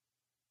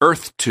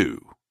Earth 2.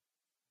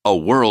 A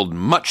world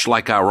much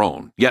like our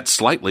own, yet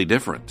slightly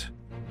different.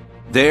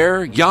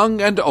 There, young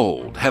and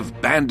old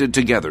have banded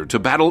together to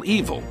battle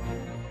evil.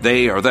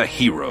 They are the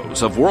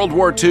heroes of World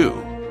War II,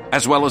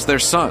 as well as their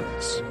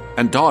sons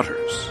and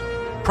daughters,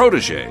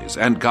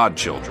 protégés and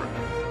godchildren.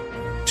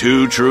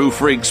 Two True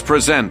Freaks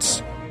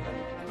presents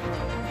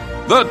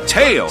The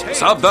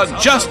Tales of the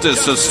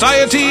Justice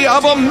Society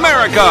of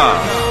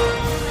America!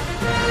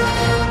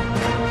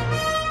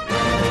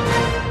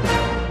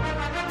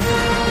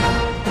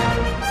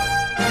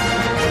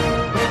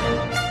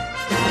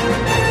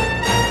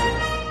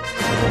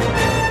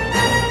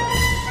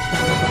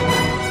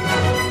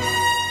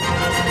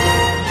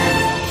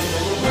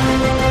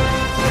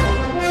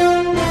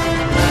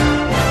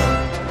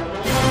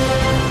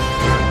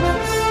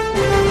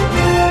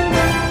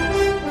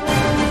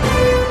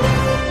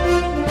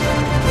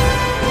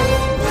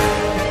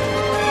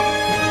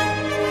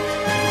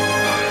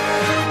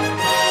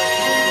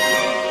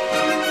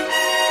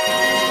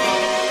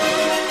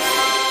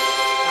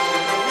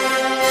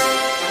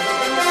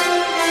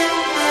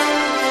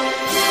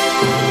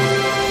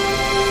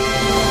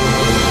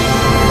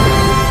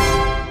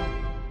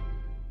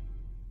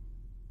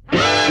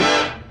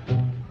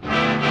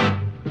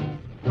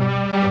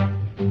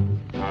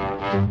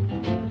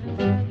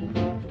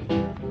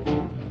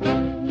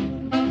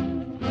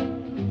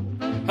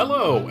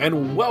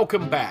 And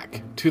welcome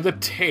back to the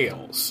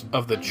Tales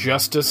of the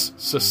Justice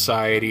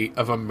Society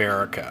of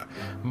America.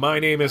 My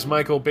name is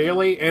Michael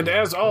Bailey, and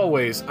as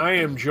always, I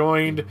am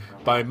joined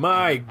by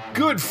my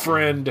good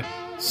friend,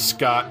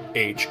 Scott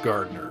H.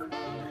 Gardner.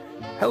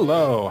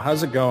 Hello,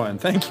 how's it going?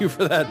 Thank you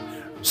for that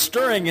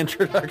stirring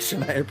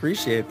introduction. I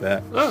appreciate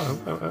that.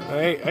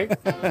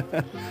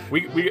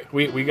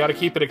 We got to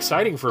keep it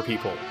exciting for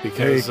people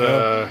because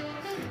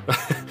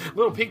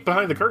little peek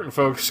behind the curtain,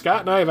 folks.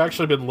 Scott and I have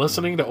actually been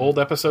listening to old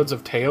episodes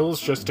of Tales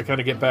just to kind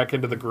of get back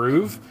into the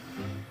groove.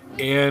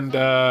 And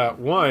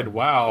one,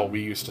 wow,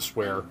 we used to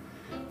swear.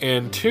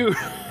 And two,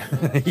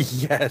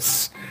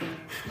 yes,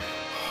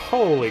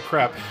 holy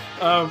crap.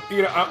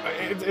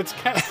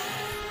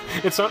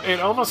 It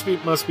almost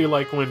must be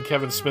like when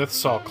Kevin Smith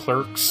saw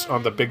Clerks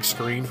on the big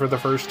screen for the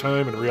first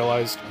time and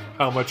realized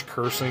how much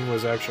cursing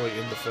was actually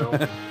in the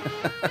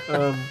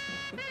film.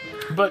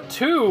 But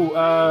two,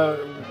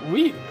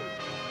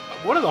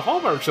 one of the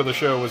hallmarks of the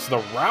show was the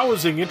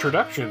rousing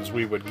introductions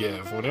we would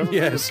give. Whenever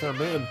they would come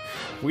in,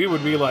 we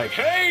would be like,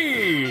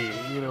 hey!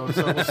 It's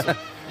almost like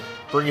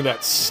bringing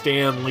that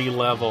Stan Lee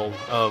level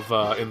of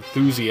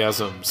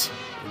enthusiasms.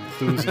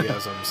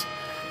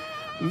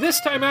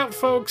 This time out,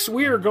 folks,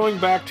 we are going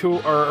back to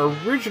our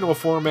original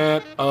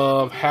format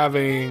of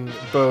having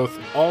both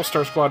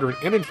All-Star Squadron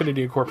and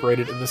Infinity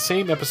Incorporated in the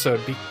same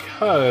episode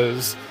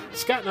because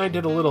Scott and I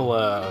did a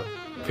little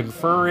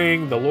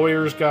conferring. The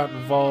lawyers got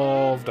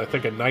involved. I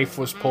think a knife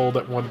was pulled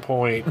at one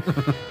point.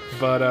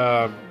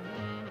 But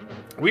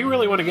we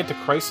really want to get to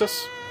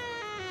Crisis,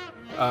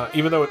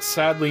 even though it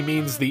sadly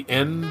means the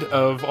end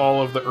of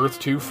all of the Earth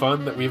 2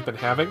 fun that we've been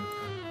having,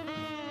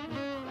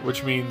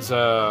 which means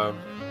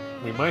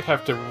we might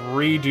have to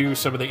redo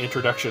some of the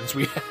introductions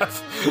we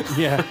have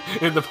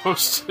in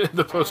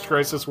the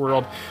post-Crisis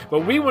world.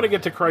 But we want to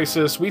get to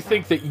Crisis. We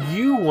think that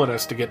you want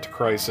us to get to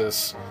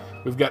Crisis.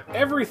 We've got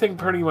everything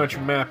pretty much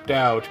mapped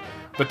out,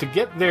 but to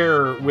get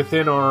there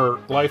within our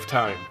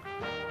lifetime,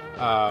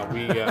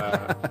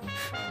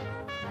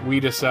 we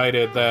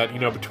decided that,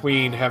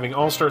 between having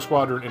All-Star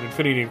Squadron and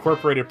Infinity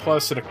Incorporated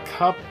Plus in a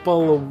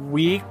couple of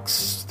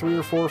weeks, 3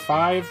 or 4 or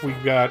 5,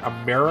 we've got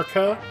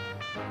America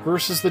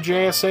versus the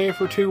JSA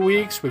for 2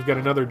 weeks. We've got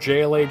another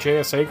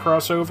JLA-JSA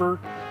crossover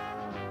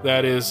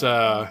that is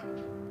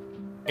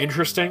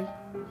interesting.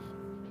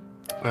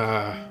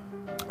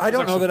 I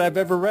don't know that I've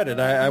ever read it.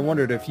 I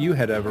wondered if you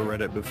had ever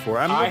read it before.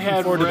 I'm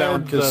looking forward to that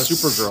one because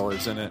Supergirl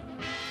is in it.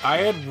 I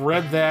had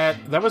read that.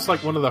 That was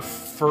like one of the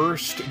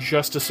first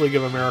Justice League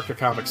of America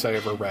comics I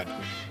ever read.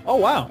 Oh,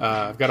 wow.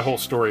 I've got a whole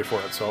story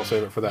for it, so I'll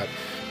save it for that.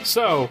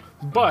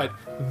 But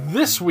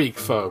this week,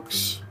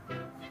 folks,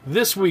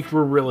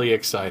 we're really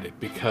excited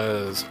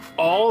because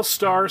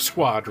All-Star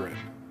Squadron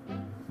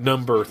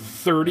number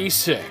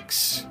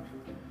 36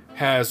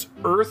 has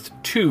Earth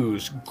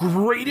 2's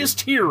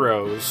greatest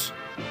heroes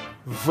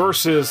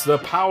versus the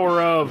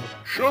power of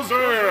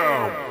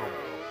Shazam!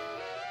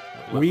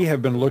 We have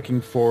been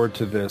looking forward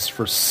to this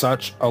for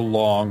such a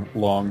long,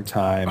 long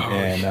time,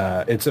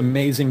 and it's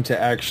amazing to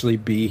actually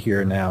be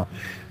here now.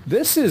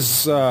 This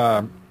is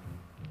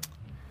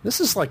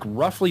like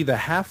roughly the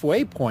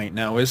halfway point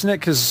now, isn't it?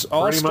 Because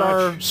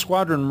All-Star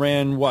Squadron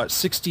ran,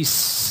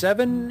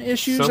 67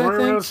 issues, Somewhere I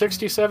think? around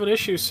 67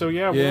 issues, so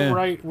we're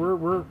right.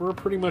 We're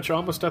pretty much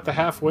almost at the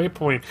halfway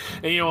point.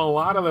 And, a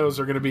lot of those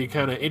are going to be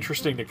kind of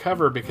interesting to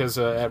cover because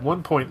at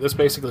one point this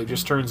basically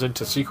just turns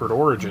into Secret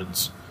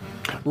Origins.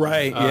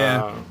 Right,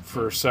 yeah.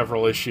 For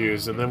several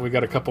issues. And then we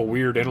got a couple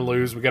weird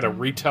interludes. We got a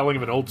retelling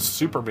of an old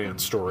Superman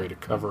story to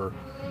cover.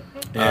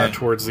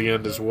 towards the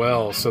end as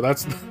well. So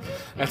that's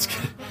it's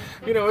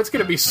going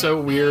to be so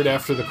weird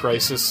after the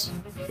Crisis.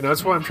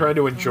 That's why I'm trying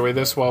to enjoy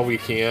this while we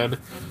can,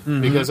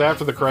 because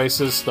after the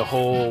Crisis, the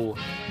whole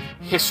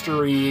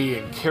history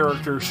and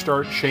characters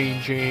start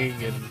changing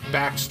and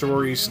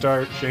backstories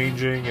start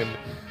changing, and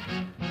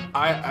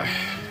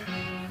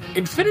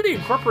Infinity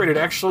Incorporated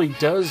actually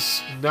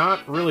does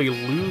not really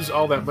lose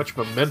all that much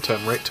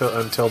momentum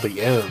until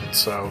the end.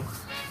 So,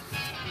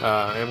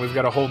 and we've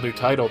got a whole new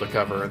title to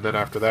cover, and then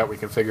after that we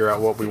can figure out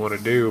what we want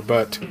to do.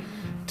 But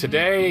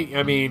today,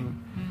 I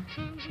mean,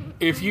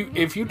 if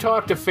you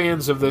talk to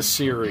fans of this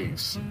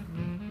series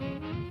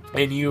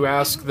and you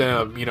ask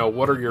them,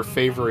 what are your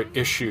favorite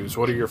issues?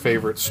 What are your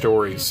favorite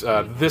stories?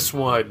 This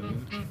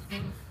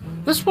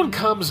one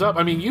comes up.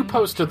 I mean, you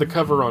posted the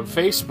cover on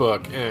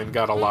Facebook and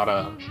got a lot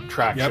of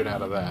traction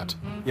out of that.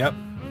 Yep.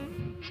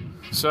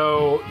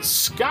 So,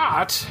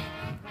 Scott,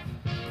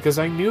 because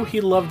I knew he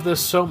loved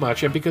this so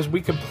much, and because we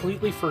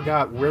completely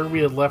forgot where we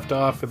had left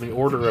off in the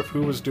order of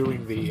who was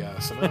doing the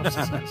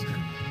synopsis.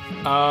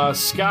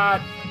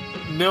 Scott,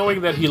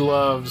 knowing that he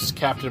loves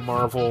Captain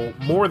Marvel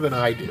more than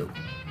I do,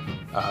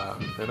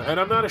 and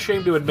I'm not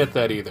ashamed to admit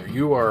that either.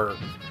 You are...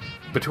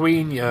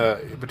 Between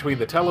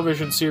the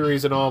television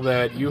series and all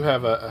that, you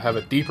have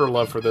a deeper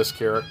love for this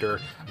character.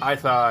 I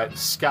thought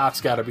Scott's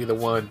got to be the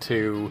one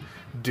to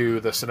do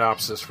the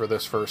synopsis for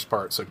this first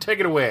part. So take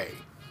it away.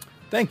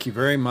 Thank you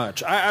very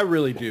much. I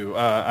really do.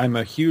 I'm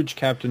a huge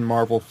Captain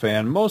Marvel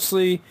fan,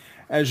 mostly,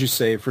 as you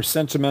say, for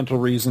sentimental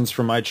reasons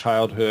from my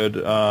childhood.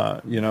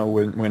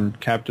 When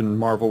Captain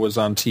Marvel was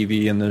on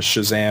TV and the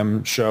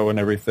Shazam show and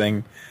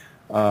everything.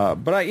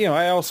 But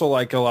I also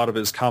like a lot of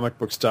his comic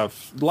book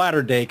stuff,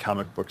 latter day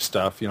comic book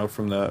stuff,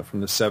 from the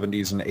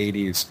 70s and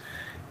 80s.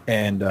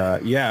 And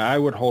I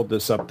would hold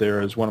this up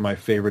there as one of my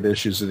favorite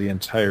issues of the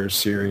entire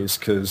series,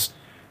 because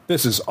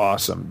this is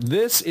awesome.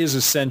 This is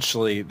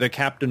essentially the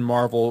Captain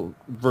Marvel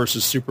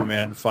versus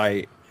Superman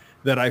fight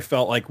that I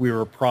felt like we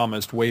were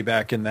promised way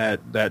back in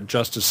that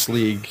Justice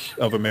League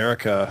of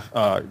America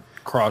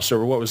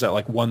crossover. What was that,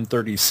 like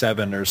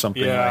 137 or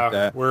something like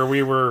that? Where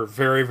we were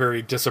very,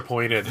 very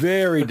disappointed.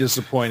 Very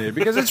disappointed,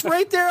 because it's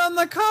right there on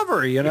the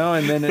cover,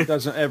 and then it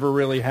doesn't ever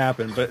really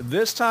happen. But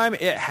this time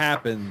it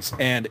happens,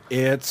 and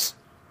it's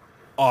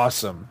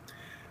awesome.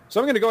 So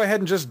I'm going to go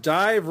ahead and just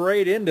dive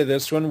right into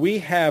this one. We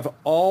have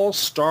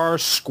All-Star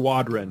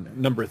Squadron,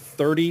 number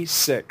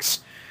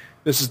 36.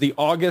 This is the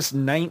August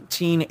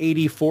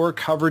 1984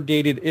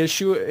 cover-dated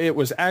issue. It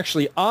was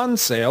actually on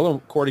sale,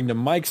 according to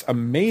Mike's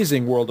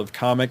Amazing World of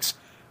Comics,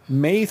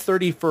 May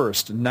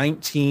 31st,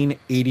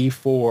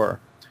 1984.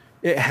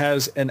 It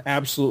has an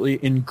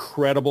absolutely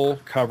incredible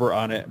cover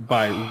on it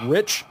by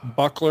Rich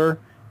Buckler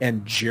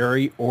and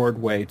Jerry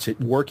Ordway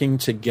working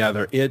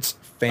together. It's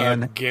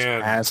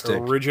fantastic.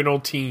 Again, original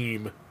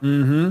team.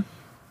 Mm-hmm.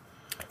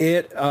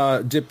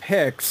 It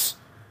depicts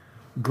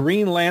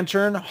Green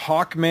Lantern,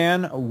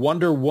 Hawkman,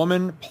 Wonder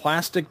Woman,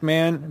 Plastic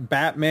Man,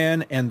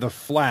 Batman, and The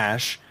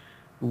Flash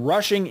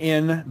rushing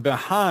in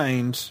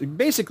behind,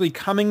 basically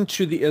coming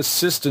to the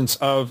assistance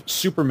of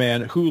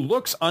Superman, who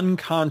looks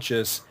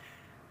unconscious,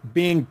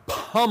 being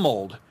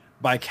pummeled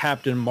by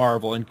Captain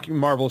Marvel. And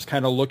Marvel's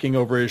kind of looking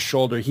over his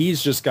shoulder.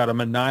 He's just got a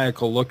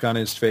maniacal look on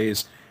his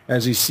face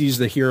as he sees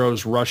the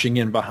heroes rushing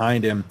in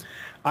behind him.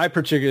 I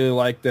particularly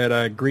like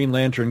that Green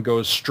Lantern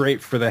goes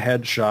straight for the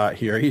headshot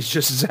here. He's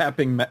just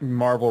zapping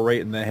Marvel right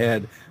in the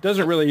head.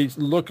 Doesn't really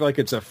look like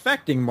it's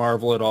affecting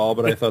Marvel at all,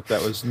 but I thought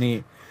that was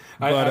neat.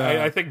 But,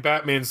 I think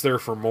Batman's there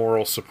for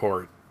moral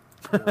support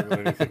more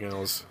than anything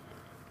else.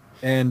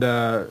 And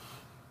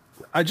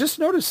I just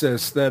noticed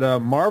this,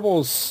 that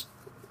Marvel's...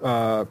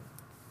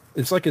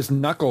 it's like his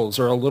knuckles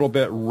are a little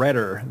bit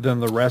redder than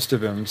the rest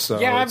of him. So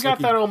yeah, I've got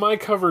that on my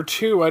cover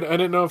too. I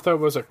didn't know if that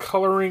was a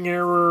coloring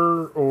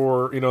error,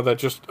 or that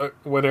just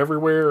went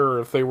everywhere, or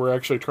if they were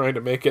actually trying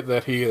to make it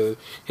that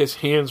his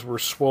hands were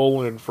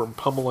swollen from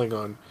pummeling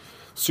on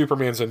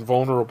Superman's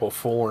invulnerable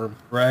form.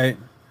 Right.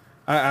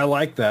 I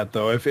like that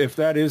though. If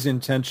that is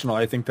intentional,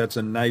 I think that's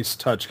a nice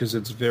touch, because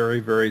it's very,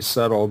 very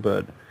subtle.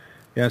 But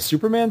yeah,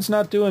 Superman's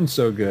not doing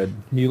so good.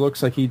 He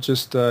looks like he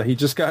just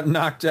got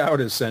knocked out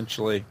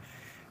essentially.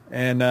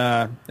 And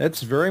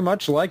it's very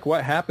much like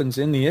what happens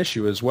in the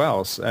issue as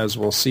well, as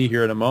we'll see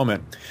here in a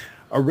moment.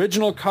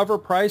 Original cover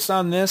price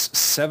on this,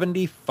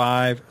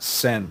 75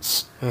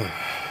 cents.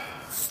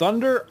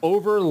 Thunder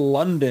Over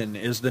London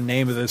is the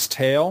name of this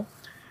tale.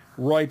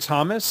 Roy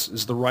Thomas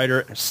is the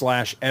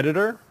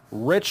writer/editor.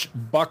 Rich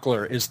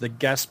Buckler is the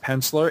guest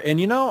penciler.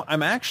 And,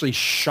 I'm actually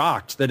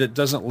shocked that it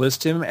doesn't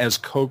list him as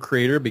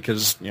co-creator,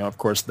 because, of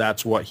course,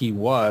 that's what he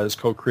was,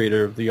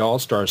 co-creator of the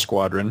All-Star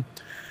Squadron.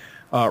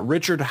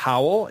 Richard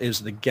Howell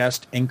is the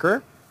guest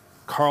inker.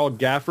 Carl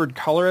Gafford,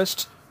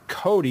 colorist.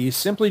 Cody,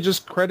 simply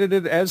just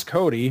credited as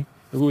Cody,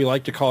 who we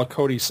like to call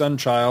Cody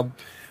Sunchild,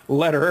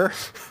 letterer.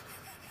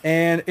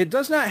 And it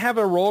does not have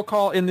a roll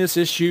call in this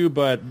issue,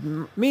 but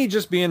me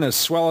just being a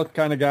swell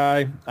kind of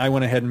guy, I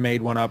went ahead and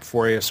made one up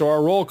for you. So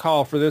our roll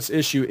call for this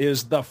issue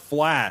is The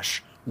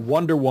Flash,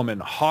 Wonder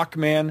Woman,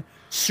 Hawkman,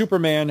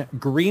 Superman,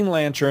 Green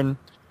Lantern,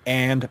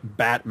 and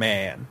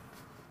Batman.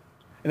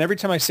 And every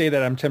time I say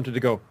that, I'm tempted to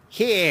go,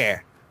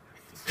 here.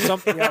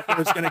 Something out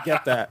there is going to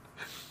get that.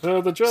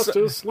 The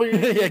Justice League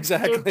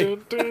exactly.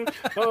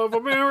 of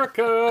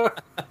America.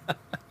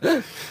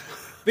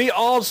 The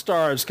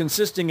All-Stars,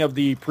 consisting of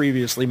the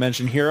previously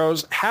mentioned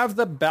heroes, have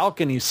the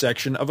balcony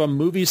section of a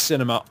movie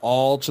cinema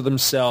all to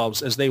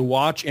themselves as they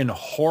watch in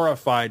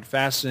horrified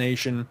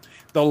fascination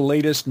the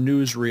latest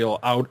newsreel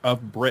out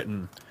of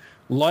Britain.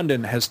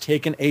 London has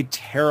taken a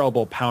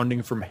terrible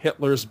pounding from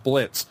Hitler's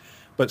Blitz,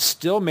 but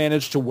still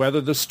managed to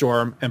weather the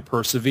storm and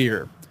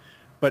persevere.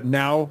 But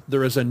now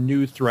there is a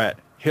new threat,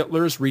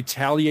 Hitler's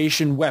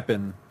retaliation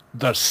weapon,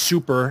 the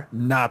Super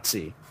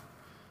Nazi.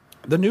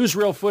 The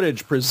newsreel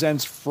footage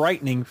presents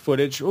frightening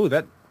footage. Ooh,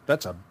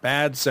 that's a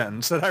bad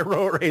sentence that I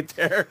wrote right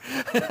there.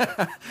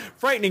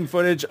 Frightening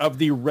footage of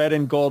the red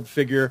and gold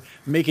figure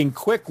making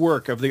quick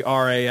work of the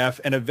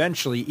RAF and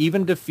eventually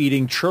even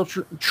defeating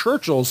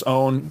Churchill's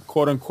own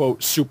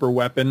quote-unquote super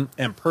weapon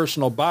and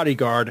personal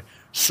bodyguard,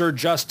 Sir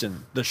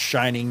Justin, the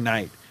Shining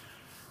Knight.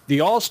 The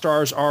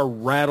All-Stars are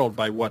rattled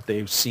by what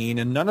they've seen,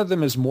 and none of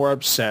them is more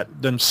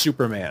upset than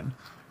Superman.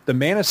 The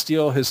Man of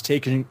Steel has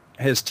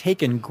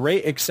taken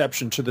great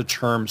exception to the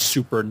term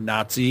super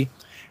Nazi,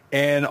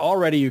 and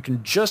already you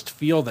can just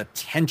feel the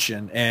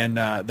tension and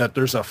that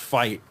there's a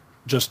fight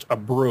just a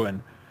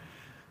brewing.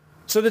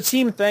 So the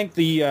team thanked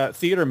the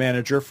theater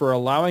manager for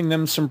allowing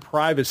them some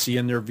privacy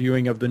in their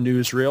viewing of the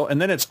newsreel,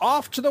 and then it's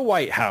off to the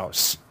White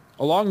House.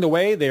 Along the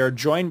way, they are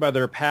joined by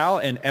their pal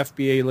and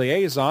FBA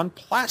liaison,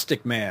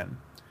 Plastic Man.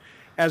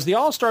 As the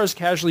All-Stars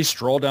casually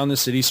stroll down the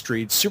city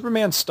streets,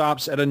 Superman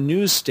stops at a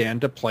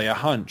newsstand to play a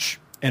hunch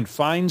and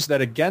finds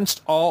that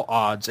against all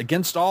odds,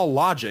 against all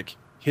logic,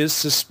 his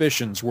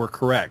suspicions were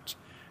correct.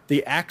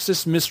 The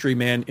Axis mystery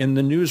man in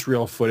the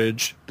newsreel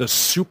footage, the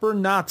Super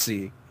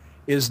Nazi,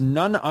 is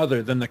none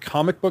other than the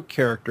comic book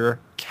character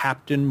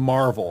Captain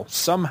Marvel,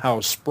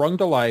 somehow sprung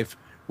to life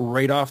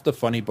right off the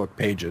funny book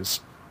pages.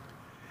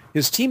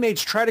 His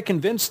teammates try to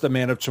convince the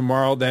Man of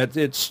Tomorrow that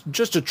it's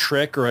just a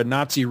trick or a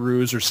Nazi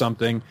ruse or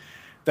something,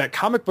 that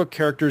comic book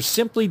characters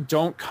simply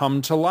don't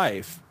come to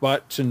life,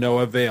 but to no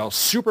avail.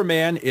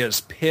 Superman is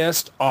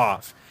pissed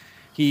off.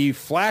 He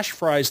flash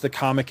fries the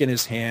comic in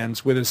his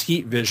hands with his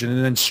heat vision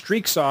and then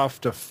streaks off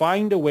to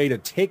find a way to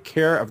take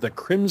care of the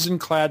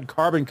crimson-clad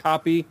carbon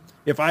copy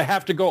if I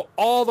have to go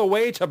all the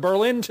way to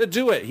Berlin to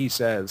do it, he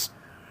says.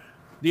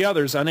 The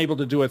others, unable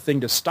to do a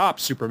thing to stop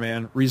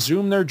Superman,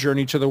 resume their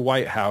journey to the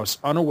White House,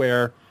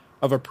 unaware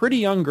of a pretty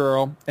young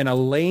girl and a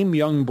lame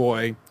young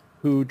boy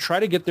who try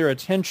to get their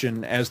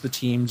attention as the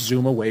team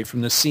zoom away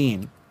from the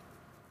scene.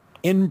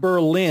 In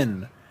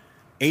Berlin,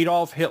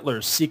 Adolf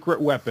Hitler's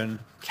secret weapon,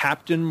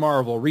 Captain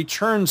Marvel,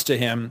 returns to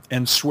him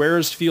and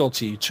swears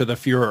fealty to the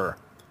Fuhrer.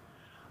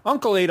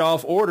 Uncle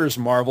Adolf orders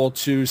Marvel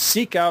to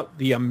seek out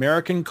the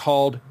American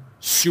called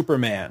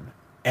Superman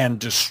and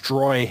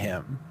destroy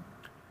him.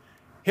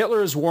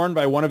 Hitler is warned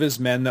by one of his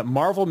men that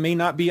Marvel may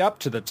not be up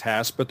to the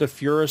task, but the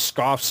Fuhrer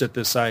scoffs at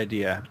this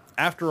idea.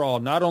 After all,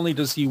 not only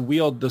does he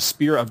wield the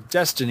Spear of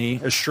Destiny,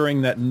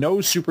 assuring that no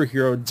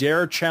superhero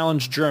dare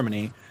challenge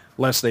Germany,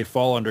 lest they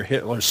fall under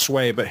Hitler's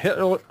sway, but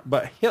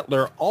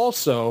Hitler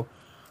also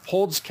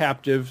holds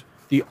captive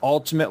the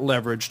ultimate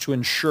leverage to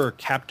ensure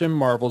Captain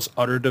Marvel's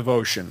utter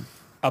devotion,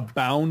 a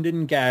bound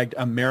and gagged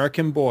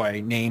American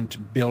boy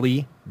named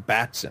Billy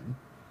Batson.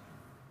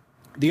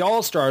 The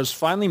All-Stars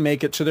finally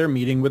make it to their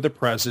meeting with the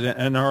president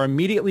and are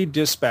immediately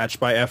dispatched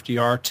by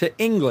FDR to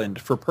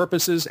England for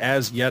purposes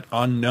as yet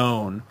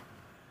unknown.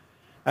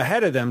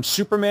 Ahead of them,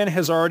 Superman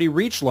has already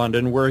reached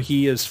London, where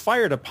he is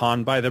fired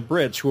upon by the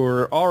Brits, who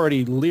are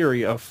already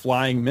leery of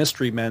flying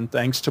mystery men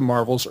thanks to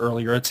Marvel's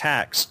earlier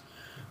attacks.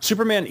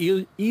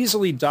 Superman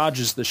easily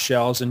dodges the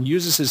shells and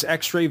uses his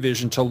X-ray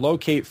vision to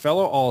locate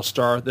fellow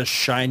All-Star, the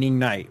Shining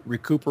Knight,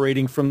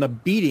 recuperating from the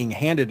beating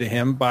handed to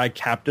him by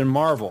Captain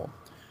Marvel.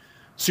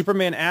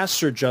 Superman asks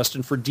Sir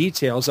Justin for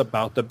details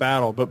about the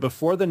battle, but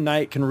before the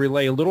Knight can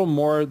relay little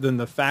more than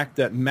the fact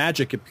that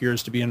magic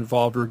appears to be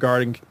involved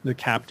regarding the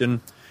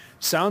Captain,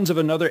 sounds of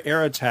another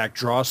air attack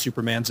draw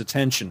Superman's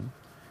attention.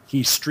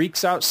 He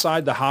streaks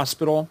outside the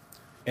hospital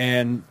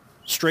and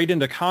straight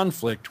into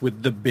conflict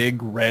with the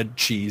big red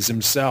cheese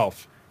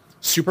himself.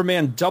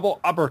 Superman double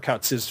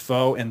uppercuts his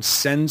foe and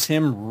sends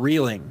him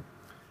reeling.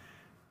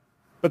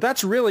 But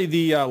that's really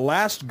the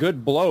last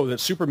good blow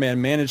that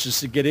Superman manages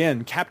to get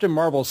in. Captain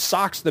Marvel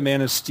socks the Man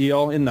of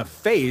Steel in the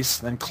face,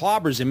 then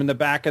clobbers him in the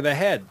back of the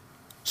head.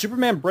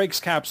 Superman breaks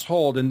Cap's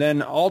hold and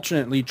then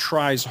alternately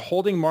tries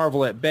holding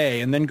Marvel at bay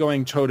and then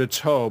going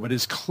toe-to-toe, but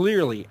is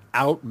clearly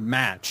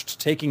outmatched,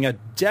 taking a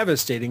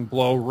devastating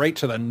blow right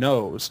to the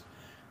nose.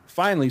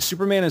 Finally,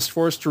 Superman is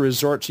forced to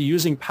resort to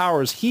using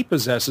powers he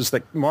possesses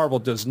that Marvel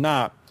does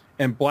not,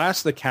 and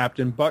blasts the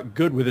Captain but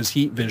good with his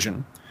heat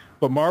vision.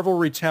 But Marvel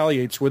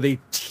retaliates with a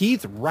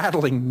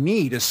teeth-rattling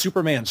knee to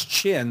Superman's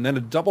chin, then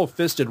a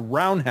double-fisted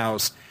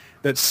roundhouse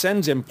that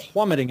sends him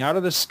plummeting out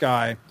of the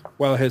sky,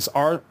 while his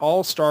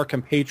all-star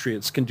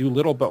compatriots can do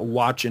little but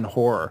watch in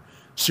horror.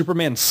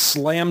 Superman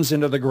slams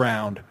into the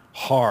ground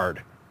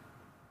hard.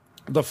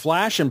 The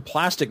Flash and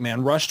Plastic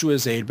Man rush to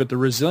his aid, but the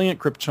resilient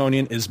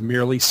Kryptonian is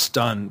merely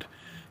stunned.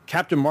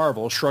 Captain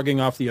Marvel, shrugging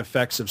off the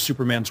effects of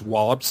Superman's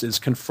wallops, is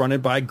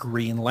confronted by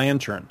Green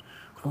Lantern,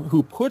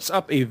 who puts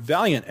up a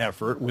valiant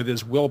effort with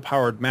his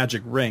will-powered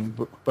magic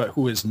ring, but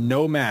who is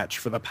no match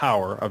for the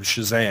power of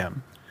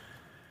Shazam.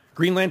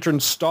 Green Lantern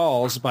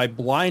stalls by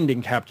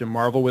blinding Captain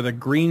Marvel with a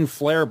green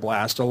flare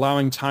blast,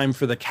 allowing time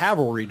for the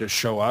cavalry to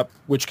show up,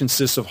 which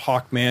consists of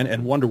Hawkman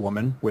and Wonder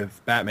Woman, with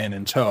Batman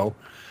in tow.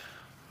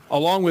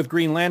 Along with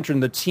Green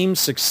Lantern, the team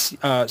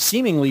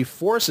seemingly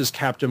forces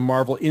Captain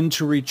Marvel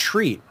into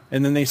retreat,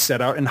 and then they set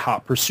out in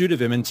hot pursuit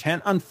of him,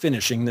 intent on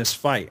finishing this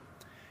fight.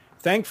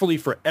 Thankfully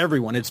for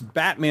everyone, it's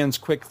Batman's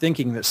quick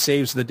thinking that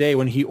saves the day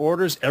when he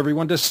orders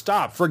everyone to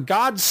stop. For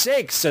God's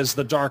sake, says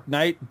the Dark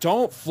Knight,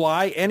 don't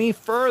fly any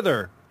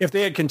further. If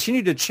they had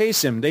continued to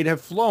chase him, they'd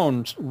have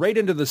flown right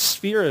into the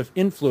sphere of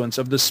influence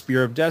of the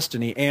Spear of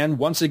Destiny and,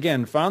 once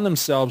again, found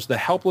themselves the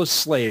helpless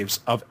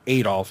slaves of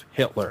Adolf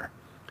Hitler.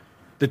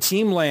 The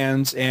team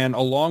lands and,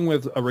 along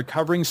with a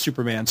recovering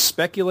Superman,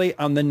 speculate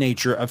on the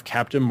nature of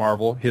Captain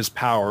Marvel, his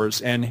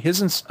powers, and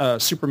his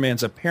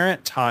Superman's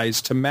apparent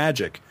ties to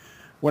magic,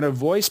 when a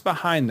voice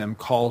behind them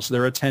calls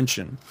their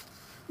attention.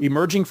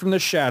 Emerging from the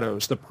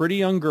shadows, the pretty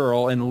young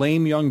girl and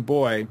lame young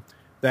boy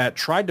that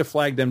tried to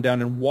flag them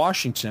down in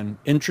Washington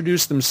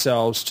introduced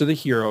themselves to the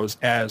heroes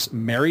as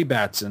Mary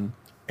Batson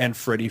and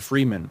Freddie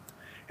Freeman,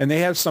 and they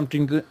have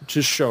something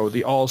to show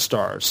the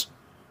All-Stars.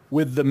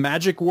 With the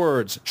magic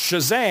words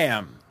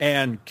Shazam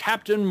and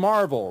Captain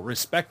Marvel,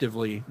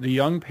 respectively, the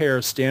young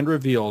pair stand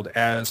revealed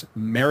as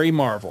Mary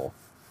Marvel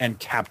and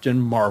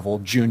Captain Marvel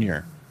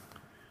Jr.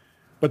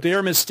 But they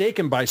are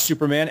mistaken by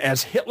Superman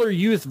as Hitler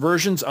Youth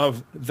versions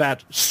of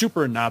that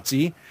super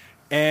Nazi,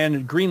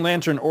 and Green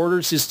Lantern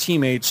orders his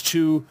teammates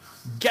to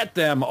get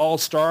them,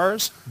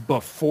 All-Stars,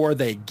 before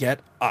they get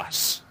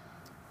us.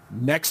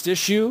 Next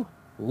issue,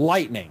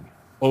 Lightning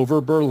over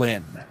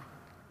Berlin.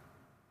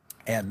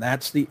 And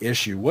that's the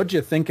issue. What'd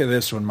you think of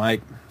this one,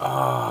 Mike?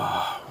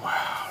 Oh,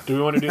 wow. Do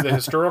we want to do the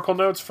historical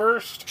notes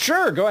first?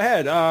 Sure, go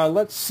ahead.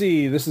 Let's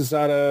see. This is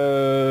out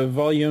of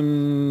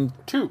volume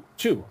 2.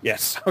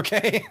 Yes,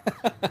 okay.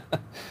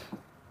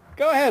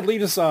 Go ahead,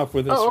 lead us off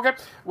with this. Oh, okay.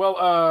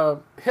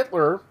 Well,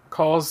 Hitler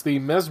calls the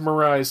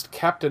mesmerized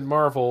Captain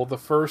Marvel the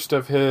first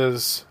of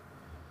his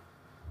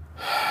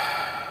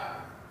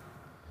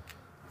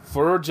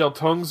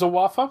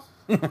Vergeltungswaffe.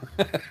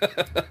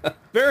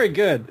 Very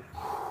good.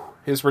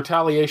 His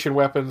retaliation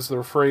weapons,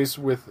 the phrase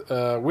with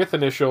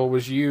initial,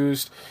 was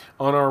used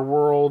on our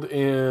world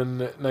in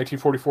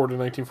 1944 to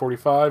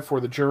 1945 for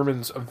the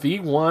Germans'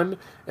 V-1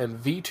 and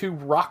V-2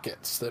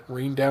 rockets that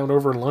rained down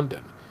over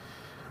London.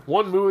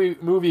 One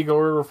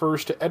moviegoer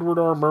refers to Edward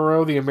R.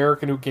 Murrow, the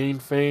American who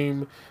gained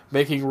fame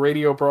making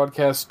radio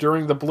broadcasts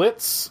during the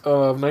Blitz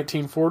of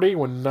 1940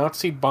 when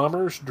Nazi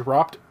bombers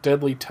dropped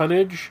deadly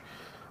tonnage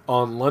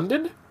on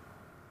London.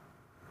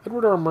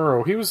 Edward R.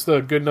 Murrow, he was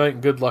the Good Night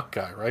and Good Luck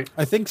guy, right?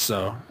 I think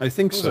so. It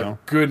was a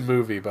good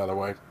movie, by the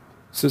way. It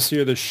says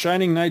here, the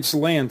Shining Knight's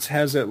lance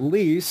has at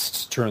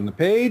least, turn the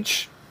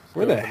page.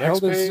 Where the hell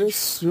does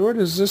this, where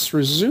does this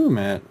resume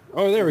at?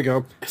 Oh, there we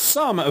go.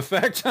 Some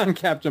effect on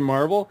Captain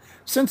Marvel,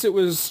 since it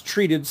was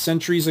treated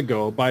centuries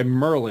ago by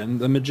Merlin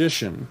the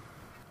Magician.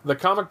 The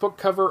comic book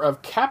cover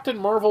of Captain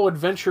Marvel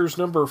Adventures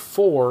number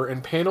 4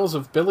 and panels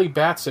of Billy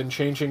Batson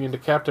changing into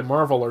Captain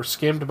Marvel are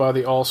skimmed by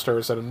the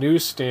All-Stars at a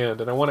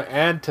newsstand. And I want to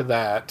add to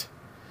that,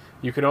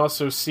 you can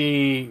also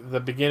see the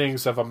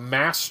beginnings of a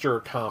Master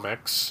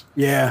Comics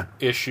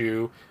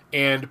issue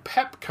and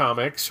Pep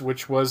Comics,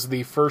 which was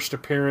the first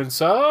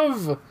appearance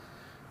of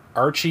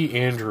Archie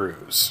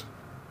Andrews.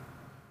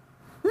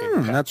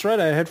 That's right,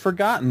 I had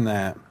forgotten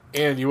that.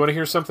 And you want to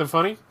hear something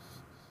funny?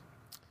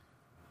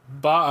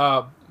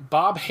 Bob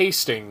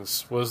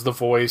Hastings was the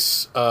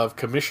voice of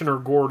Commissioner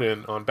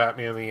Gordon on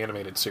Batman the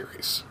Animated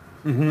Series.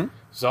 Mm-hmm.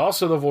 He's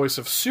also the voice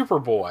of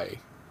Superboy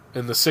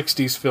in the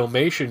 60s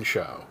Filmation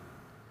show.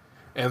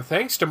 And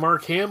thanks to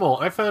Mark Hamill,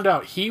 I found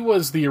out he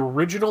was the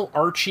original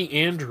Archie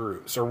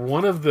Andrews, or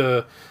one of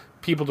the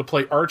people to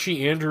play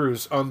Archie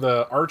Andrews on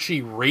the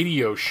Archie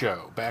radio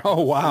show back in the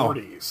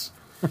 40s.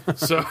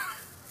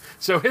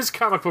 So his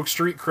comic book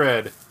street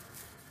cred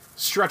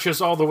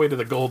stretches all the way to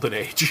the Golden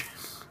Age.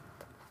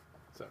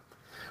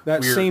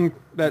 That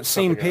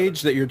same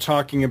page that you're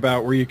talking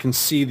about, where you can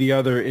see the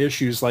other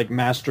issues like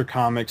Master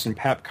Comics and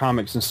Pep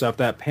Comics and stuff,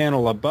 that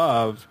panel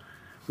above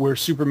where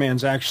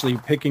Superman's actually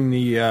picking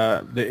the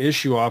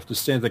issue off the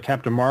stands, the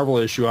Captain Marvel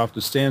issue off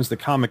the stands, the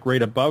comic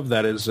right above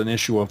that is an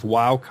issue of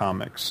WoW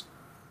Comics.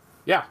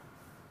 Yeah.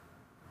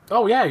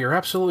 Oh, yeah, you're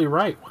absolutely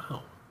right.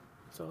 Wow.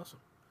 That's awesome.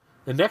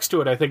 And next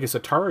to it, I think, is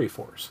Atari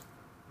Force.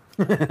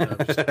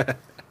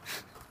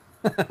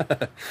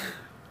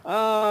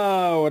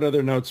 What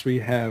other notes we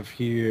have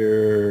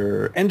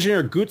here?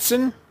 Engineer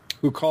Gutzen,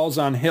 who calls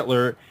on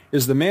Hitler,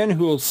 is the man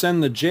who will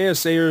send the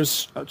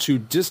JSAers to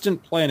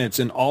distant planets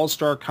in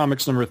All-Star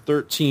Comics number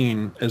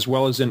 13, as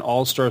well as in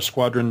All-Star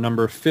Squadron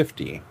number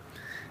 50.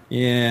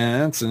 Yeah,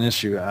 that's an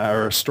issue,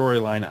 or a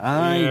storyline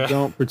I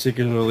don't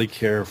particularly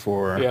care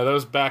for. Yeah,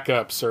 those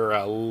backups are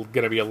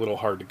going to be a little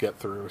hard to get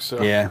through.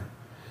 So Yeah.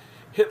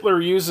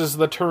 Hitler uses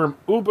the term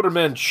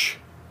Übermensch,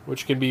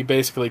 which can be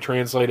basically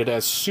translated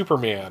as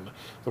Superman.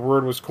 The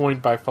word was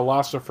coined by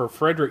philosopher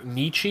Friedrich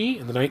Nietzsche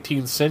in the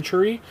 19th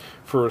century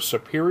for a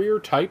superior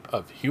type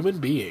of human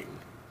being.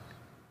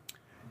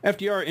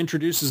 FDR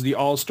introduces the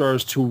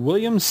All-Stars to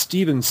William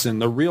Stevenson,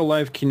 the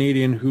real-life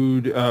Canadian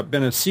who'd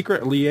been a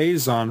secret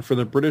liaison for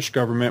the British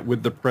government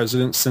with the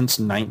president since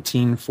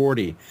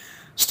 1940.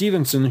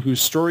 Stevenson,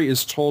 whose story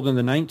is told in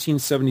the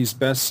 1970s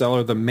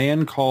bestseller The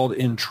Man Called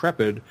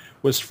Intrepid,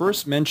 was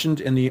first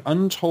mentioned in The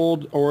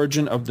Untold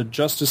Origin of the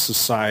Justice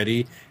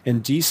Society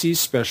in DC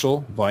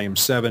Special, Volume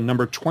 7,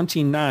 number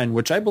 29,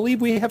 which I believe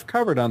we have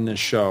covered on this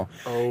show.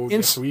 Oh,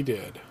 yes, we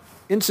did.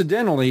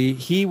 Incidentally,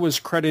 he was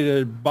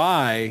credited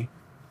by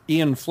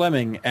Ian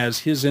Fleming as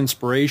his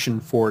inspiration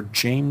for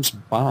James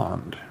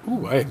Bond.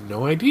 Ooh, I had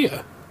no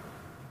idea.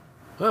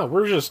 Well,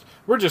 we're just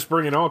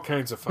bringing all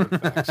kinds of fun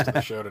facts to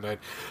the show tonight.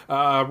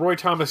 Roy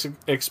Thomas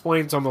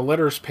explains on the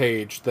letters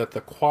page that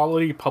the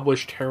quality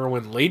published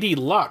heroine Lady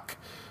Luck,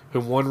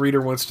 whom one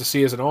reader wants to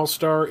see as an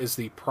all-star, is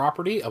the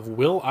property of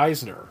Will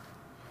Eisner.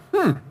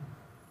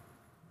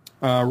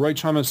 Roy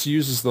Thomas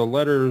uses the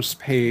letters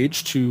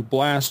page to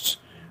blast,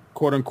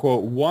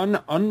 quote-unquote, one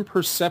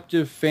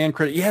unperceptive fan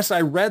credit. Yes,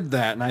 I read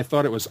that, and I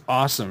thought it was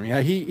awesome.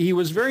 Yeah, he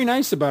was very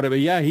nice about it,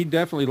 but yeah, he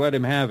definitely let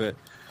him have it.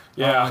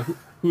 Yeah.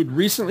 Who'd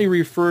recently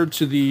referred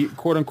to the,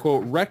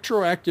 quote-unquote,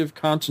 retroactive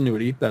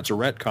continuity, that's a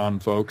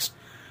retcon, folks,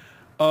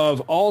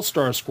 of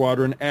All-Star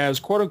Squadron as,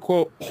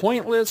 quote-unquote,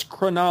 pointless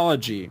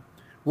chronology.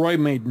 Roy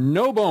made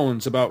no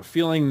bones about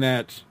feeling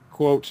that,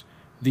 quote,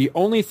 the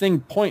only thing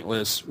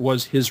pointless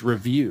was his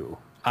review.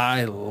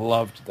 I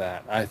loved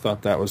that. I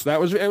thought it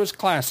was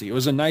classy. It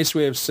was a nice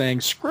way of saying,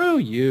 screw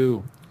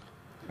you.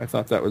 I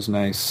thought that was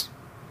nice.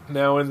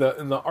 Now, in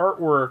the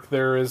artwork,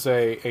 there is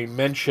a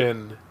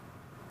mention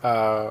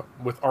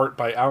with art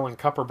by Alan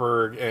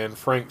Kupperberg and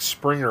Frank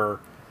Springer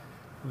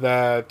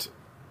that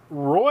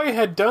Roy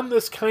had done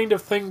this kind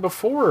of thing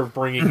before of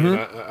bringing in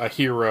a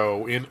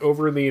hero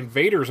over in the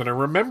Invaders, and I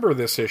remember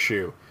this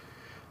issue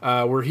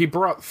where he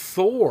brought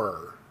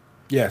Thor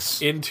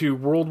into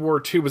World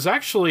War II. It was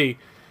actually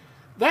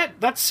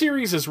that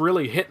series is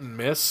really hit and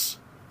miss,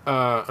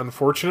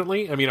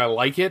 unfortunately. I mean, I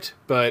like it,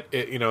 but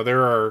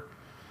there are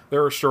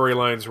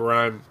storylines where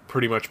I'm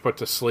pretty much put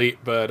to sleep,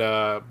 but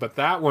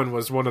that one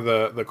was one of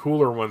the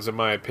cooler ones in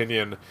my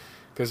opinion,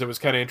 because it was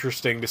kind of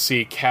interesting to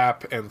see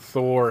Cap and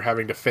Thor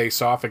having to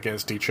face off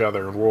against each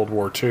other in World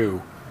War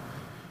II.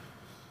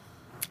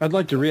 I'd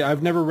like to read.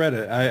 I've never read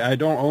it. I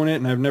don't own it,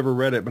 and I've never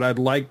read it, but I'd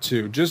like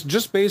to.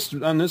 Just based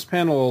on this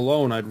panel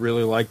alone, I'd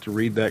really like to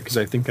read that because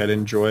I think I'd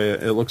enjoy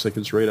it. It looks like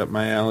it's right up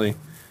my alley.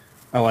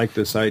 I like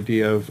this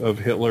idea of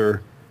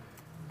Hitler,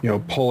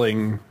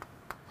 pulling,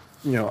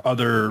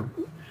 other.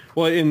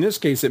 Well, in this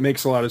case, it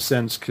makes a lot of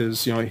sense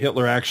because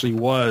Hitler actually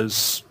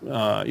was.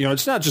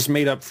 It's not just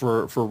made up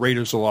for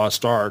Raiders of the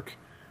Lost Ark.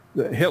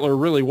 Hitler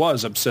really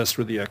was obsessed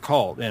with the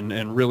occult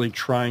and really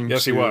trying.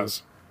 Yes, he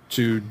was.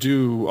 To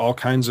do all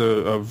kinds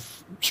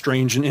of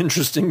strange and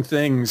interesting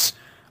things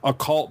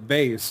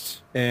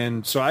occult-based.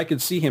 And so I could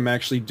see him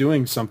actually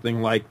doing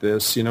something like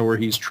this, where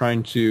he's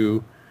trying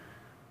to,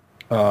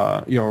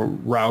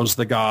 rouse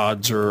the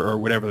gods or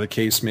whatever the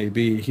case may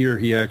be. Here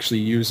he actually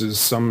uses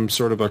some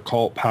sort of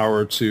occult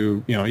power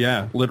to,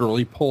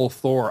 literally pull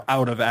Thor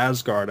out of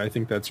Asgard. I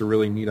think that's a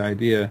really neat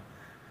idea.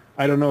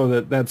 I don't know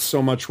that that's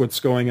so much what's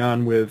going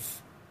on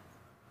with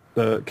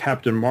the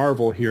Captain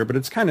Marvel here, but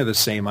it's kind of the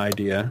same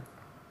idea.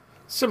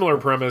 Similar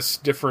premise,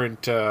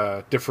 different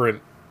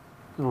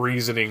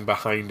reasoning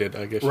behind it,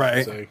 I guess you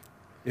could say.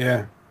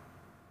 Yeah.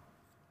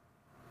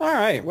 All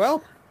right,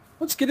 well,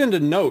 let's get into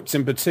notes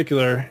in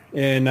particular.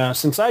 And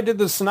since I did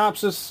the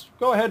synopsis,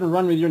 go ahead and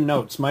run with your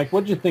notes, Mike.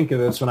 What did you think of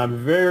this one?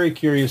 I'm very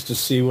curious to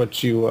see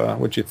what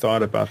you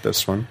thought about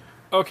this one.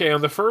 Okay,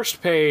 on the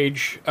first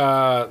page,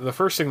 the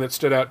first thing that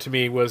stood out to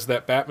me was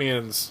that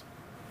Batman's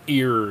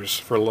ears,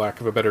 for lack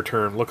of a better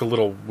term, look a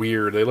little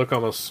weird. They look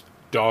almost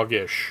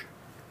doggish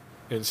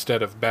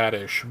instead of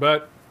baddish,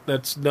 but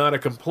that's not a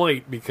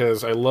complaint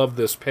because I love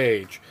this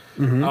page.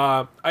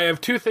 I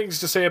have two things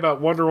to say about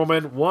Wonder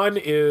Woman. One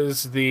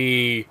is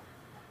the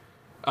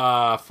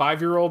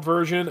 5-year-old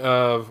version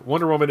of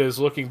Wonder Woman is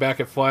looking back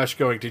at Flash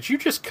going, did you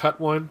just cut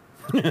one?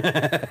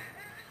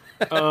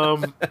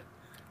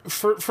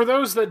 For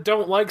those that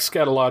don't like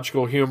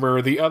scatological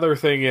humor, the other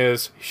thing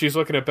is she's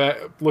looking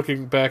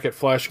back at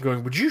Flash and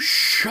going, would you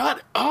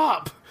shut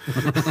up?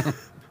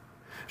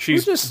 Who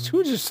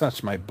just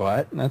touched my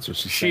butt? That's what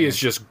she's saying. She is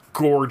just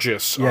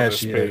gorgeous on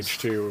this page,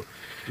 too.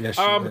 Yes,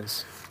 she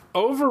is.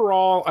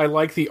 Overall, I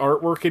like the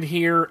artwork in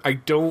here. I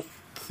don't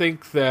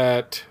think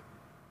that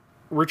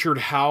Richard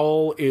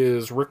Howell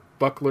is Rich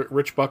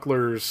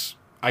Buckler's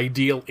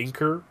ideal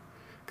inker,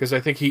 because I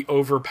think he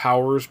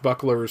overpowers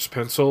Buckler's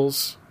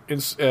pencils,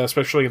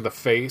 especially in the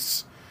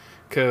face,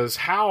 because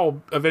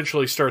Hal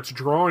eventually starts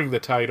drawing the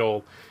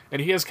title,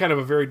 and he has kind of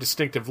a very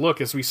distinctive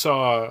look, as we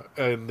saw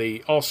in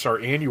the All-Star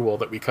Annual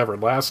that we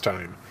covered last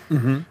time.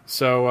 Mm-hmm.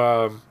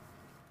 So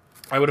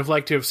I would have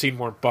liked to have seen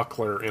more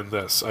Buckler in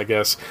this, I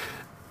guess.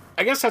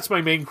 I guess that's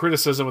my main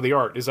criticism of the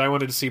art, is I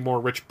wanted to see more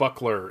Rich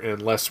Buckler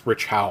and less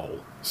Rich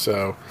Howell.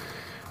 So,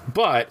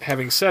 but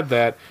having said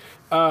that,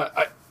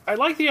 I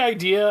like the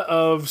idea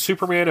of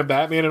Superman and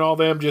Batman and all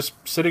them just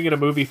sitting in a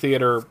movie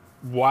theater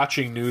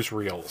watching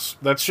newsreels.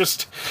 That's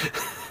just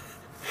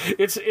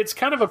it's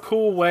kind of a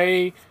cool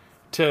way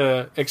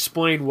to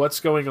explain what's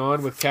going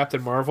on with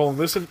Captain Marvel. And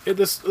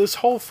this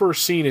whole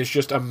first scene is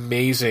just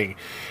amazing.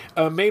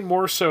 Made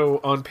more so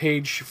on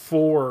page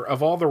 4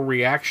 of all the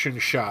reaction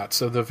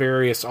shots of the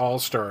various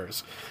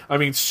All-Stars. I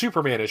mean,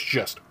 Superman is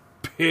just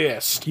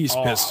pissed. He's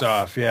pissed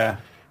off, yeah.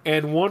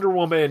 And Wonder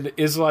Woman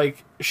is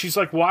like, she's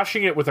like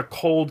watching it with a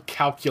cold,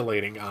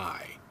 calculating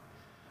eye.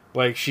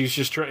 Like, she's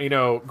just trying,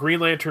 Green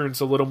Lantern's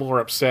a little more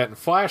upset, and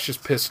Flash is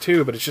pissed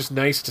too, but it's just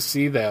nice to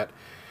see that.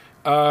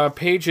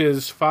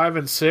 Pages 5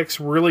 and 6,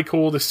 really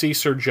cool to see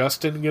Sir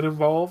Justin get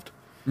involved.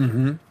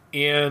 Mm-hmm.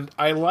 And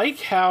I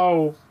like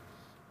how,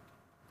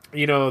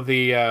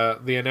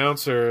 the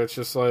announcer, it's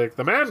just like,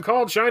 the man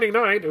called Shining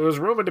Knight, who was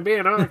rumored to be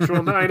an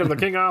actual knight of the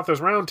King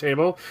Arthur's Round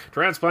Table,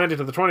 transplanted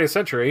to the 20th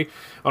century,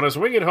 on his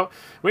winged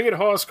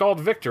horse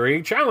called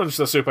Victory, challenged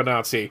the super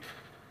Nazi.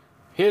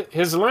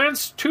 His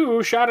lance,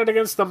 too, shot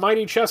against the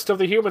mighty chest of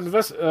the human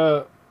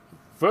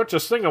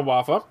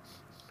Virtuslingerwaffe.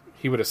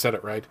 He would have said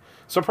it right.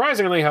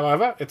 Surprisingly,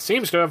 however, it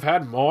seems to have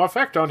had more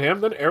effect on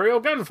him than aerial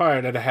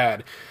gunfire had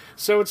had.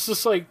 So it's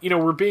just like,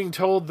 we're being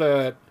told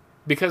that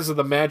because of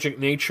the magic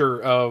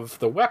nature of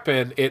the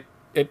weapon, it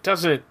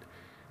doesn't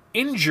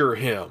injure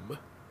him,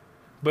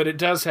 but it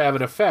does have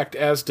an effect,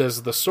 as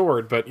does the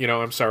sword. But,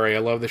 I'm sorry, I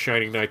love the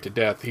Shining Knight to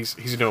death.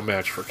 He's no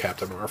match for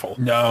Captain Marvel.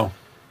 No.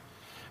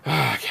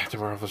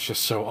 Captain Marvel's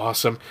just so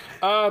awesome.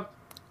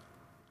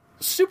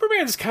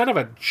 Superman's kind of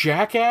a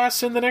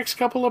jackass in the next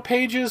couple of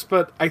pages,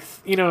 but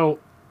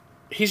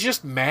he's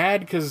just mad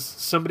because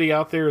somebody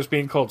out there is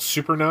being called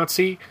Super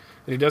Nazi,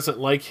 and he doesn't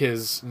like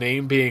his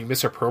name being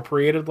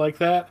misappropriated like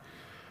that.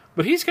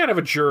 But he's kind of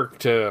a jerk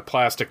to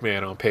Plastic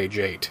Man on page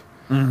 8.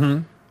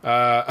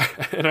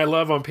 Mm-hmm. And I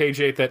love on page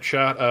 8 that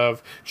shot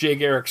of Jay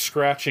Garrick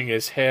scratching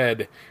his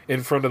head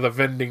in front of the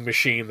vending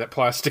machine that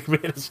Plastic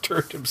Man has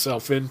turned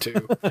himself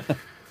into.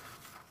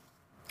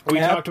 We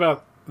talked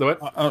about...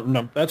 What?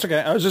 No, that's okay.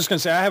 I was just going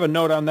to say, I have a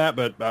note on that,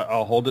 but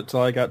I'll hold it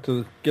till I get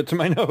to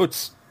my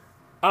notes.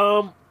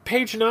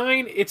 Page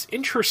 9, it's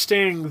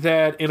interesting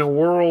that in a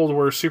world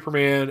where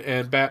Superman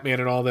and Batman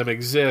and all them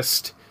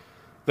exist,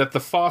 that the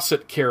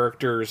Fawcett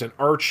characters and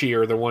Archie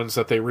are the ones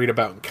that they read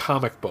about in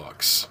comic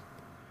books.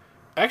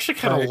 I actually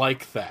kind of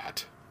like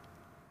that.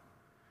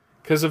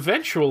 Because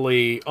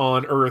eventually,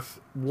 on Earth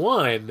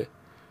 1,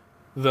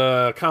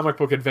 the comic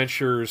book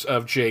adventures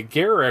of Jay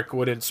Garrick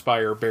would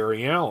inspire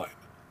Barry Allen.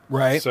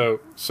 Right. So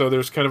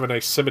there's kind of a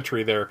nice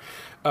symmetry there.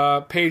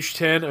 Page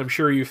 10, I'm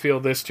sure you feel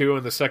this too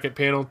in the second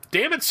panel.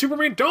 Damn it,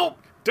 Superman, don't!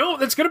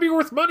 That's going to be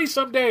worth money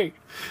someday!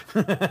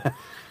 And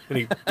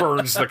he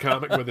burns the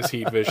comic with his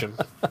heat vision.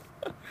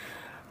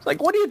 It's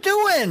like, what are you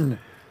doing?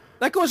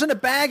 That goes in a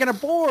bag and a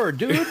board,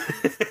 dude.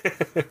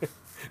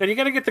 And you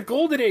got to get the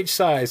Golden Age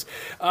size.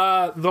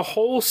 The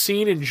whole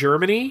scene in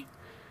Germany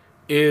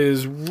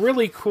is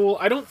really cool.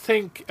 I don't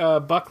think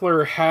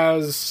Buckler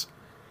has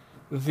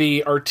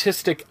the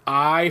artistic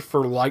eye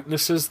for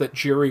likenesses that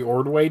Jerry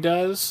Ordway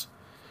does,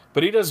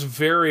 but he does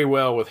very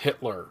well with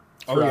Hitler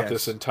throughout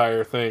this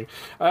entire thing.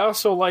 I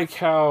also like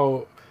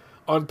how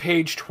on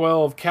page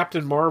 12,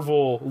 Captain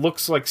Marvel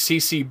looks like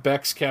C.C.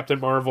 Beck's Captain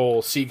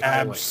Marvel, Sieg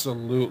Heiling.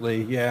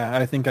 Absolutely, yeah.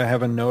 I think I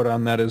have a note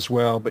on that as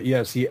well, but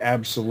yes, he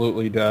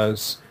absolutely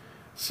does.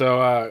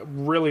 So,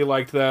 really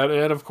liked that.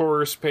 And, of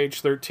course,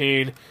 page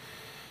 13,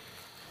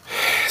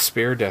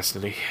 Spear of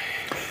Destiny.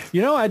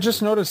 I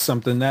just noticed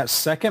something. That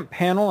second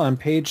panel on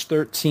page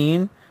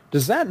 13,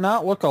 does that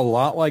not look a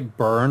lot like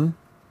Byrne?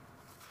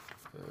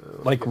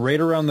 Like right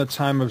around the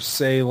time of,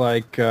 say,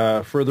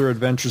 Further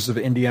Adventures of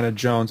Indiana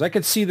Jones. I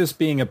could see this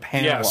being a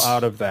panel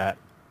out of that.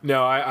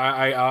 No,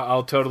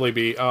 I'll totally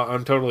be...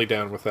 I'm totally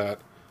down with that.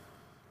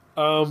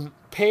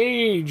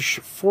 Page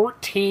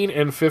 14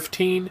 and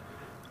 15.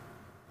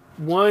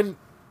 One,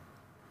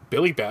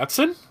 Billy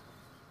Batson?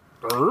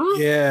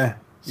 Yeah.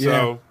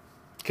 So,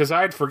 because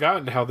I had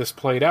forgotten how this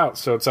played out,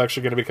 so it's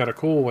actually going to be kind of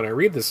cool when I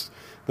read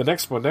the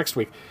next one next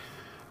week.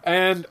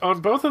 And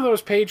on both of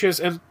those pages,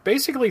 and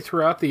basically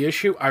throughout the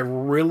issue, I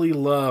really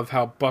love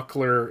how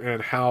Buckler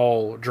and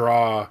Howell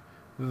draw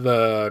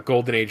the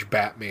Golden Age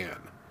Batman.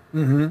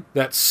 Mm-hmm.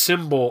 That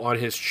symbol on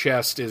his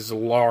chest is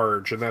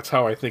large, and that's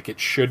how I think it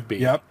should be.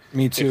 Yep,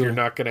 me too. If you're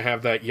not going to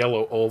have that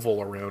yellow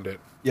oval around it.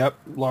 Yep,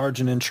 large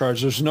and in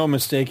charge. There's no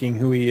mistaking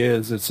who he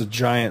is. It's a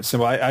giant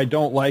symbol. I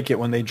don't like it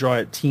when they draw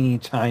it teeny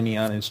tiny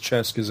on his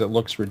chest because it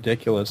looks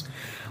ridiculous.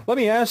 Let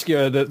me ask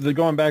you,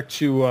 going back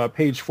to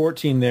page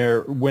 14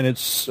 there, when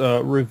it's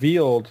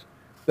revealed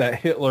that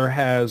Hitler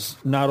has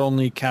not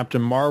only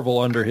Captain Marvel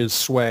under his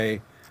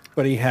sway,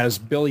 but he has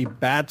Billy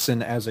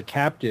Batson as a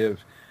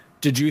captive.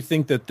 Did you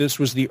think that this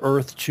was the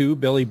Earth 2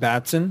 Billy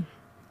Batson?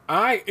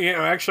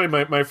 Actually,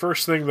 my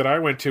first thing that I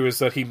went to is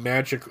that he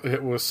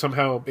was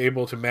somehow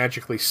able to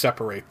magically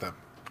separate them.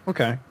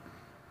 Okay.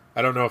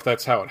 I don't know if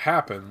that's how it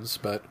happens,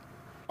 but...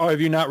 Oh, have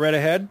you not read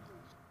ahead?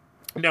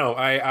 No,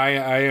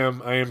 I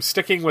am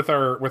sticking with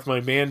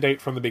my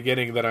mandate from the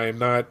beginning that I am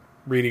not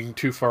reading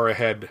too far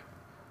ahead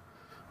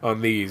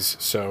on these.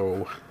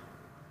 So,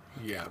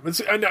 yeah,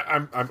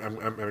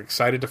 I'm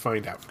excited to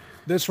find out.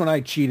 This one I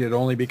cheated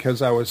only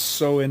because I was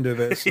so into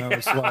this. And I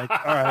was like,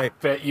 all right.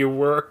 Bet you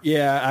were.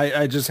 Yeah,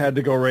 I just had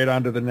to go right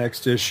on to the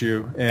next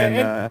issue.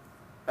 And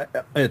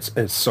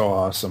it's so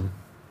awesome.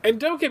 And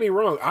don't get me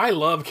wrong, I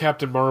love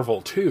Captain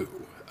Marvel, too.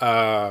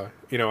 I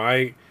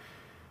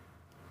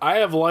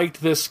have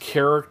liked this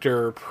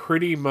character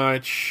pretty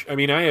much. I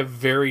mean, I have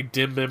very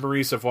dim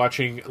memories of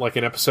watching like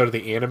an episode of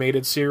the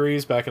animated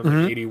series back in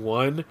like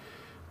 81.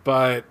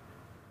 But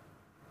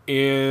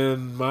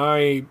in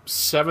my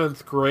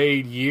 7th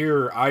grade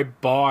year, I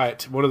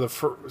bought one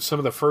of some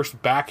of the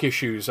first back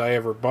issues I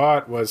ever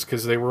bought was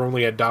because they were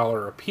only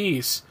 $1 a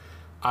piece.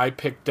 I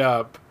picked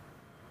up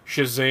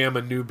Shazam: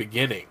 A New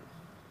Beginning.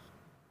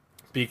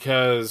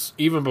 Because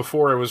even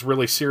before I was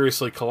really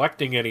seriously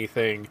collecting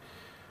anything,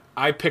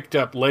 I picked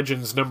up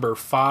Legends number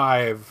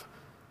 5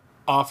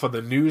 off of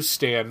the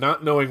newsstand,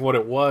 not knowing what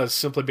it was,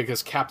 simply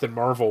because Captain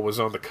Marvel was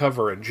on the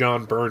cover and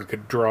John Byrne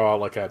could draw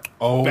like a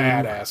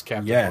badass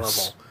Captain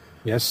Marvel.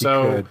 Yes, he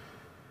could.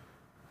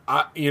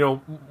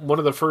 One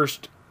of the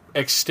first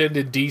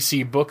extended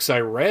DC books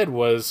I read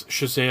was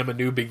Shazam: A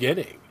New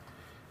Beginning.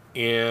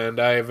 And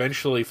I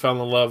eventually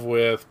fell in love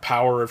with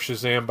Power of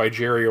Shazam by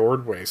Jerry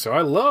Ordway. So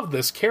I love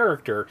this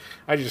character.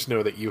 I just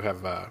know that you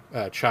have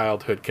a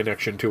childhood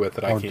connection to it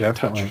that I can't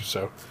touch.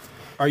 So,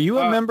 are you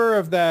a member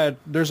of that?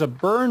 There's a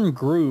Byrne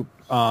group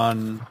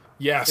on Facebook.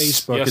 Yes,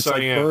 it's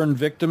like Byrne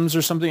Victims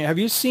or something. Have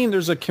you seen?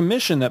 There's a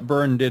commission that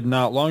Byrne did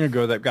not long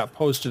ago that got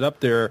posted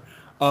up there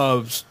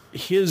of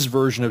his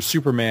version of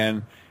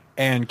Superman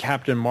and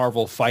Captain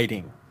Marvel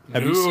fighting.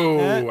 Have you seen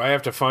that? I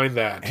have to find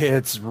that.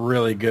 It's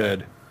really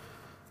good.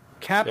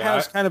 Cap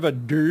has kind of a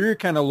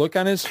kind of look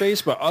on his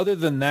face, but other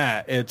than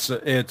that,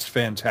 it's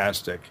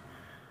fantastic.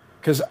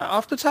 Because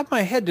off the top of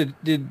my head,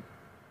 did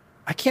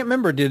I can't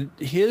remember, did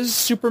his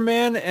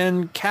Superman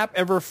and Cap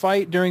ever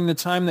fight during the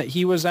time that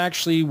he was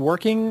actually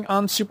working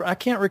on I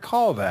can't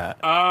recall that.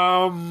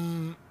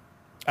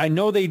 I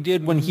know they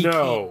did when he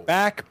came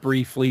back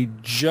briefly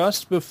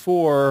just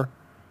before,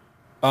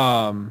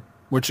 Infinite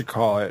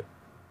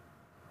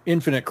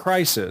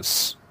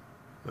Crisis.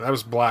 That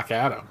was Black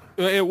Adam.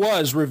 It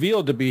was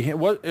revealed to be him.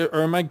 What,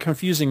 or am I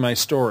confusing my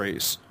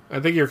stories? I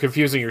think you're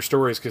confusing your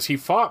stories because he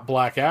fought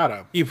Black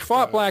Adam. He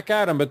fought Black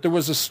Adam, but there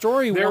was a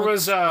story.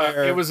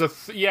 It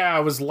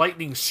was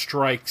Lightning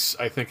Strikes.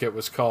 I think it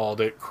was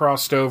called. It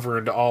crossed over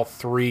into all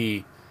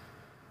 3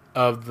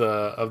 of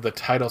the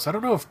titles. I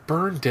don't know if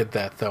Byrne did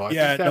that though. I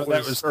think that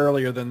was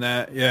earlier than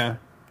that. Yeah,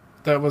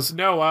 that was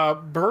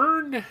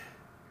Byrne.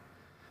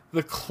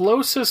 The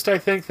closest I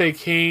think they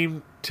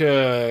came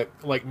to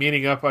like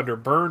meeting up under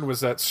Byrne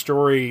was that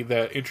story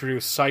that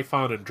introduced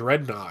Siphon and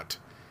Dreadnought,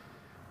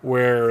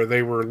 where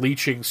they were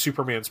leeching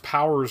Superman's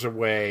powers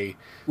away.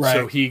 Right.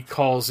 So he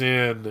calls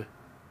in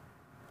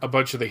a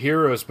bunch of the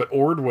heroes, but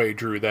Ordway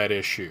drew that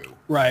issue.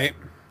 Right.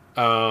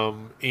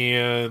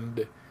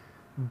 And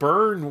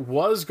Byrne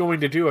was going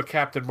to do a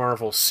Captain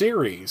Marvel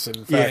series.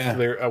 In fact,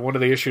 one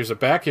of the issues, a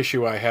back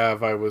issue I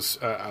have, I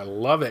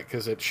love it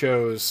because it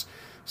shows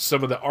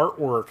some of the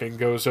artwork and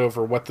goes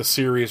over what the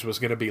series was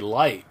going to be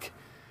like.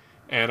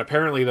 And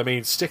apparently the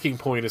main sticking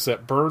point is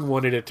that Byrne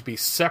wanted it to be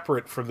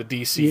separate from the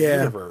DC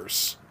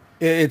universe.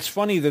 It's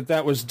funny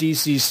that was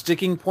DC's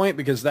sticking point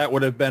because that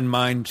would have been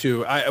mine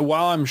too.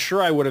 While I'm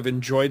sure I would have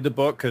enjoyed the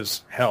book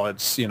because, hell,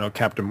 it's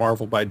Captain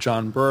Marvel by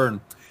John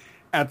Byrne.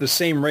 At the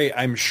same rate,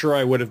 I'm sure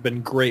I would have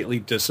been greatly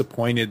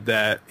disappointed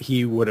that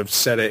he would have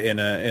set it in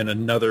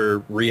another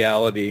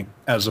reality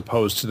as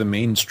opposed to the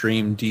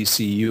mainstream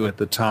DCU at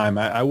the time.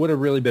 I would have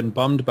really been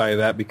bummed by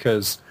that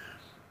because,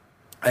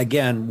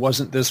 again,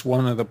 wasn't this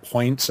one of the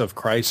points of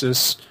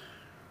Crisis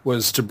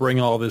was to bring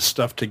all this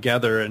stuff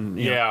together and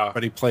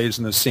everybody plays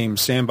in the same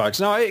sandbox.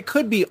 Now, it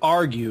could be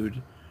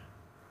argued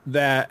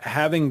that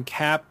having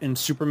Cap and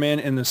Superman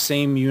in the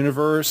same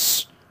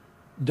universe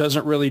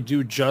doesn't really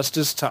do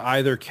justice to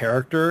either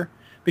character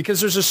because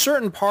there's a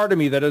certain part of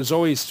me that has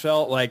always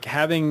felt like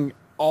having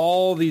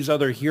all these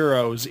other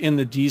heroes in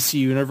the DC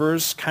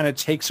universe kind of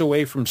takes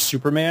away from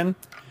Superman.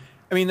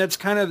 I mean, that's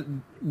kind of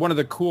one of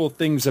the cool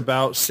things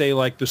about, say,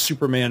 like the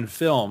Superman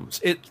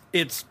films.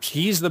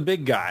 He's the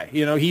big guy,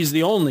 he's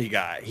the only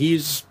guy.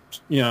 He's,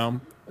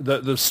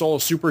 the sole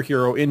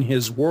superhero in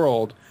his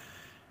world.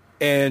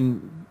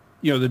 And,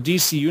 the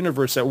DC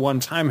universe at one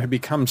time had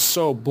become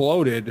so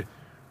bloated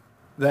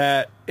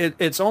that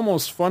it's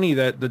almost funny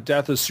that the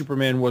death of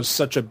Superman was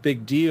such a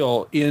big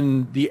deal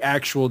in the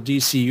actual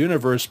DC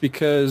universe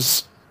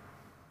because,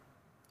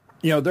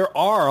 there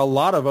are a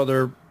lot of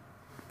other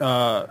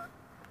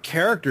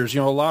characters,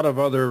 a lot of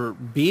other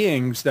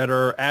beings that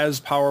are as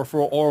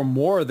powerful or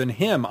more than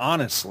him,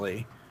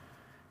 honestly.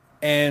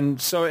 And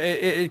so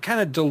it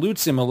kind of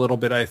dilutes him a little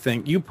bit, I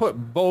think. You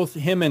put both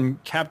him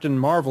and Captain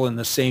Marvel in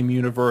the same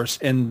universe,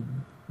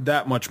 and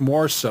that much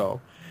more so.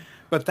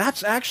 But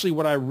that's actually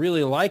what I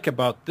really like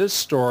about this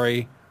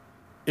story,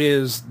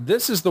 is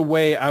this is the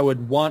way I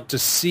would want to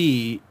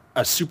see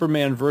a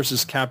Superman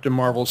versus Captain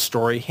Marvel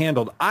story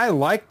handled. I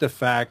like the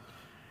fact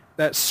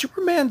that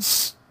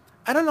Superman's,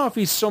 I don't know if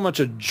he's so much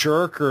a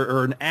jerk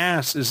or an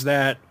ass, is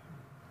that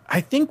I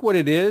think what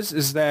it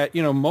is that,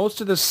 most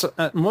of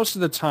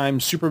the time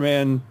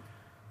Superman,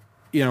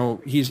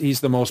 he's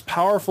the most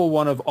powerful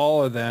one of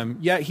all of them.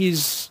 Yet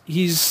he's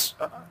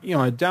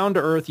down to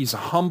earth. He's a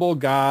humble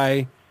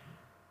guy.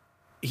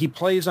 He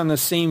plays on the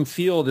same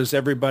field as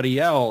everybody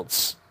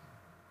else.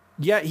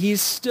 Yet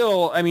he's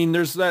still,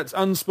 there's that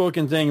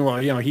unspoken thing, well,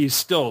 he's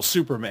still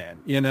Superman,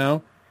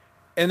 And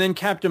then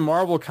Captain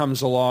Marvel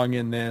comes along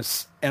in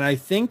this, and I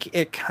think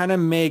it kind of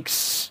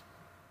makes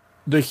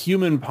the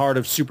human part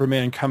of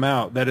Superman come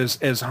out, that is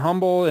as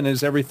humble and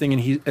as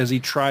everything as he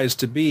tries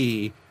to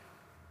be.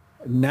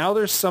 Now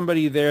there's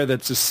somebody there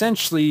that's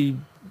essentially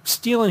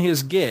stealing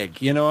his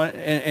gig, and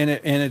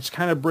it's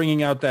kind of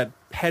bringing out that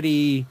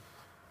petty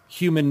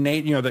human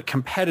nature, that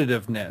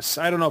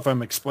competitiveness. I don't know if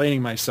I'm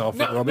explaining myself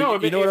well,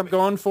 but you know what I'm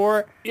going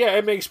for? Yeah,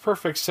 it makes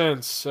perfect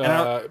sense,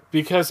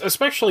 because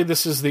especially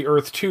this is the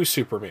Earth 2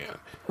 Superman.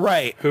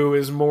 Right. Who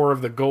is more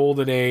of the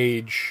golden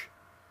age,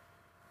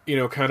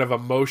 kind of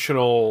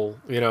emotional,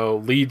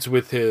 leads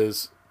with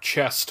his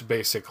chest,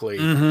 basically,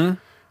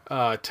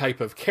 type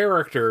of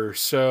character.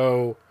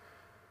 So,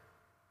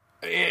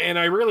 and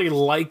I really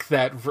like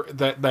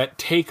that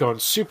take on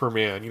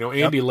Superman.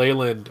 Andy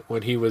Leyland,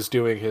 when he was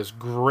doing his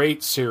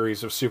great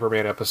series of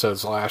Superman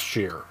episodes last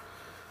year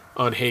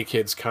on Hey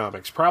Kids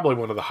Comics, probably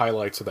one of the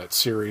highlights of that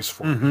series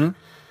for me.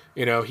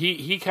 He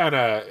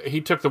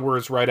took the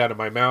words right out of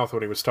my mouth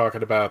when he was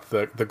talking about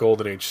the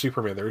Golden Age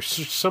Superman. There's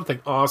just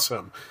something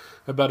awesome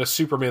about a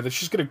Superman that's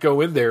just going to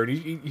go in there and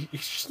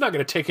he's just not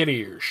going to take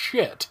any of your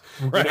shit.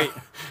 Right.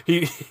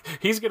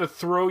 He's going to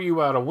throw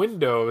you out a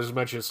window as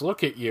much as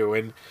look at you.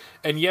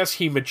 And yes,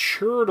 he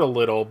matured a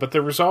little, but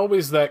there was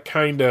always that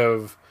kind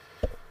of,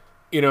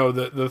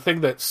 the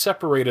thing that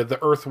separated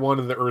the Earth 1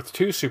 and the Earth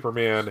 2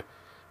 Superman.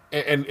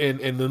 And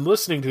then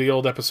listening to the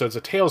old episodes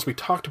of Tales, we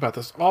talked about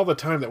this all the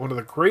time, that one of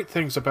the great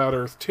things about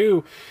Earth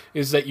 2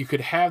 is that you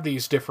could have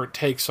these different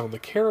takes on the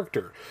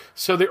character.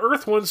 So the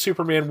Earth 1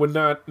 Superman would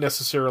not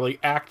necessarily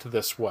act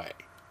this way.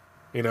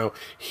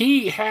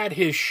 He had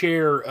his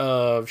share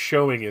of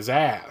showing his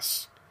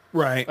ass,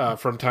 right,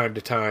 from time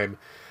to time.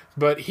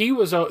 But he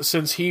was,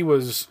 since he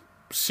was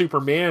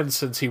Superman,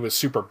 since he was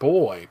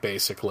Superboy,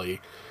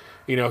 basically,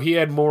 he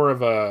had more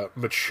of a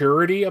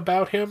maturity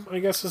about him, I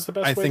guess is the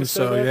best way to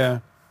say that. Yeah.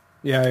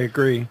 Yeah, I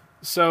agree.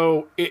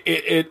 So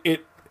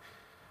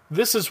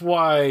this is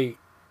why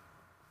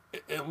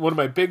one of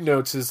my big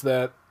notes is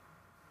that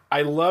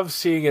I love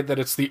seeing it that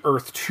it's the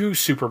Earth 2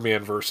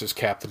 Superman versus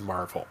Captain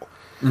Marvel.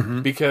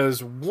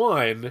 Because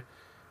one,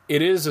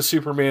 it is a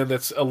Superman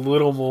that's a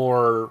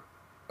little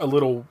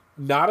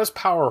not as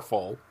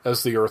powerful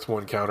as the Earth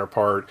 1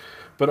 counterpart,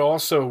 but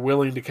also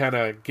willing to kind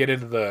of get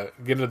into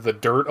the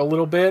dirt a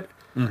little bit.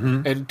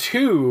 And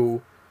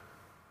two,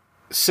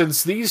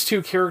 since these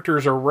two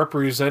characters are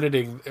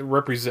representing,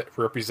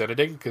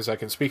 because I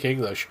can speak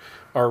English,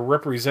 are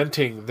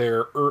representing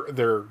their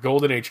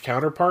Golden Age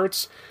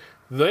counterparts,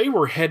 they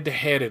were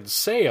head-to-head in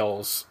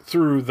sales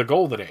through the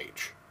Golden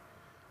Age,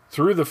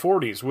 through the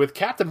 40s, with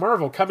Captain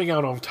Marvel coming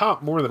out on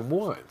top more than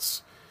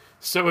once.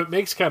 So it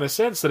makes kind of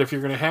sense that if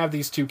you're going to have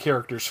these two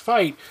characters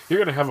fight, you're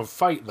going to have them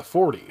fight in the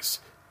 40s,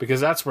 because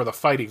that's where the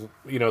fighting,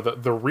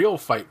 the real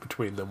fight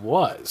between them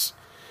was.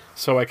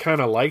 So I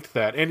kind of liked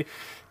that. And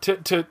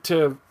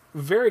to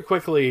very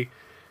quickly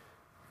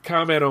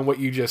comment on what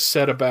you just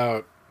said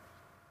about,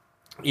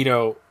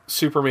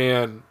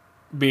 Superman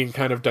being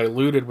kind of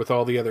diluted with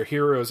all the other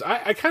heroes,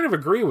 I kind of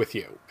agree with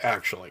you,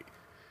 actually.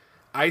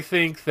 I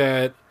think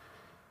that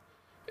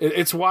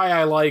it's why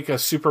I like a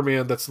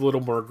Superman that's a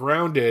little more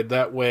grounded.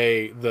 That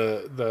way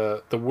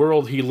the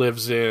world he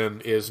lives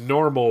in is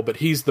normal, but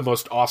he's the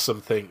most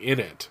awesome thing in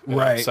it,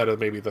 right, outside of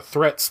maybe the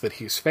threats that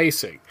he's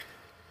facing.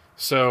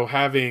 So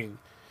having,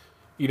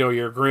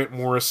 your Grant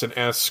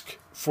Morrison-esque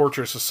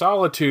Fortress of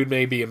Solitude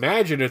may be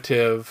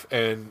imaginative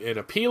and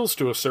appeals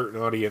to a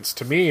certain audience.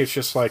 To me, it's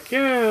just like,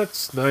 yeah,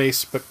 it's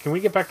nice, but can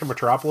we get back to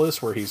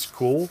Metropolis where he's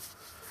cool?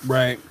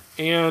 Right.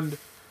 And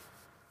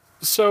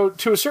so,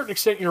 to a certain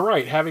extent, you're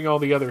right, having all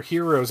the other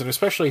heroes, and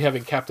especially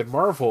having Captain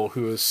Marvel,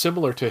 who is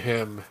similar to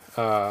him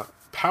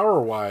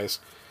power-wise.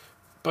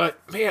 But,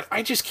 man,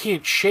 I just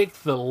can't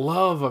shake the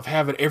love of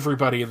having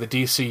everybody in the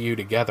DCU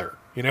together,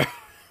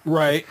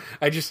 Right.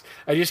 I just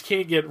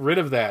can't get rid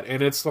of that.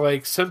 And it's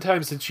like,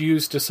 sometimes it's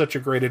used to such a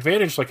great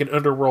advantage, like in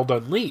Underworld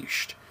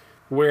Unleashed,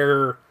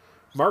 where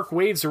Mark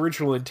Waid's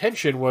original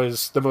intention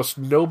was the most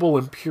noble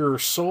and pure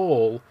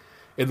soul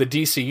in the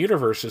DC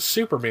universe is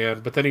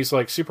Superman, but then he's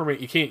like, Superman,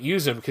 you can't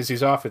use him because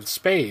he's off in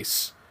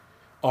space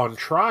on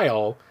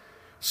trial.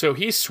 So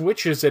he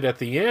switches it at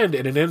the end,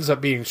 and it ends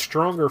up being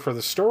stronger for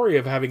the story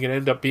of having it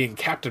end up being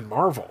Captain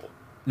Marvel.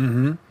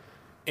 Mm-hmm.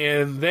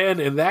 And then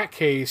in that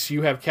case,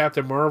 you have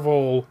Captain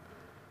Marvel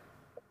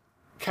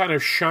kind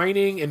of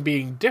shining and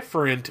being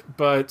different,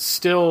 but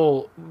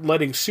still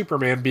letting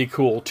Superman be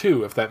cool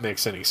too, if that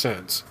makes any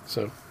sense.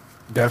 So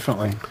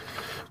definitely.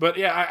 But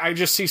yeah, I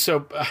just see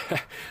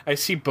I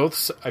see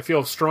both. I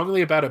feel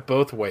strongly about it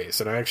both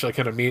ways, and I actually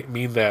kind of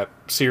mean that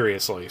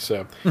seriously.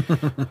 So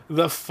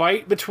the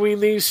fight between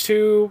these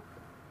two,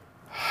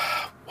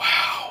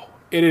 wow,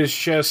 it is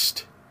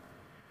just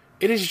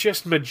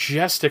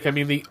majestic. I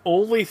mean, the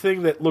only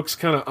thing that looks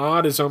kind of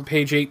odd is on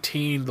page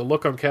 18, the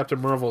look on Captain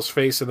Marvel's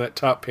face in that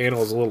top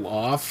panel is a little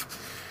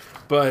off.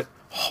 But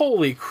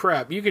holy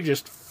crap, you can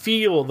just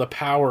feel the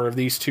power of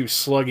these two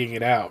slugging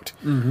it out.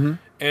 Mm-hmm.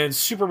 And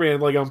Superman,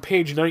 like on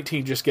page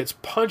 19, just gets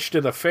punched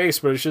in the face,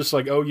 but it's just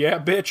like, oh yeah,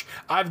 bitch,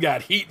 I've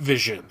got heat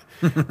vision.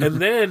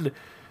 And then,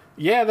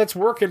 yeah, that's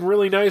working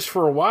really nice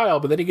for a while,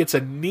 but then he gets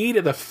a knee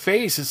to the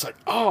face. It's like,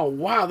 oh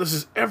wow, this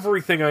is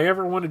everything I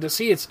ever wanted to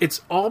see.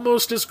 It's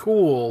almost as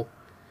cool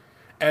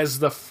as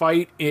the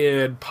fight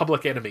in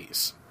Public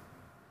Enemies,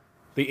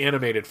 the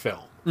animated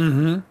film,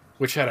 mm-hmm.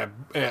 which had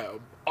a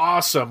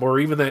awesome, or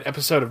even that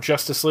episode of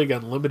Justice League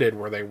Unlimited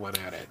where they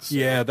went at it. So.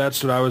 Yeah,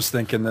 that's what I was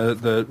thinking.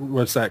 The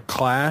what's that,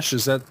 Clash?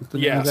 Is that the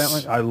name of that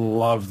one? I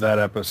love that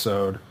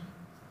episode.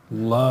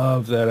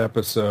 Love that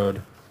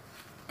episode.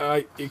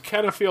 You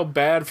kind of feel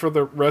bad for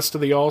the rest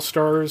of the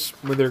All-Stars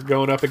when they're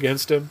going up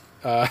against him.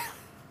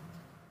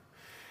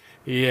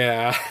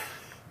 Yeah.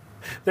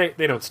 They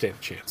don't stand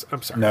a chance.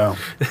 I'm sorry. No.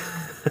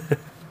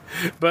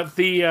 But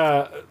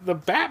the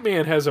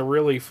Batman has a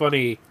really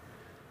funny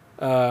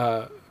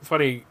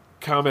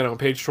comment on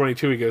page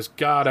 22. He goes,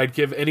 God, I'd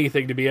give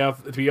anything to be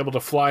able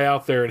to fly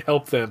out there and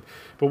help them.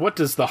 But what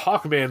does the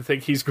Hawkman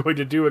think he's going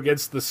to do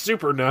against the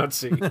super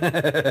Nazi?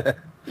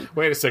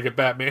 Wait a second,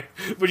 Batman.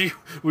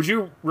 Would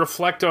you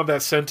reflect on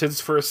that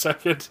sentence for a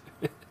second?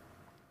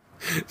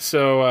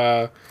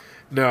 So,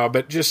 no,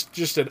 but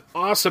just an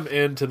awesome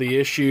end to the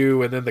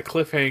issue, and then the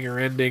cliffhanger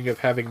ending of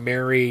having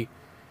Mary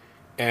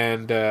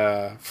and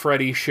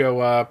Freddy show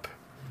up,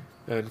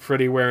 and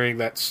Freddy wearing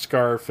that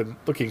scarf and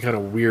looking kind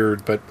of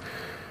weird, but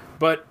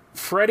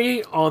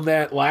Freddy on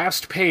that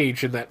last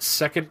page in that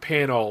second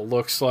panel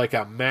looks like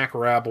a Mac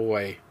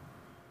Rabaway,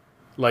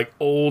 like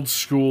old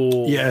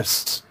school.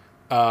 Yes.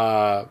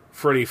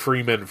 Freddie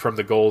Freeman from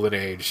the Golden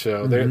Age.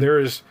 So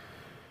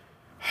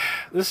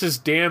this is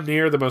damn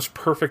near the most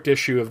perfect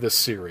issue of this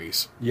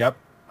series. Yep.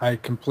 I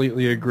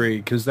completely agree,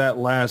 because that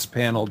last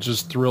panel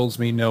just thrills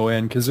me no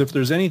end, because if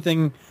there's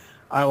anything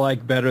I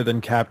like better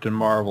than Captain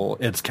Marvel,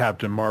 it's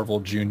Captain Marvel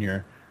Jr.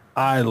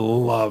 I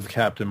love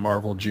Captain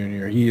Marvel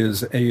Jr. He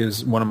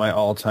is one of my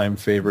all-time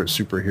favorite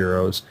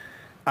superheroes.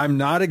 I'm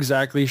not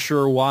exactly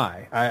sure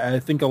why. I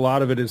think a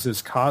lot of it is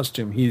his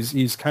costume.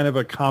 He's kind of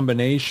a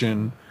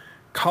combination,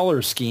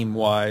 color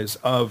scheme-wise,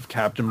 of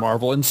Captain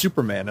Marvel and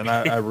Superman, and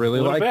I really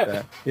like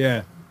that.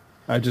 Yeah.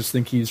 I just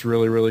think he's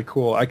really, really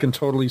cool. I can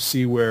totally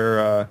see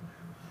where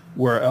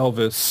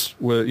Elvis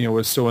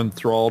was so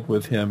enthralled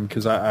with him,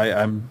 because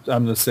I'm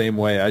the same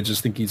way. I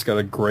just think he's got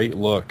a great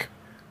look.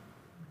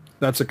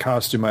 That's a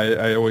costume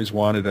I always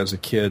wanted as a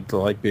kid,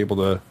 to be able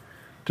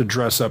to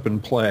dress up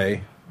and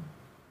play.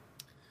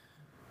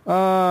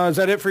 Is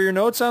that it for your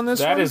notes on this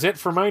one? That is it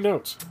for my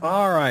notes.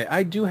 All right.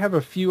 I do have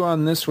a few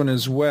on this one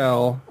as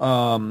well.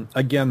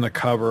 Again, the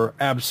cover.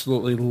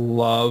 Absolutely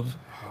love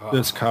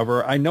this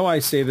cover. I know I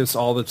say this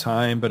all the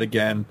time, but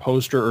again,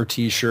 poster or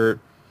T-shirt,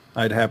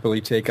 I'd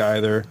happily take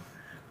either.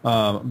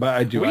 But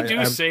I do. We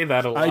do say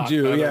that a lot. I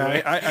do.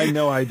 Yeah, I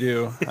know I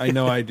do. I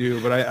know I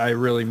do. But I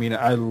really mean it.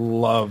 I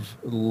love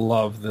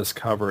this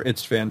cover.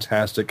 It's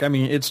fantastic. I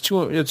mean, it's two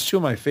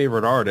of my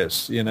favorite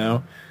artists.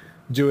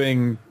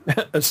 Doing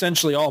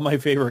essentially all my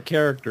favorite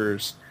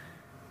characters,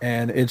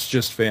 and it's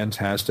just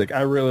fantastic.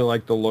 I really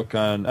like the look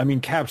on. I mean,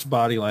 Cap's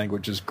body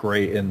language is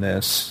great in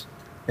this,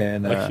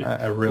 and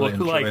I really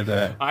enjoy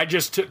that. I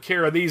just took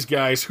care of these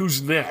guys.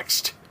 Who's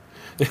next?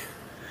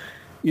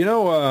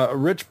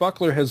 Rich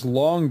Buckler has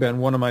long been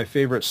one of my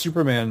favorite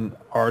Superman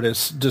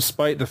artists,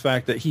 despite the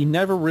fact that he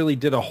never really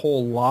did a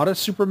whole lot of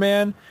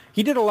Superman.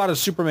 He did a lot of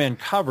Superman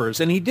covers,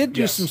 and he did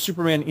do some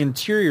Superman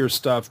interior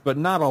stuff, but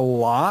not a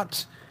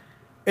lot.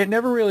 It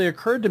never really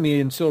occurred to me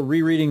until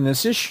rereading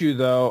this issue,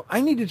 though, I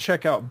need to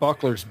check out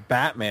Buckler's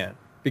Batman,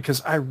 because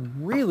I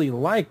really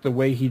like the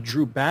way he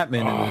drew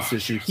Batman in this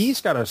issue. He's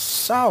got a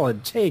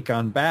solid take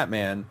on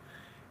Batman.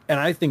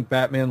 And I think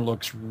Batman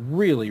looks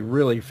really,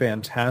 really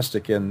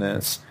fantastic in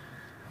this.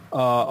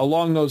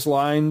 Along those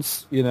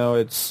lines,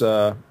 it's it's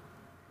kind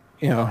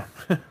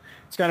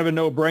of a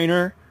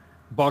no-brainer.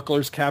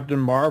 Buckler's Captain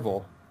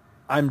Marvel.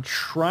 I'm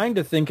trying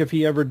to think if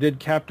he ever did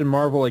Captain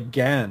Marvel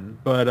again,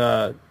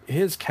 but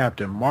his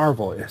Captain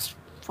Marvel is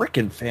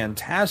freaking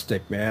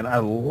fantastic, man. I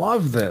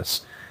love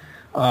this.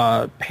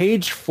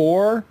 Page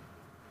 4,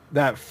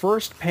 that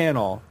first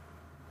panel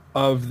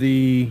of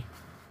the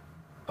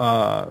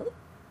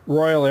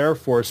Royal Air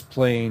Force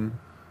plane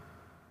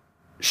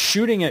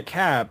shooting at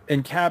Cap,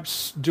 and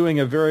Cap's doing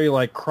a very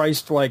like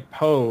Christ-like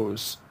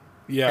pose.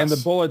 Yes. And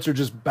the bullets are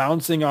just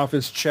bouncing off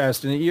his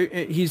chest, and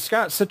he's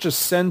got such a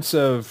sense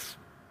of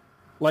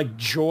like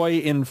joy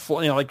in,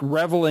 like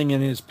reveling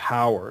in his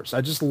powers. I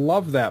just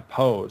love that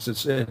pose.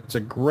 It's a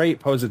great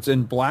pose. It's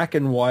in black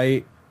and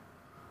white,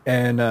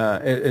 and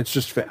it's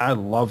just, I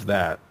love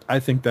that. I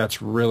think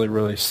that's really,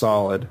 really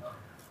solid.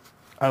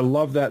 I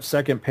love that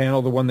second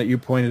panel, the one that you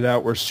pointed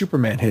out, where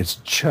Superman is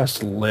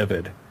just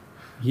livid.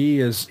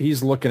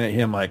 He's looking at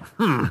him like,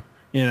 you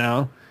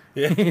know,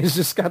 Yeah. He's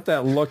just got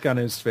that look on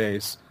his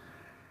face.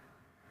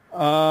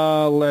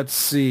 Let's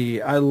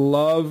see. I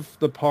love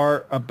the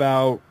part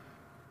about,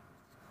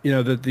 you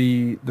know, that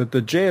the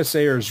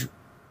JSAers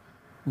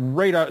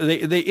right out,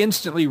 they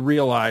instantly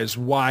realize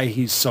why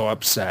he's so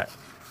upset.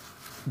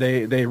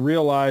 They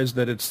realize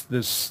that it's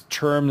this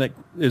term that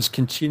is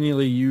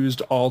continually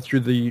used all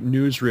through the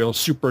newsreel,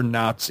 super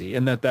Nazi,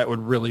 and that would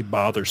really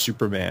bother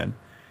Superman.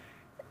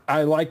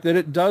 I like that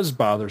it does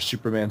bother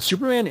Superman.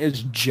 Superman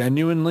is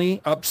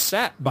genuinely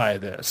upset by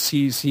this.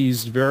 He's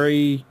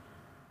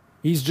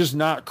just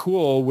not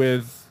cool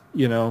with,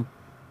 you know,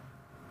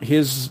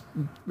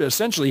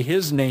 essentially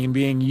his name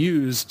being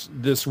used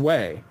this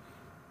way.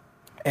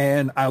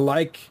 And I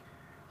like,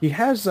 he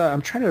has, I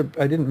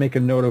didn't make a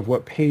note of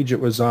what page it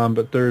was on,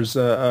 but there's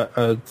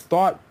a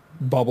thought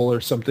bubble or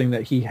something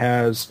that he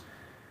has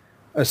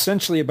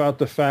essentially about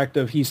the fact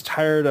of he's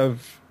tired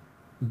of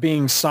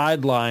being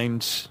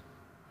sidelined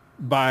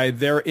by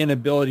their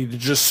inability to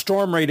just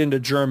storm right into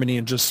Germany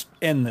and just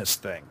end this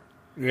thing.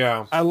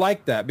 Yeah. I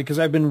like that because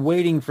I've been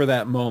waiting for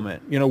that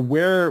moment. You know,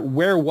 where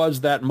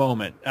was that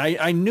moment?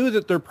 I knew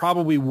that there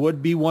probably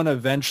would be one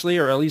eventually,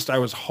 or at least I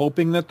was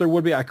hoping that there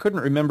would be. I couldn't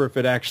remember if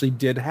it actually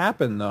did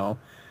happen, though.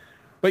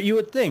 But you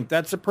would think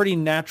that's a pretty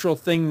natural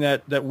thing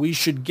that we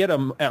should get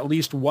at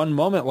least one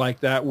moment like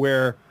that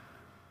where,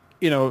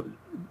 you know,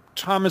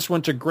 Thomas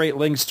went to great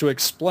lengths to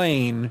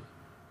explain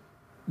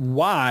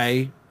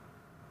why,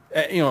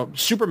 you know,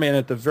 Superman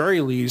at the very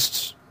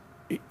least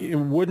it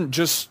wouldn't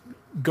just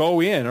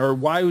go in, or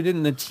why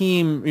didn't the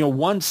team, you know,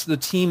 once the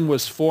team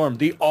was formed,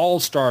 the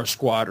All-Star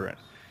Squadron,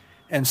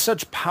 and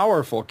such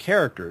powerful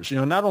characters. You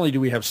know, not only do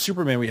we have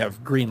Superman, we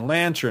have Green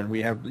Lantern,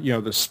 we have, you know,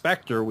 the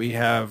Spectre, we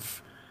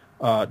have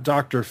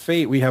Dr.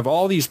 Fate, we have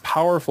all these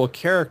powerful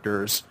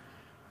characters.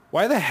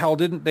 Why the hell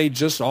didn't they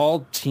just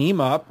all team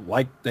up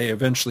like they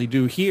eventually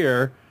do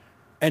here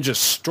and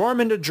just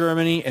storm into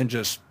Germany and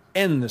just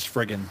end this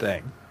friggin'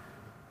 thing?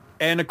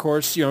 And of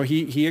course, you know,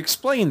 he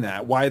explained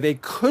that, why they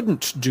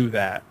couldn't do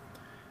that.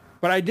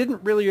 But I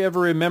didn't really ever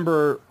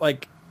remember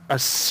like a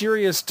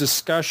serious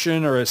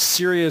discussion or a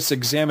serious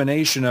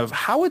examination of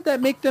how would that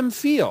make them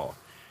feel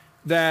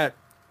that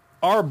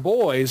our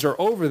boys are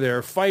over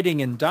there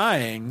fighting and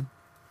dying,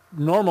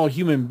 normal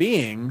human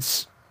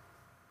beings,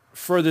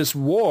 for this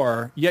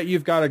war, yet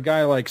you've got a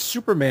guy like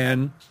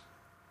Superman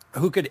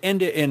who could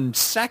end it in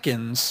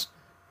seconds,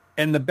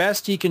 and the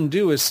best he can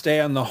do is stay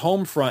on the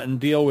home front and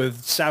deal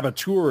with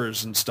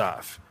saboteurs and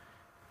stuff.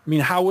 I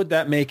mean, how would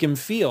that make him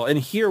feel? And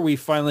here we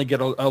finally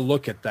get a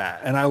look at that,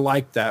 and I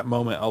like that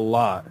moment a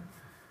lot.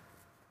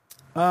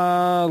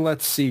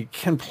 Let's see.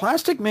 Can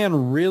Plastic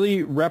Man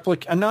really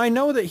replicate? And now I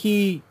know that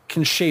he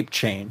can shape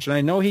change, and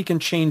I know he can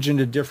change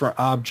into different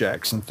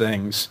objects and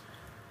things.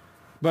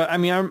 But I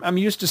mean, I'm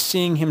used to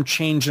seeing him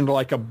change into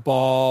like a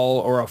ball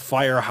or a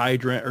fire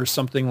hydrant or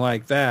something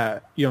like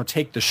that, you know,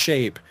 take the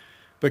shape.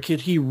 But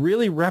could he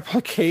really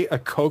replicate a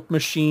Coke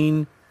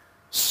machine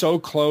so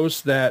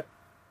close that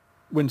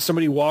when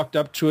somebody walked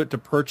up to it to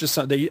purchase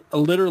something, they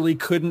literally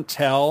couldn't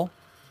tell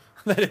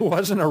that it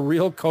wasn't a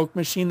real Coke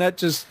machine? That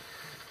just,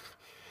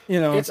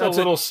 you know, it's a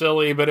little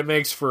silly, but it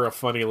makes for a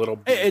funny little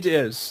beat. It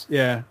is,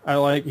 yeah. I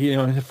like, you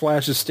know,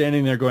 Flash is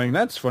standing there going,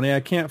 "That's funny, I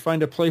can't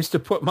find a place to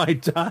put my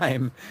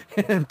dime."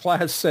 And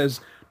Flash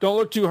says, "Don't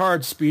look too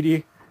hard,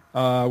 Speedy.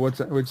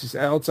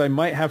 Else I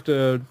might have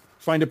to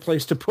find a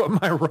place to put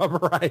my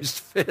rubberized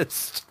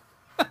fist."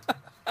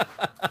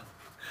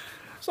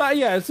 So,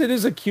 yes, it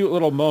is a cute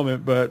little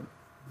moment, but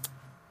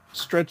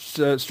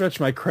stretch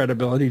my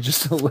credibility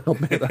just a little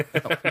bit.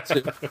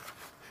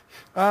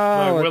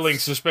 My willing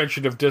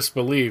suspension of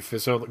disbelief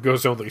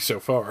goes only so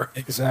far.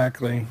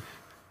 Exactly.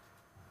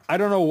 I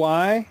don't know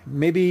why.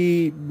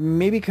 Maybe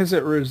because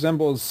it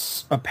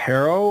resembles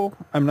Aparo.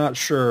 I'm not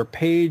sure.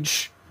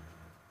 Page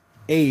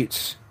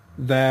 8.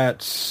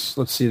 Let's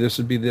see. This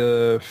would be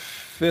the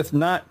 5th.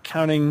 Not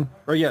counting,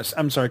 or yes,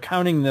 I'm sorry.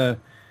 Counting the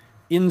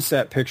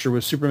inset picture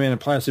with Superman and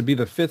Plastic, it'd be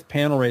the 5th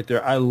panel right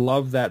there. I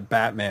love that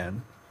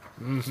Batman.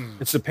 Mm-hmm.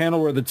 It's the panel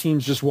where the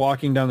team's just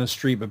walking down the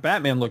street, but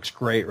Batman looks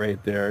great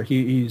right there.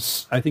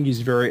 I think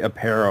he's very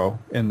Aparo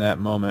in that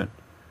moment.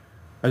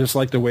 I just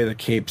like the way the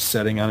cape's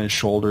setting on his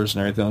shoulders and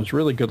everything. It's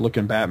really good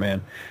looking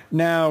Batman.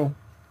 Now,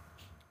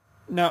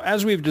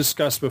 as we've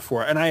discussed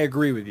before, and I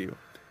agree with you,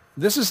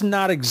 this is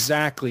not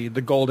exactly the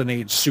Golden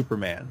Age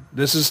Superman.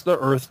 This is the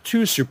Earth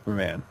 2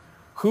 Superman,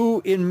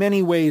 who in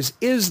many ways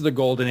is the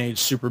Golden Age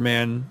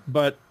Superman,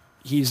 but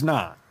he's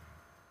not.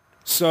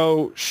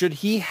 So should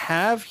he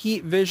have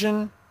heat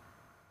vision?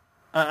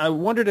 I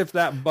wondered if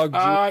that bugged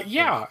you.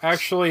 Yeah,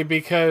 actually,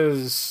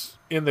 because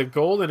in the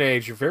Golden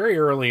Age, very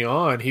early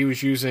on, he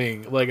was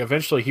using, like,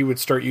 eventually he would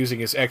start using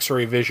his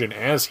X-ray vision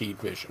as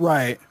heat vision.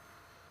 Right.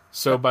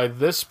 So by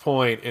this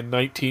point in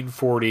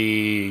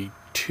 1942,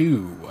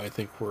 I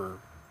think we're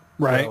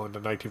right well into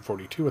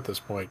 1942 at this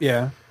point.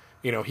 Yeah.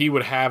 You know, he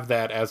would have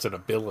that as an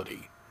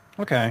ability.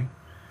 Okay.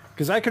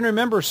 Because I can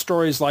remember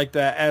stories like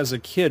that as a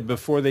kid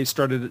before they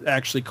started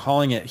actually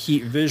calling it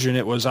heat vision.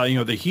 It was,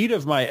 the heat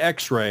of my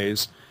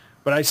X-rays,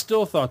 but I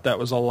still thought that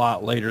was a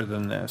lot later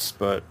than this.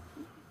 But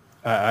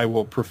I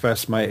will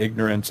profess my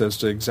ignorance as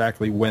to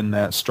exactly when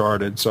that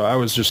started. So I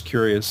was just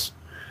curious.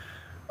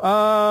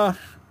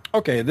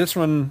 Okay, this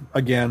one,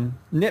 again,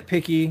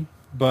 nitpicky,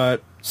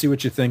 but see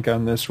what you think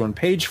on this one.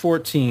 Page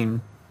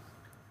 14.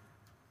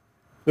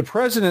 The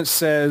president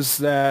says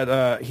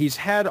that he's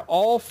had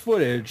all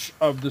footage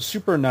of the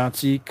super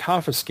Nazi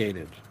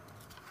confiscated,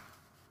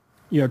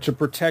 to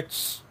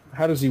protect,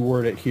 how does he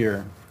word it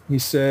here? He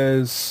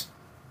says,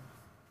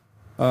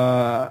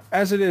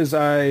 as it is,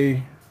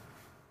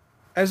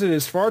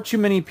 far too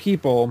many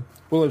people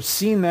will have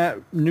seen that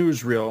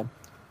newsreel.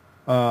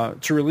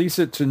 To release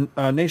it to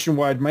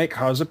nationwide might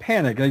cause a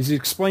panic. And he's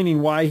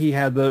explaining why he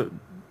had the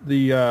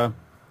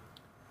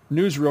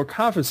newsreel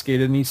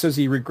confiscated, and he says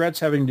he regrets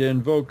having to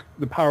invoke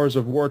the powers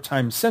of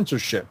wartime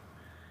censorship.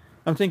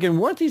 I'm thinking,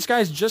 weren't these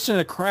guys just in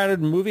a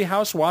crowded movie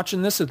house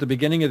watching this at the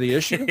beginning of the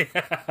issue?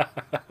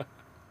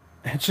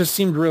 It just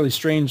seemed a really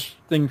strange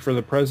thing for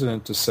the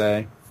president to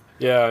say.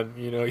 Yeah,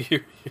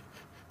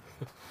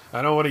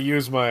 I don't want to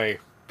use my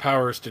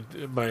powers to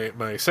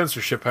my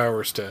censorship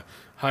powers to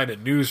hide a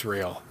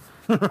newsreel.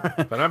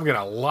 But I'm going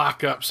to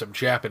lock up some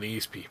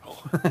Japanese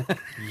people.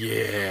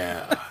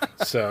 Yeah.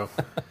 So,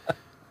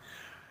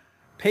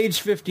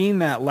 page 15,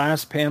 that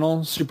last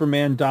panel,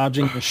 Superman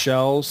dodging the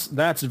shells,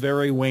 that's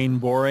very Wayne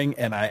Boring,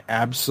 and I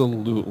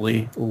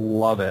absolutely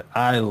love it.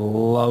 I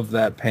love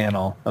that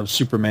panel of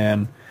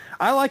Superman.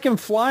 I like him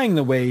flying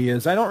the way he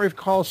is. I don't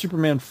recall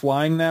Superman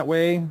flying that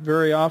way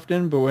very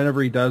often, but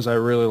whenever he does, I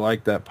really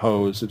like that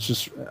pose. It's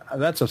just,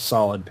 that's a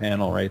solid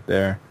panel right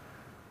there.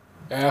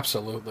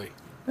 Absolutely.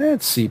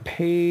 Let's see,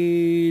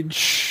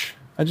 page...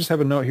 I just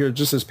have a note here. It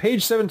just says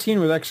page 17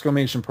 with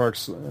exclamation marks.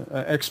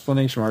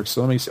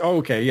 So let me see. Oh,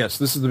 okay, yes,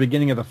 this is the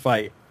beginning of the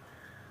fight.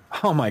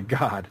 Oh, my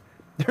God.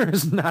 There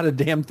is not a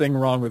damn thing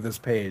wrong with this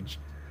page.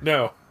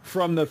 No.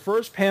 From the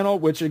first panel,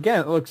 which,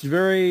 again, looks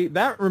very...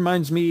 That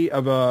reminds me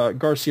of a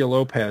Garcia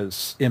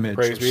Lopez image.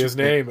 Praise be his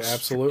name,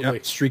 absolutely.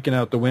 Yep, streaking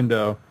out the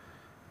window.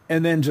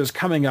 And then just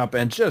coming up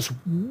and just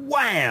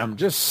wham!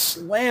 Just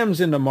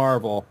slams into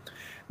Marvel.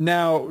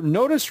 Now,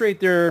 notice right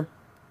there...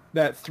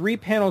 that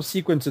 3-panel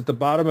sequence at the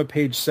bottom of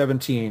page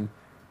 17,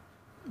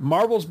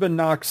 Marvel's been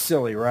knocked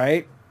silly,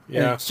 right?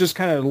 Yeah. And it's just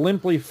kind of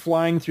limply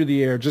flying through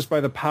the air just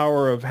by the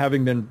power of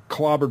having been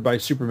clobbered by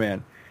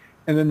Superman.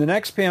 And then the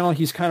next panel,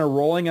 he's kind of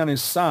rolling on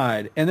his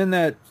side. And then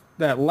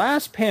that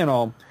last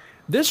panel,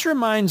 this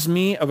reminds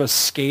me of a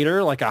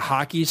skater, like a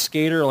hockey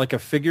skater, like a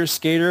figure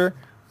skater,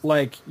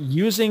 like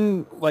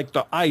using like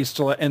the ice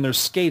and their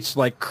skates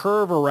like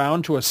curve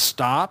around to a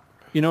stop.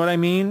 You know what I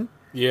mean?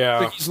 Yeah.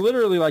 Like he's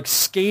literally like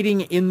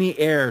skating in the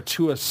air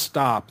to a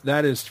stop.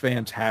 That is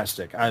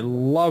fantastic. I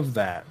love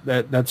that.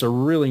 That's a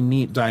really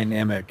neat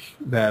dynamic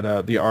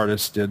that the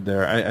artist did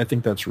there. I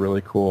think that's really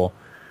cool.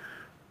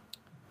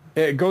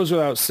 It goes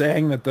without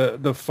saying that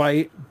the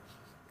fight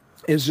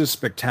is just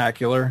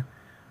spectacular.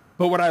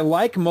 But what I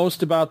like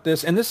most about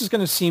this, and this is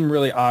going to seem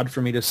really odd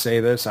for me to say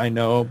this, I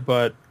know,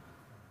 but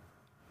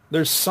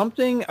there's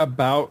something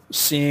about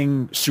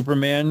seeing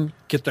Superman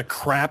get the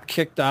crap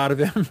kicked out of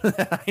him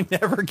that I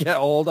never get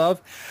hold of.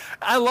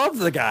 I love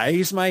the guy.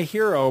 He's my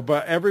hero.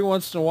 But every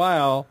once in a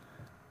while,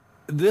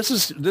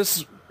 this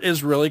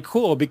is really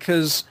cool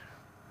because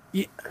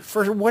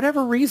for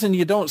whatever reason,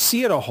 you don't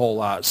see it a whole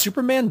lot.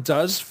 Superman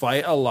does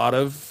fight a lot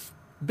of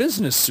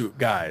business suit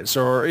guys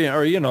or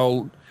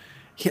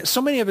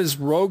so many of his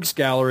rogues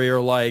gallery are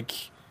like,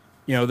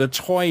 the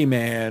Toy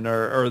Man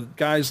or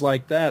guys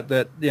like that,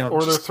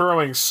 or they're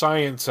throwing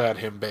science at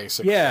him,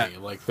 basically. Yeah.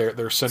 Like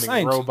they're sending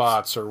Science.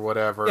 robots or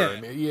whatever. Yeah.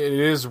 I mean, it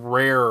is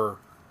rare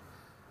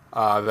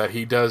that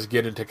he does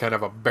get into kind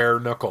of a bare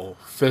knuckle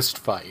fist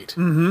fight.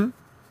 Mm-hmm.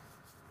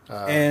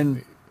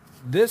 And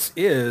this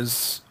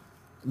is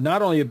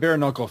not only a bare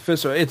knuckle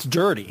fist, it's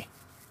dirty.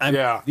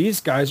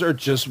 These guys are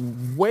just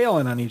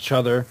wailing on each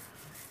other.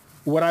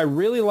 What I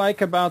really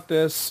like about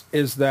this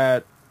is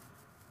that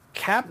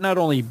Cap not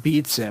only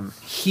beats him,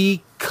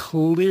 he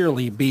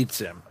clearly beats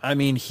him. I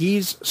mean,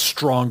 he's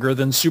stronger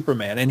than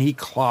Superman, and he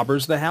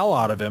clobbers the hell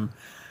out of him.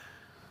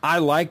 I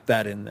like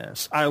that in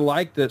this. I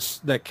like this,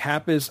 that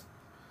Cap is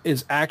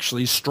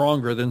actually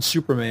stronger than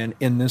Superman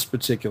in this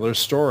particular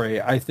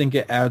story. I think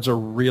it adds a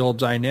real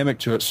dynamic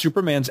to it.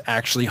 Superman's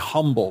actually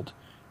humbled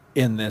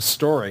in this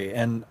story,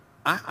 and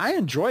I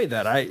enjoy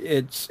that.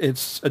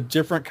 It's a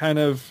different kind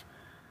of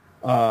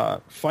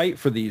fight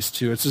for these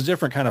two. It's a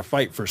different kind of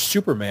fight for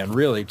Superman,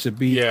 really, to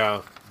be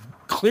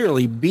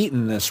clearly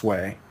beaten this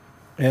way.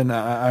 And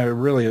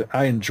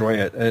I enjoy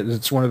it.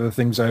 It's one of the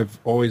things I've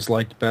always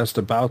liked best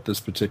about this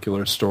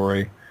particular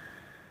story.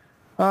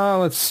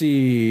 Let's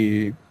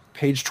see.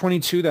 Page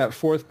 22, that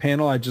fourth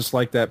panel, I just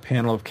like that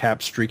panel of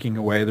Cap streaking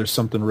away. There's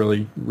something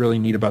really, really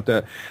neat about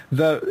that.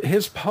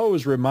 His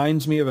pose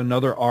reminds me of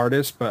another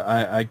artist, but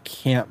I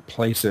can't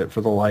place it for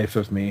the life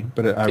of me.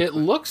 But it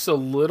looks a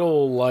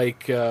little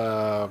like,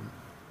 what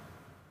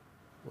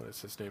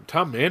is his name?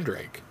 Tom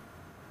Mandrake.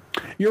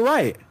 You're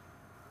right.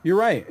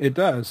 It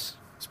does.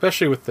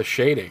 Especially with the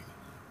shading.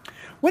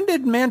 When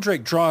did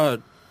Mandrake draw?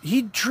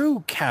 He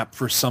drew Cap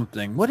for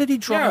something. What did he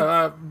draw?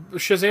 Yeah,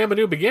 Shazam! A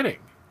New Beginning.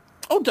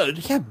 Oh,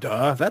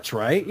 duh. That's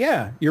right.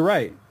 Yeah, you're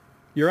right.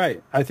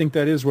 I think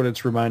that is what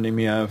it's reminding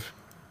me of.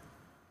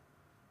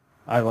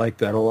 I like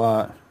that a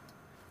lot.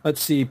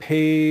 Let's see,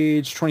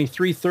 page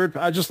 23, third.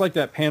 I just like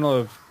that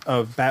panel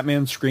of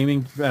Batman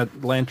screaming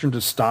at Lantern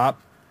to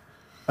stop.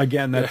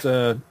 Again,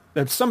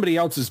 that's somebody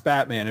else's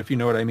Batman, if you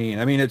know what I mean.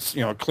 I mean, it's,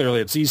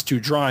 clearly it's these two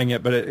drawing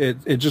it, but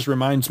it just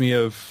reminds me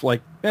of,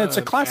 like, it's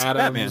a classic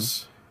Batman.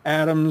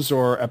 Adams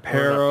or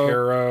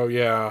Aparo,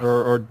 yeah.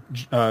 Or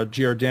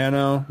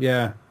Giordano,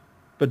 yeah.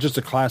 But just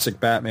a classic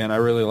Batman. I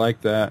really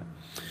like that.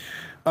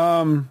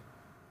 I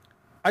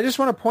just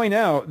want to point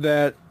out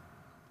that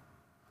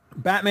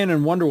Batman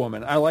and Wonder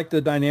Woman, I like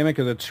the dynamic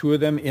of the two of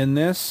them in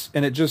this,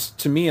 and it just,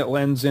 to me, it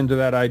lends into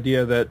that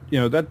idea that,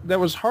 that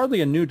was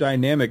hardly a new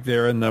dynamic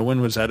there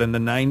when was that, in the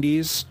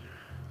 90s?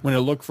 When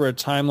it looked for a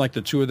time like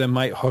the two of them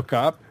might hook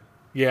up?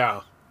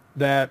 Yeah.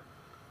 That,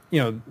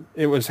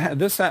 it was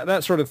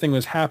that sort of thing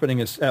was happening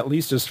at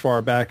least as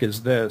far back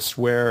as this,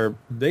 where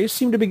they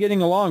seem to be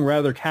getting along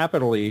rather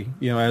capitally,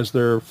 as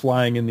they're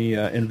flying in the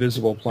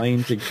invisible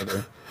plane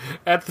together.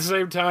 At the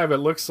same time, it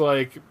looks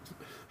like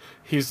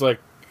he's like,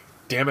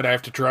 damn it, I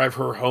have to drive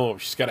her home.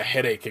 She's got a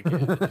headache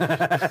again.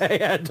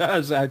 Yeah, it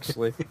does,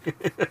 actually.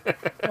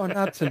 Oh,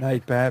 not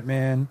tonight,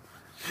 Batman.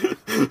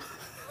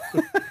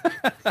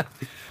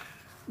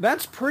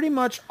 That's pretty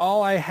much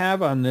all I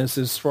have on this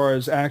as far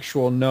as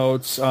actual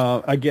notes.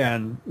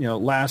 Again,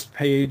 last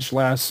page,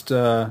 last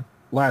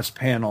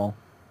panel,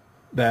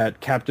 that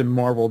Captain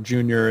Marvel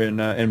Jr.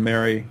 and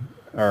Mary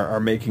are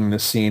making the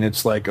scene.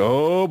 It's like,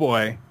 oh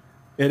boy,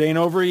 it ain't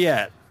over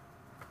yet.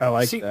 I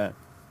like that.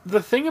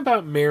 The thing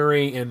about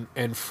Mary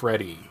and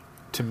Freddy,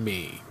 to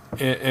me,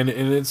 and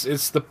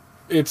it's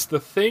the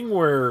thing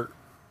where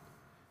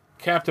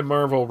Captain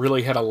Marvel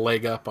really had a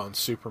leg up on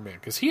Superman,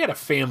 because he had a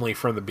family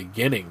from the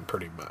beginning,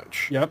 pretty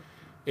much. Yep.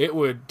 It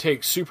would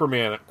take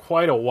Superman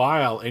quite a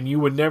while, and you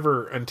would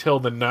never, until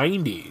the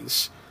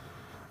 90s,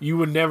 you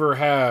would never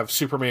have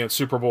Superman,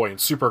 Superboy, and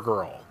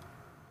Supergirl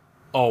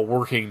all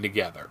working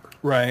together.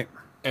 Right.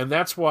 And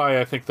that's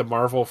why I think the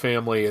Marvel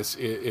family is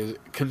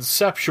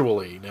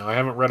conceptually, now I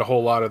haven't read a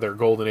whole lot of their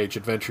Golden Age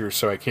adventures,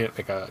 so I can't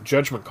make a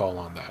judgment call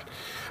on that.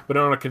 But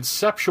on a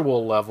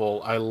conceptual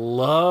level, I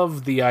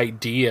love the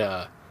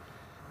idea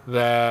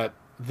that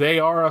they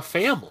are a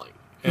family,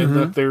 and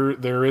that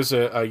there is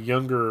a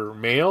younger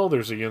male,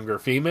 there's a younger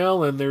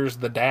female, and there's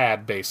the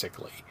dad,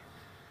 basically.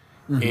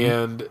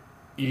 And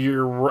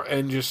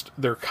just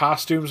their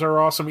costumes are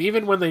awesome.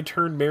 Even when they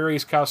turn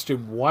Mary's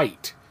costume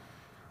white,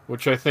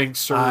 which I think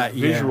served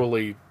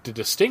visually to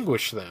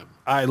distinguish them.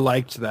 I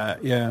liked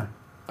that, yeah.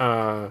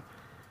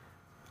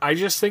 I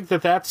just think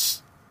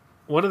that's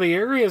one of the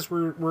areas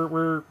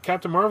where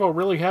Captain Marvel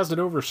really has it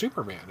over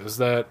Superman, is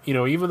that,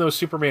 even though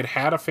Superman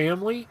had a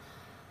family,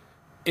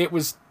 it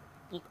was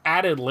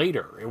added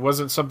later. It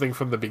wasn't something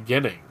from the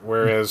beginning.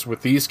 Whereas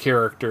with these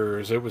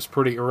characters, it was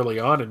pretty early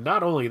on. And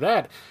not only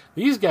that,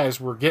 these guys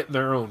were getting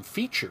their own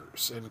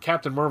features, and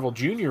Captain Marvel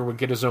Jr. would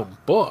get his own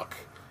book.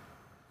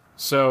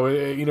 So,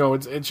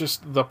 it's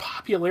just the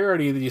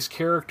popularity of these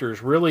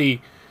characters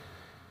really...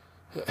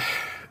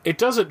 It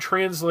doesn't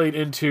translate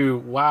into,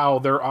 wow,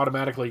 they're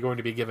automatically going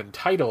to be given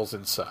titles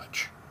and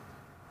such.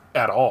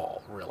 At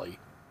all, really.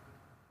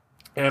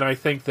 And I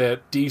think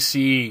that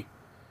DC,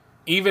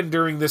 even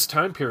during this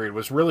time period,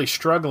 was really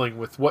struggling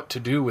with what to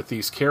do with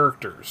these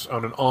characters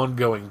on an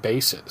ongoing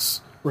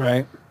basis.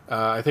 Right.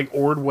 I think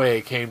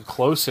Ordway came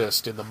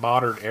closest in the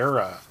modern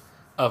era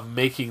of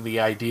making the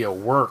idea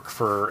work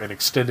for an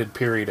extended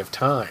period of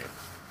time.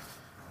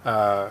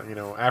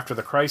 After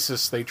the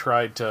Crisis,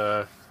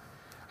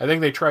 I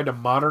think they tried to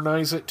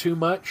modernize it too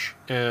much,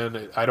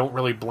 and I don't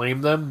really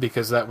blame them,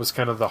 because that was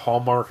kind of the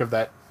hallmark of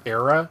that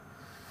era,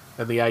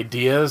 and the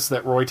ideas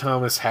that Roy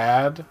Thomas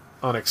had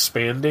on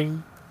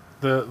expanding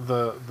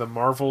the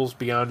Marvels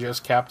beyond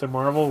just Captain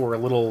Marvel were a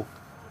little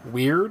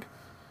weird.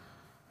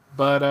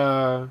 But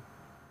I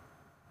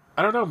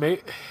don't know,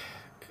 this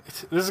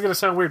is going to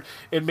sound weird.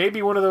 It may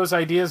be one of those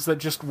ideas that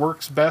just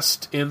works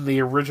best in the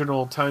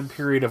original time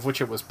period of which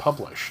it was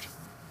published.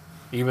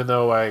 Even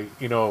though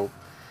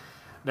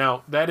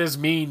now, that is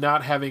me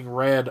not having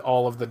read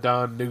all of the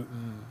Don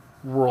Newton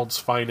World's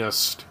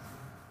Finest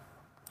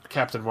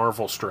Captain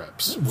Marvel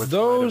strips.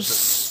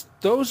 Those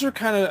are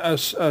kind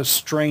of a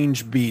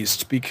strange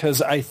beast,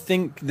 because I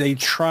think they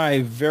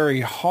try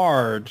very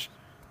hard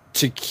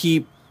to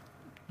keep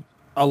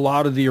a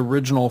lot of the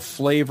original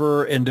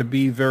flavor and to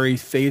be very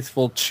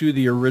faithful to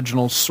the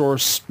original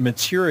source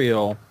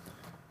material.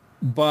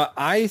 But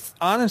I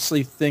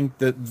honestly think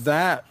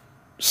that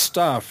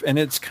stuff, and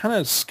it's kind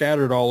of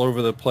scattered all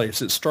over the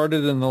place. It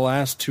started in the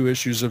last 2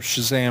 issues of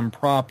Shazam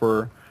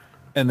proper,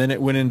 and then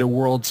it went into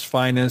World's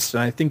Finest,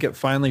 and I think it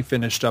finally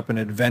finished up in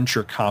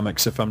Adventure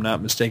Comics, if I'm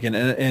not mistaken.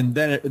 And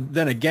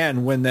then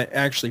again, when that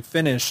actually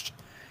finished,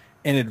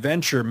 an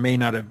Adventure may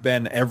not have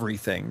been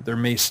everything. There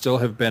may still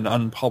have been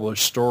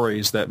unpublished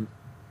stories that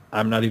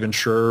I'm not even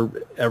sure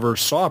ever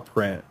saw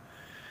print.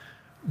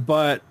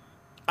 But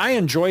I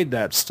enjoyed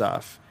that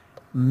stuff.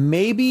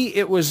 Maybe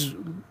it was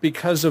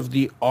because of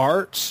the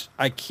art.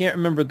 I can't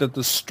remember that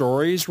the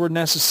stories were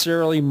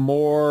necessarily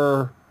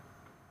more,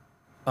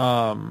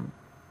 I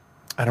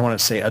don't want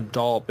to say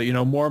adult, but,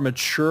 more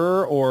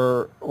mature,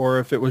 or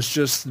if it was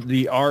just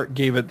the art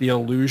gave it the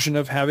illusion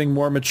of having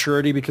more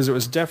maturity, because it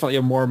was definitely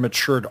a more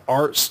matured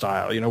art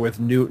style, with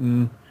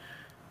Newton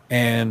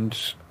and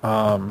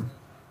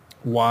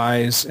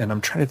Wise, and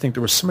I'm trying to think,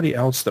 there was somebody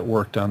else that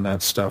worked on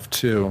that stuff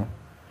too.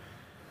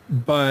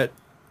 But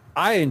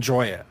I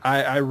enjoy it.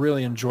 I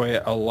really enjoy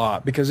it a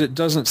lot because it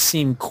doesn't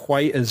seem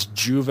quite as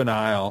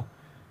juvenile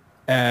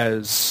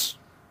as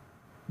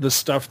the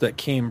stuff that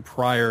came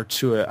prior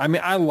to it. I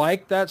mean, I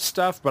like that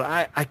stuff, but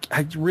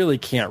I really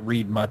can't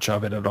read much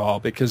of it at all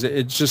because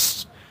it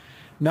just,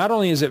 not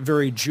only is it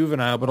very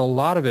juvenile, but a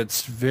lot of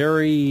it's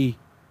very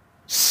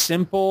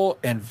simple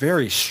and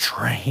very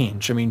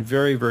strange. I mean,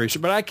 very, very,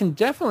 but I can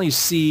definitely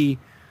see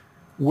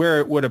where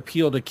it would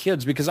appeal to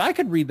kids because I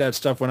could read that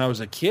stuff when I was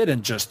a kid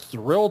and just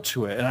thrill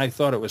to it. And I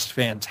thought it was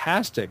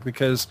fantastic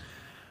because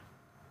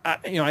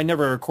I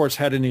never, of course,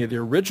 had any of the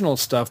original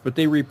stuff, but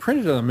they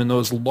reprinted them in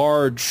those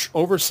large,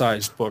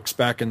 oversized books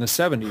back in the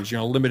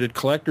 70s, limited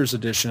collector's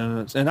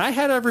edition. And I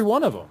had every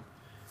one of them,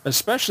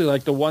 especially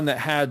like the one that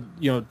had,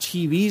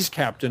 TV's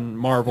Captain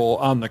Marvel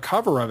on the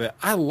cover of it.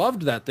 I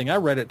loved that thing. I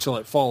read it till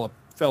it fell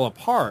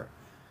apart.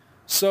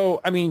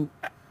 So, I mean,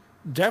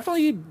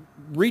 definitely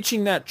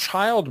reaching that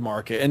child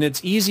market. And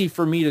it's easy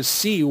for me to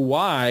see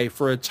why,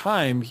 for a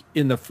time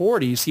in the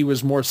 40s, he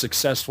was more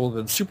successful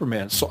than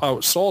Superman, so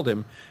outsold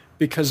him,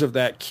 because of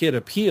that kid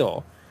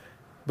appeal.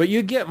 But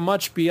you get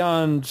much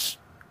beyond,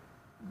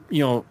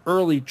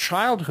 early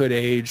childhood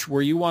age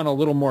where you want a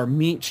little more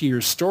meat to your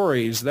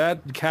stories.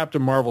 That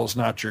Captain Marvel is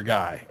not your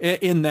guy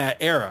in that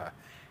era.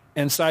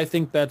 And so I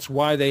think that's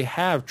why they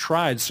have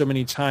tried so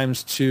many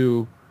times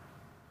to,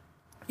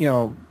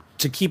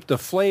 to keep the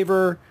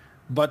flavor,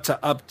 but to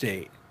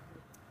update.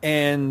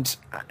 And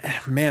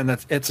man,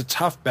 it's a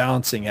tough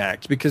balancing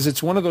act because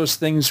it's one of those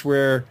things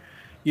where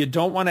you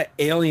don't want to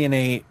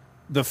alienate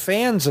the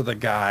fans of the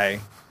guy,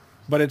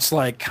 but it's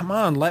like, come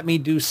on, let me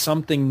do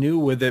something new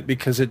with it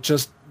because it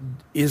just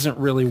isn't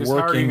really working.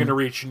 How are you going to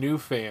reach new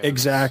fans?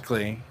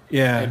 Exactly.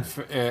 Yeah.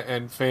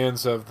 And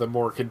fans of the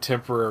more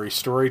contemporary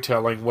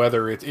storytelling,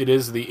 whether it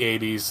is the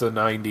 80s, the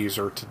 90s,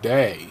 or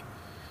today.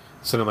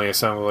 Suddenly I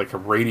sounded like a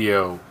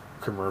radio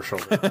commercial.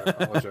 I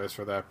apologize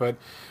for that. But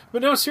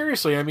no,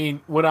 seriously, I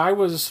mean, when I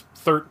was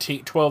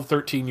 12,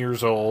 13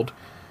 years old,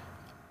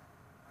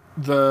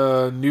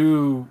 the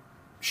new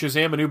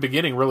Shazam: A New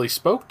Beginning really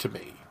spoke to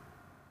me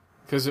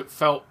because it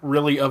felt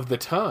really of the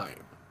time.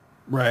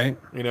 Right.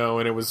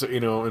 And it was,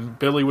 and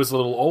Billy was a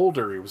little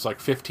older. He was like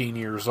 15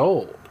 years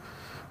old.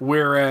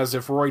 Whereas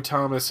if Roy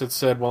Thomas had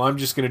said, well, I'm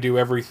just going to do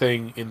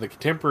everything in the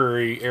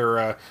contemporary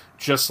era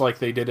just like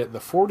they did it in the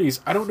 40s,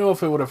 I don't know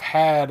if it would have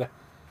had,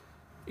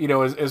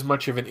 as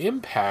much of an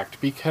impact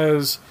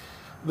because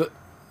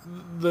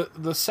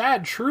the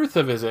sad truth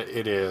of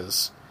it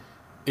is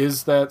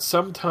that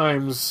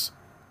sometimes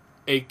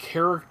a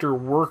character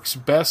works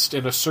best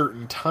in a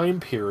certain time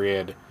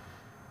period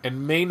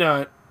and may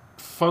not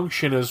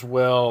function as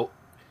well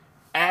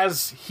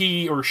as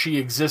he or she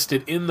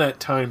existed in that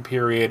time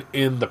period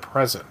in the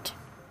present.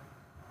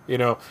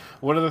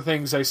 One of the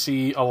things I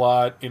see a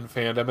lot in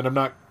fandom, and I'm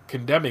not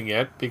condemning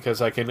it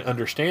because I can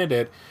understand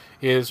it,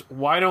 is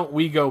why don't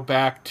we go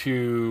back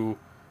to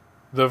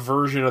the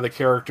version of the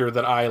character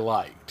that I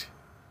liked?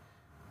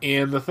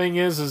 And the thing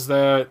is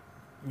that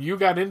you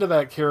got into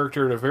that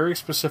character at a very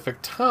specific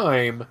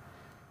time,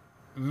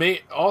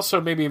 maybe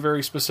a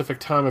very specific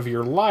time of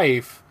your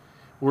life,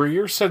 where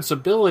your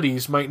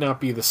sensibilities might not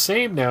be the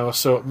same now,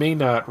 so it may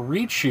not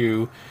reach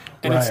you,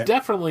 and It's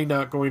definitely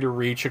not going to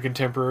reach a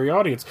contemporary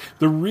audience.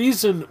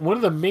 One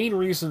of the main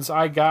reasons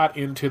I got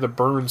into the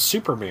Byrne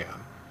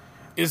Superman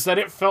is that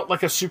it felt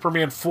like a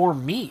Superman for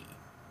me.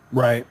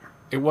 Right.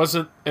 It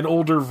wasn't an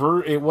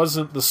older it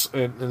wasn't this,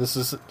 and this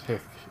is,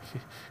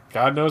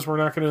 God knows we're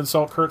not going to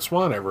insult Kurt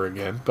Swan ever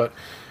again, but,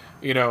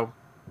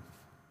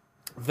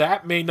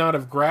 that may not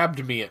have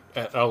grabbed me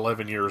at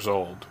 11 years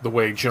old the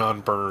way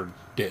John Byrne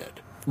did.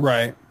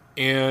 Right.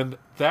 And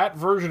that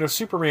version of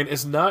Superman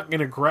is not going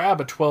to grab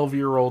a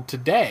 12-year-old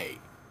today.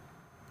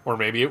 Or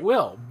maybe it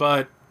will,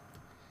 but,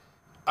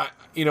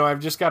 I've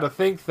just got to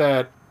think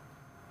that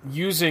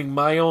using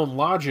my own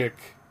logic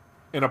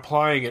and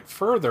applying it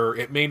further,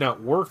 it may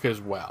not work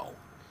as well.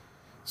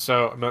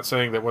 So I'm not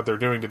saying that what they're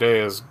doing today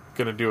is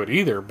going to do it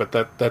either, but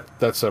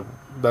that's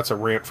a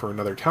rant for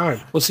another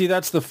time. Well, see,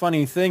 that's the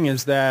funny thing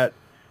is that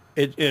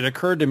it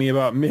occurred to me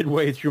about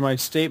midway through my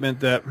statement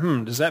that,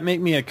 does that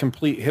make me a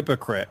complete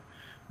hypocrite?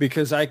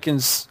 Because I can,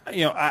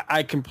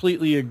 I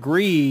completely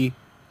agree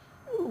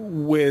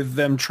with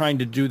them trying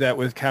to do that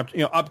with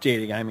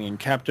updating.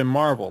 Captain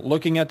Marvel,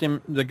 looking at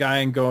the guy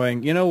and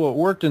going, what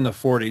worked in the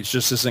 40s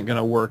just isn't going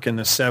to work in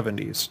the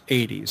 70s,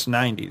 80s,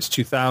 90s,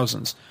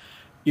 2000s.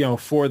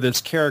 For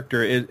this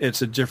character,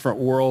 it's a different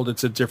world,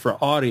 it's a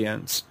different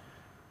audience.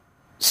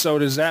 So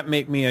does that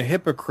make me a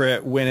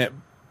hypocrite when it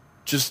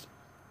just,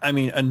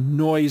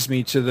 annoys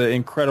me to the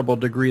incredible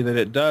degree that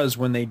it does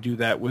when they do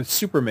that with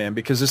Superman?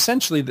 Because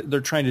essentially they're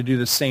trying to do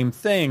the same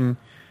thing,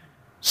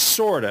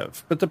 sort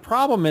of. But the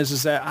problem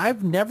is that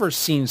I've never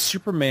seen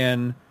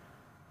Superman.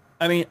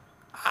 I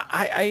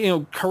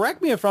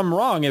correct me if I'm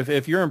wrong,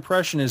 if your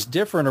impression is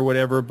different or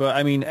whatever,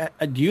 but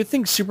do you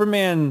think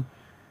Superman,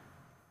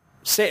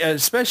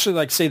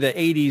 especially say the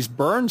 80s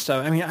Byrne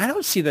stuff, I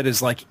don't see that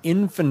as like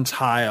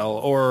infantile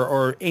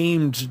or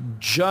aimed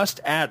just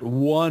at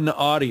one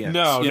audience.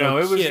 No,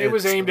 it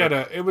was aimed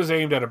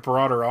at a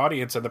broader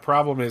audience, and the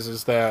problem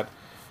is that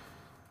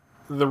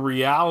the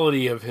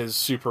reality of his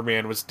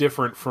Superman was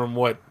different from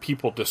what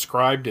people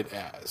described it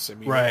as.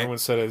 Everyone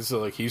said it's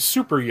like he's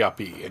super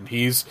yuppie and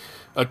he's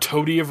a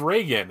toady of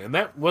Reagan, and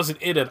that wasn't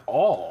it at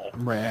all.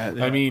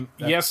 Right.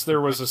 Yes, there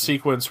was a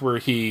sequence where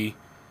he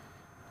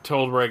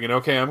told Reagan,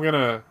 "Okay, I'm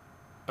gonna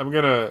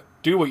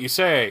do what you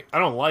say. I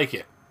don't like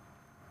it."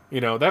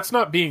 That's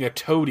not being a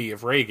toady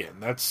of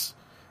Reagan. That's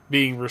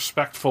being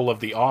respectful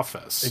of the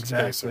office,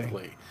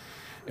 basically.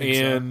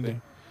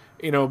 And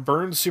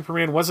Byrne's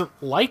Superman wasn't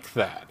like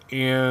that.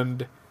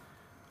 And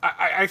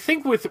I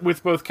think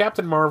with both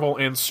Captain Marvel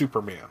and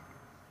Superman,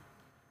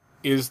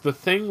 is the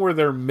thing where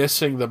they're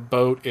missing the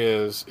boat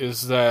is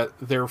that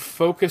they're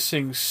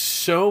focusing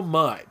so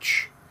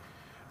much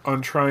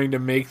on trying to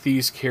make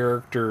these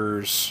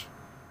characters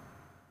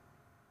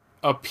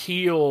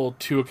appeal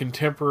to a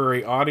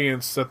contemporary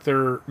audience that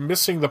they're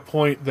missing the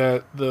point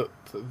that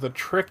the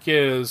trick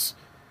is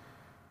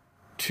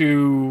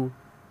to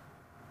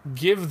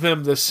give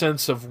them the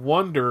sense of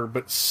wonder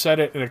but set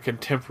it in a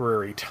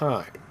contemporary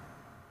time.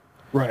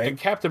 Right. And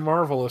Captain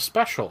Marvel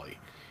especially,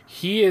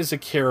 he is a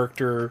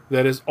character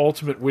that is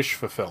ultimate wish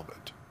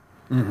fulfillment.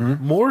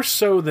 Mm-hmm. More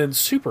so than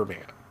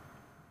Superman.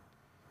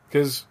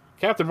 Because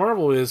Captain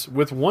Marvel is,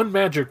 with one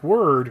magic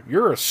word,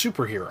 you're a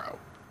superhero.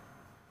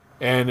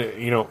 And,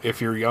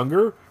 if you're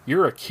younger,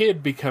 you're a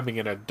kid becoming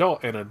an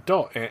adult.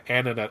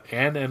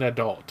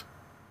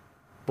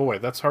 Boy,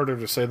 that's harder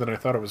to say than I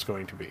thought it was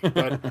going to be.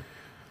 But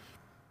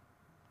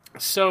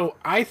so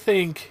I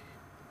think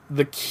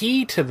the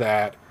key to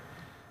that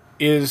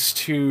is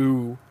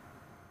to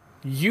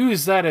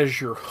use that as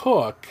your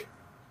hook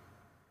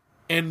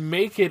and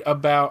make it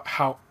about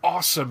how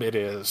awesome it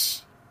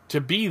is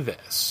to be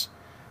this.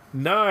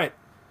 Not,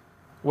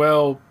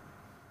 well,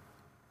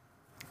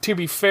 to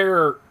be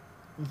fair,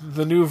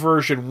 the new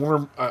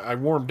version, I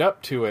warmed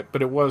up to it,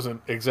 but it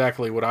wasn't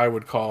exactly what I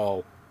would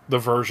call the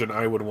version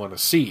I would want to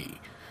see.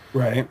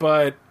 Right.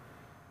 But,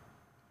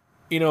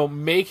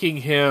 making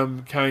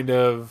him kind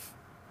of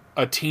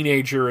a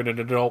teenager in an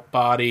adult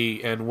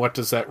body, and what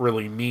does that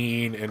really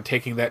mean, and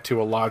taking that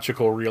to a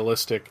logical,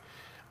 realistic,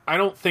 I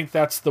don't think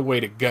that's the way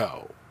to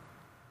go.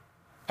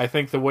 I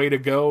think the way to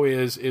go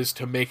is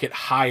to make it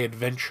high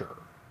adventure.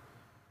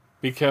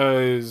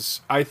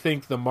 Because I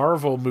think the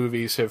Marvel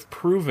movies have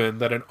proven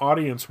that an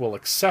audience will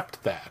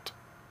accept that.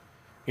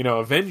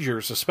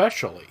 Avengers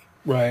especially.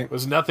 Right.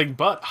 Was nothing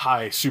but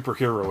high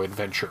superhero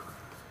adventure.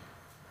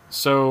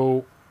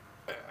 So,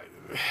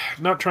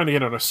 not trying to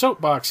get on a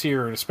soapbox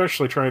here, and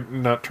especially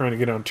not trying to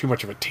get on too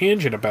much of a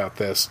tangent about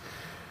this,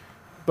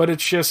 but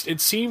it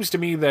seems to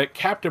me that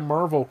Captain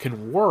Marvel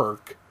can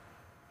work,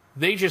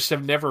 they just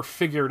have never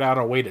figured out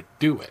a way to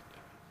do it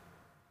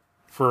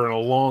for a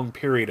long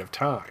period of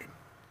time.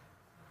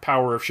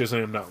 Power of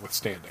Shazam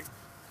notwithstanding.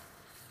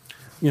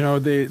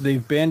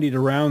 They've bandied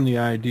around the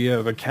idea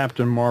of a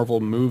Captain Marvel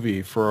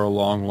movie for a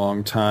long,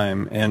 long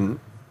time,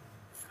 and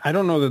I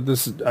don't know that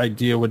this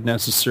idea would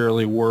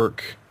necessarily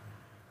work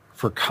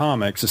for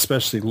comics,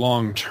 especially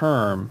long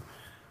term,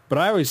 but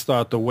I always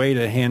thought the way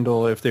to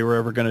handle if they were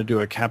ever going to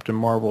do a Captain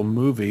Marvel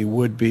movie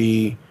would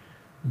be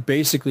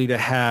basically to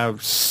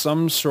have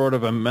some sort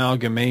of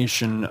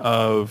amalgamation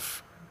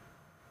of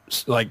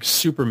like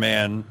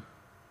Superman,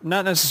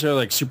 not necessarily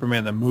like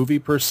Superman the movie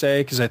per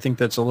se, because I think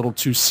that's a little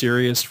too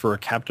serious for a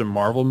Captain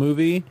Marvel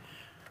movie,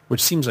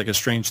 which seems like a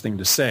strange thing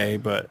to say,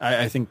 but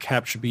I think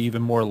Cap should be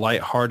even more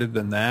lighthearted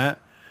than that.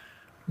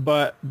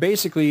 But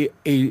basically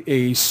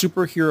a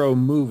superhero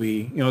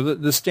movie,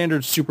 the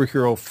standard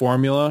superhero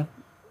formula,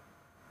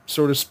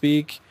 so to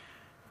speak,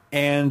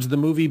 and the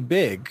movie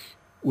Big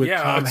with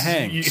Tom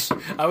Hanks.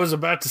 I was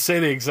about to say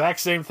the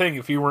exact same thing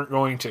if you weren't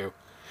going to.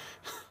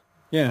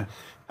 Yeah.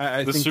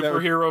 I the think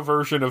superhero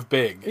version of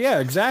Big. Yeah,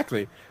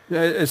 exactly.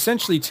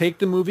 Essentially take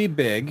the movie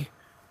Big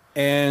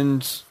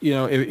And,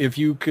 if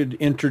you could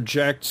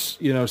interject,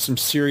 some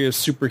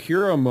serious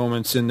superhero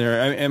moments in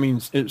there, I mean,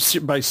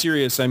 by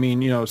serious, I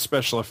mean,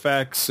 special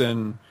effects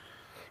and,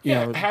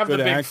 have the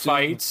good big acting.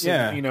 fights.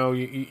 Yeah. And,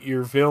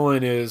 your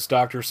villain is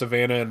Dr.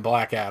 Savannah and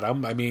Black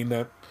Adam. I mean,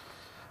 that,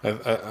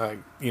 I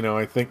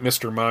think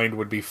Mr. Mind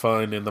would be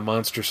fun in the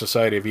Monster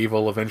Society of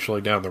Evil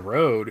eventually down the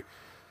road.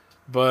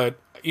 But,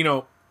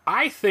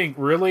 I think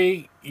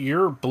really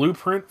your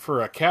blueprint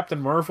for a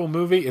Captain Marvel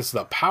movie is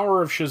the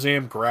Power of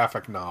Shazam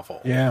graphic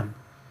novel. Yeah.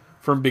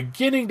 From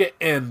beginning to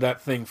end,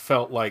 that thing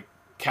felt like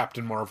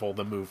Captain Marvel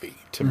the movie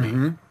to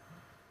me.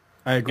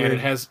 I agree. And it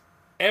has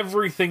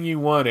everything you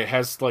want. It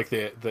has like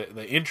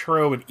the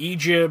intro in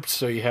Egypt,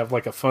 so you have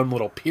like a fun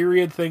little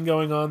period thing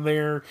going on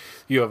there.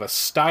 You have a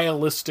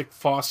stylistic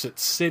Fawcett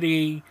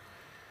City.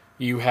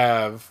 You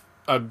have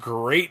a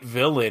great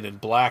villain in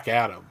Black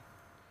Adam.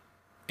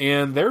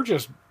 And they're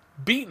just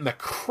beating the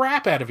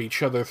crap out of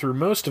each other through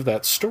most of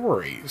that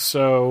story.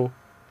 So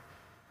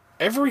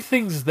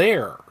everything's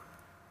there.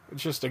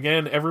 It's just,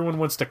 again, everyone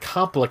wants to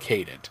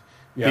complicate it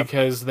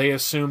because they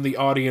assume the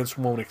audience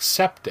won't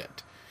accept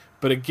it.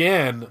 But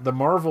again, the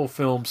Marvel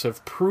films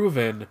have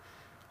proven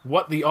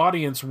what the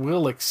audience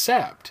will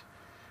accept.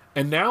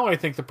 And now I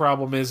think the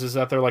problem is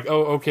that they're like,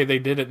 oh, okay, they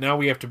did it. Now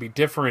we have to be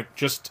different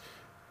just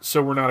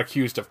so we're not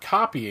accused of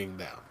copying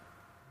them.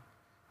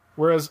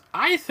 Whereas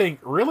I think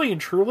really and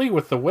truly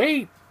with the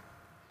way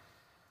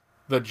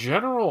the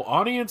general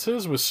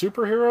audiences with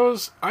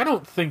superheroes, I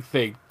don't think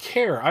they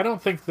care. I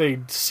don't think they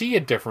see a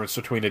difference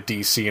between a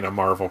DC and a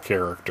Marvel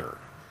character.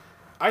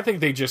 I think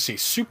they just see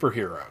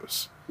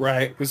superheroes.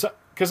 Right.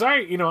 Because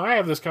I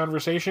have this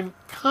conversation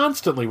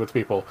constantly with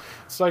people.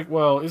 It's like,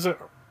 well,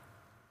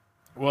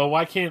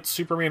 why can't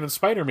Superman and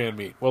Spider-Man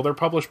meet? Well, they're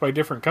published by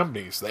different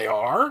companies. They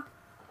are?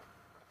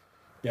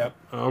 Yep.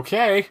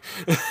 Okay.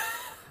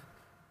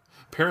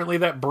 Apparently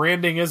that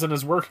branding isn't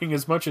as working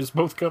as much as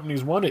both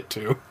companies want it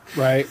to.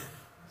 Right.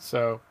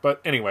 So,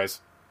 but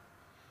anyways.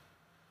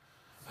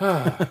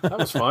 That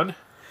was fun.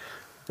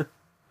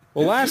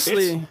 Well,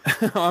 lastly...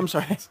 I'm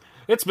sorry.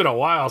 It's been a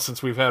while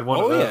since we've had one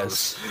of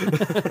those.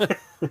 Yes.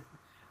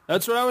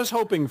 That's what I was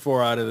hoping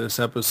for out of this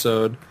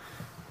episode.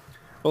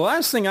 The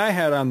last thing I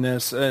had on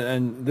this,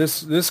 and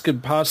this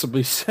could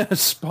possibly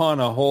spawn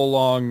a whole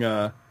long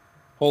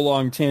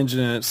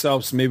tangent in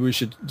itself, so maybe we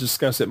should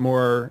discuss it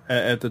more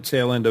at the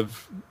tail end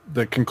of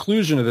the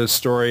conclusion of this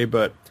story,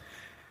 but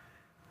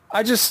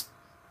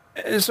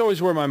it's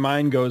always where my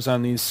mind goes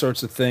on these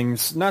sorts of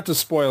things. Not to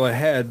spoil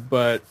ahead,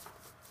 but,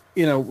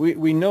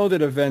 we know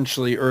that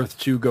eventually Earth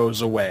 2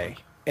 goes away.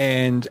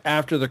 And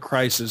after the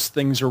crisis,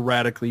 things are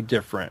radically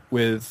different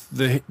with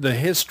the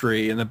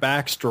history and the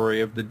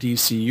backstory of the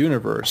DC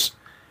universe.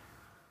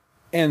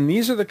 And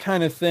these are the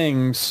kind of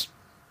things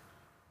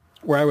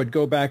where I would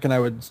go back and I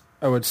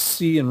would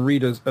see and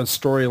read a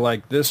story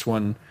like this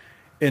one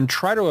and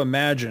try to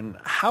imagine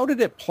how did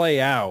it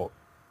play out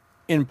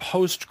in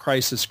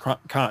post-crisis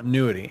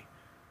continuity,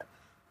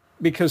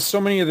 because so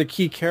many of the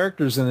key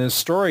characters in this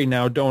story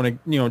now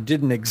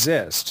didn't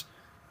exist.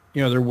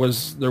 There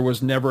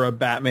was never a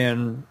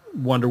Batman,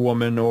 Wonder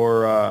Woman,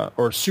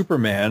 or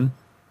Superman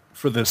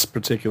for this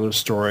particular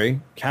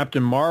story.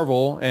 Captain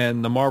Marvel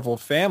and the Marvel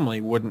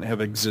family wouldn't have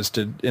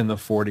existed in the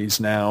 40s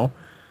now.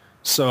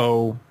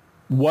 So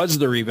was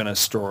there even a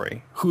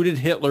story? Who did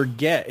Hitler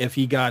get if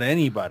he got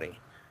anybody?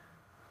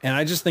 And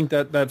I just think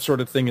that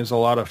sort of thing is a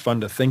lot of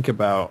fun to think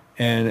about.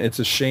 And it's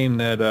a shame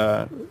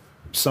that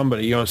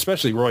somebody,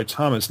 especially Roy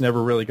Thomas,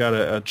 never really got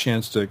a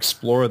chance to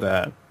explore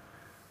that.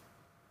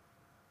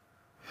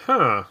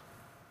 Huh.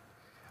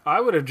 I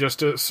would have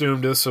just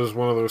assumed this was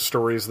one of those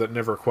stories that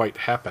never quite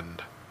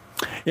happened.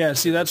 Yeah,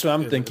 see, that's what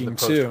I'm thinking, in the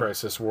too.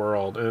 Post-crisis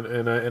world.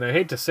 And I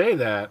hate to say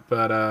that,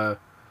 but,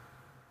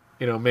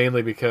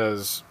 mainly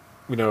because,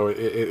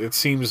 it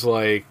seems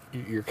like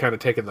you're kind of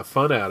taking the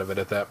fun out of it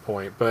at that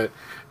point. But,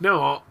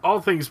 no,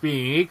 all things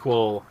being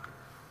equal,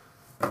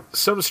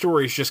 some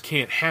stories just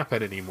can't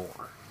happen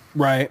anymore.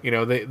 Right.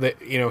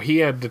 He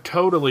had to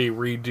totally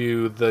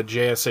redo the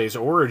JSA's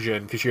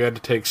origin because you had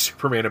to take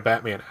Superman and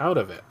Batman out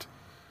of it.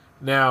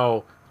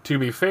 Now, to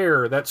be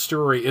fair, that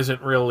story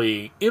isn't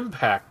really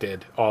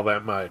impacted all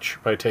that much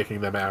by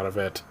taking them out of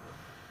it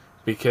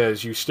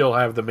because you still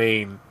have the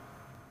main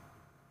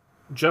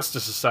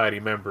Justice Society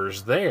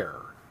members there.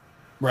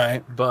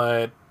 Right.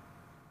 But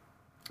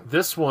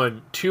this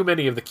one, too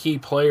many of the key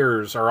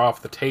players are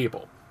off the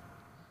table.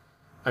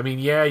 I mean,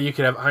 yeah, you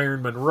could have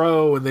Iron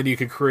Monroe, and then you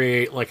could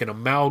create like an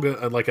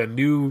amalgam, like a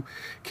new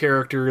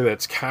character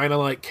that's kind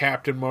of like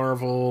Captain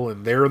Marvel,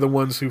 and they're the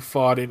ones who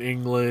fought in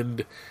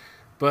England.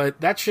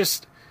 But that's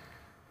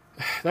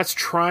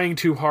trying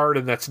too hard,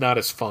 and that's not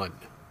as fun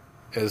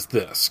as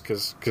this,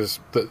 because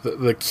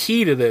the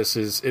key to this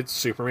is it's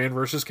Superman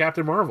versus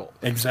Captain Marvel.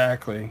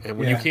 Exactly. And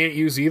when you can't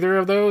use either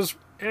of those,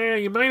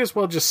 you might as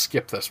well just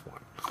skip this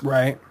one.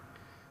 Right.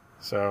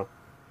 So,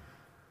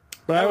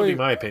 but that would be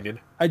my opinion.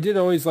 I did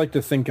always like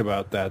to think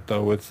about that,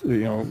 though, with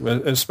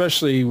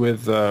especially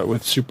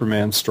with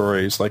Superman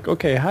stories. Like,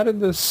 okay, how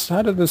did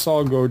this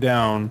all go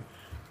down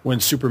when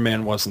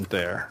Superman wasn't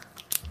there.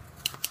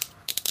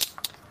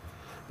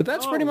 But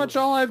that's pretty much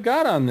all I've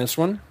got on this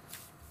one.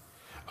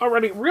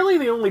 Alrighty, really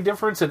the only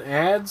difference in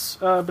ads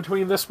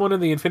between this one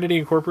and the Infinity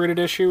Incorporated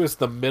issue is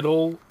the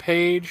middle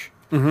page.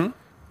 Mm-hmm.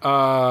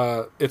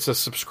 It's a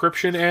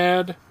subscription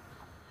ad,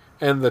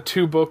 and the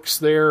 2 books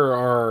there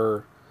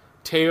are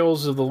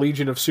Tales of the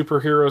Legion of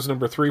Superheroes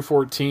number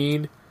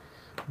 314,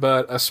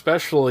 but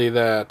especially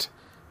that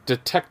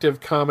Detective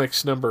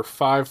Comics number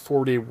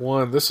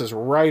 541. This is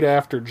right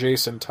after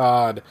Jason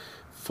Todd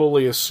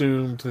fully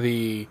assumed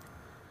the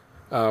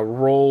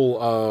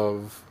role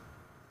of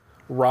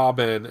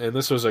Robin, and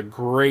this was a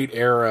great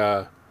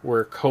era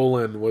where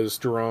Colin was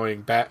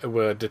drawing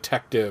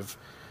Detective,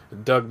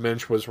 and Doug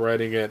Minch was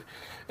writing it.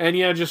 And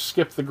yeah, just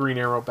skip the Green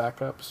Arrow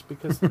backups,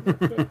 because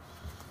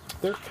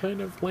they're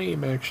kind of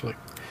lame, actually.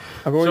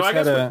 I've always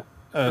had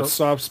a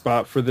soft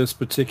spot for this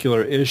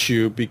particular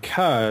issue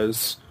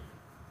because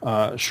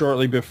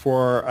shortly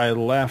before I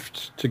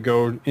left to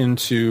go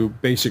into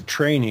basic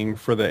training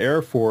for the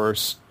Air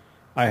Force,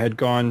 I had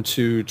gone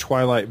to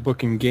Twilight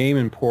Book and Game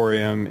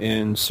Emporium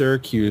in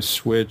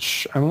Syracuse,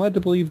 which I'm led to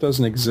believe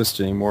doesn't exist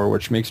anymore,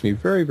 which makes me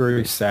very,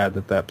 very sad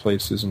that that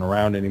place isn't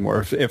around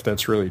anymore, if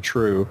that's really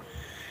true.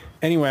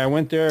 Anyway, I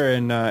went there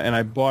and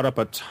I bought up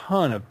a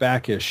ton of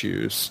back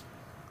issues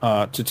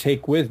to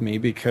take with me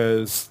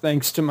because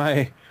thanks to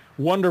my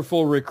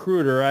wonderful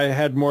recruiter, I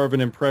had more of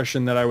an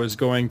impression that I was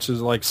going to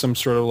like some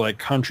sort of like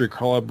country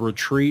club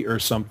retreat or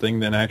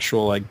something than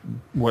actual like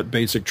what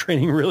basic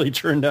training really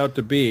turned out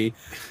to be.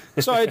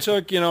 So I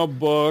took,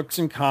 books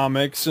and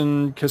comics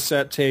and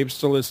cassette tapes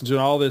to listen to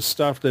and all this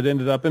stuff that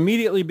ended up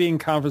immediately being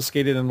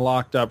confiscated and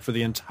locked up for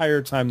the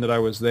entire time that I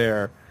was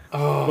there.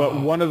 Oh. But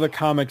one of the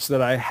comics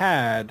that I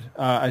had,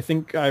 I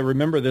think I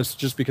remember this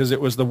just because it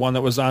was the one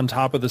that was on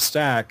top of the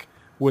stack,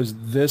 was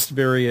this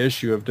very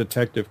issue of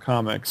Detective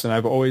Comics. And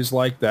I've always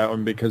liked that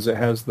one because it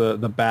has the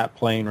bat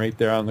plane right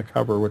there on the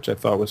cover, which I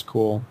thought was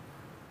cool.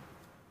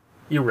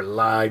 You were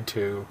lied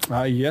to.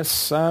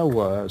 Yes, I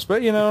was.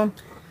 But,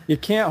 you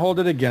can't hold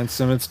it against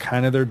them. It's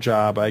kind of their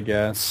job, I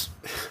guess.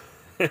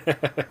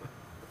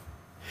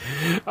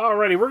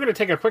 Alrighty, we're going to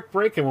take a quick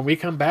break, and when we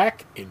come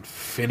back,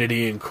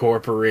 Infinity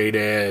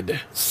Incorporated.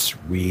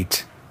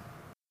 Sweet.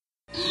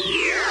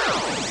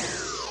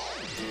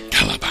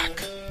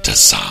 Kalabak,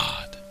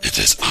 Desaad, it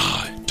is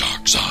I,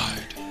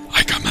 Darkseid.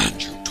 I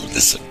command you to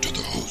listen to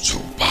the Who's Who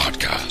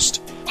podcast.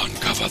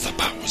 Uncover the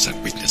powers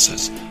and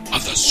weaknesses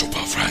of the Super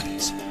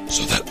Friends,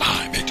 so that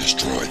I may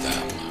destroy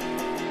them.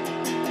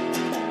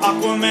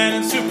 Aquaman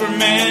and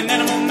Superman,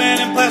 Animal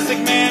Man and Plastic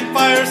Man,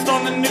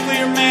 Firestorm and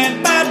Nuclear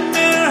Man, Batman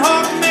and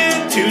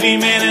Hawkman,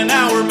 2D Man and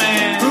Hour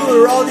Man.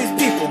 Who are all these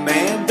people,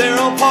 man? They're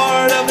all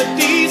part of the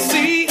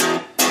DC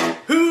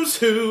Who's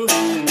Who.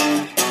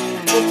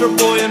 Ultra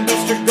Boy and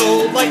Booster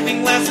Gold,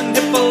 Lightning Lass and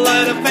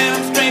Hippolyta,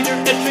 Phantom Stranger,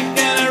 Etrick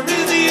and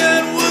Arisia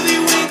and Woozy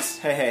Winks.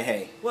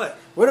 Hey. What?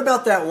 What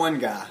about that one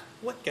guy?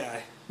 What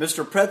guy?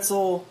 Mr.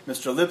 Pretzel,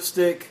 Mr.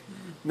 Lipstick,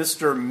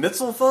 Mr.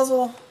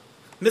 Mitzelfuzzle?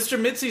 Mr.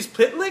 Mitzi's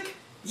Pitlick?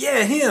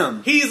 Yeah,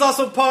 him. He's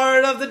also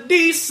part of the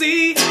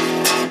DC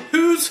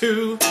Who's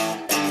Who.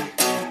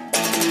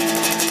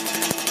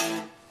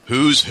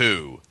 Who's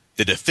Who,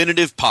 the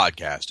definitive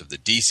podcast of the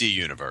DC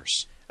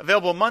Universe.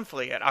 Available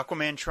monthly at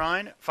Aquaman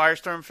Shrine,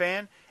 Firestorm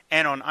Fan,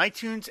 and on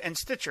iTunes and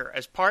Stitcher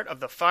as part of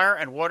the Fire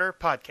and Water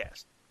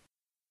podcast.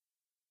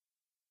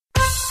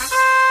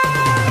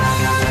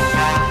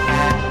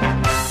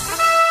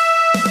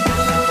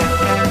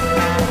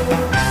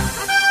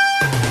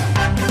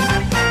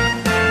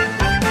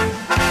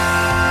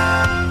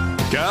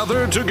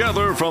 Gathered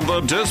together from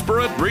the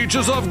disparate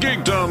reaches of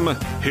geekdom,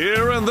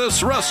 here in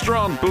this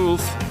restaurant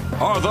booth,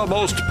 are the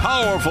most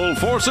powerful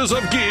forces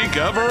of geek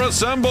ever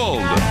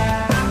assembled.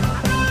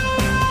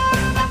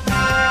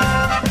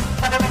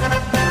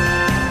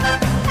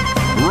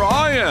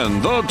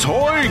 Ryan, the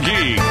Toy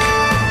Geek.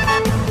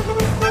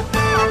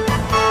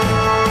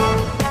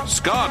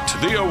 Scott,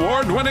 the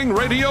award-winning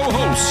radio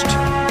host.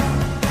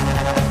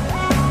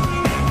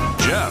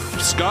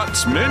 Jeff,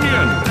 Scott's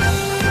minion.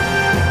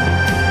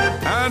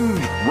 And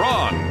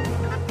Ron,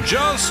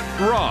 just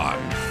Ron,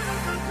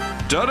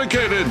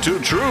 dedicated to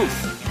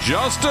truth,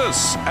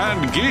 justice,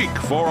 and geek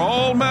for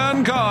all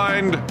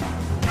mankind.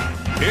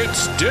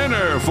 It's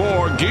Dinner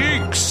for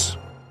Geeks.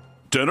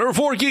 Dinner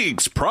for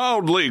Geeks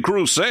proudly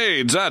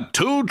crusades at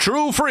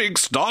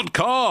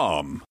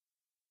twotruefreaks.com.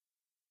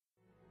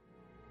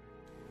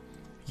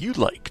 You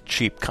like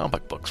cheap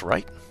comic books,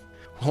 right?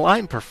 Well,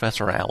 I'm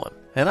Professor Allen,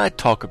 and I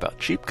talk about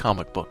cheap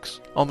comic books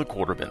on the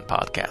Quarterbin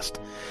podcast.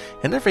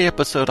 In every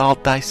episode, I'll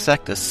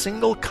dissect a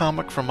single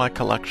comic from my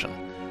collection,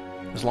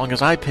 as long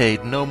as I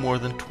paid no more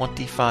than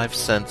 25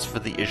 cents for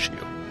the issue.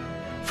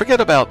 Forget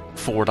about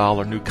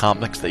 $4 new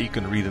comics that you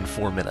can read in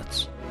 4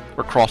 minutes,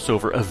 or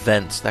crossover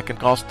events that can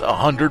cost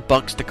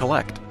 $100 to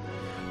collect.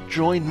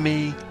 Join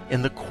me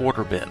in the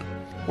Quarterbin,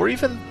 where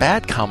even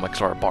bad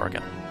comics are a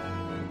bargain,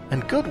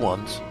 and good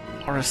ones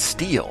are a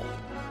steal.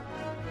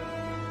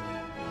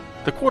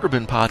 The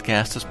Quarterbin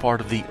podcast is part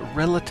of the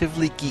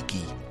Relatively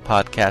Geeky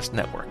podcast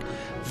network.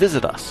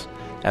 Visit us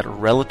at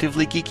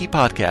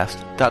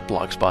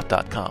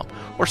relativelygeekypodcast.blogspot.com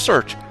or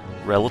search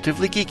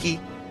Relatively Geeky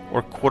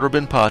or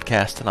Quarterbin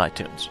Podcast in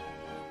iTunes.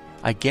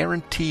 I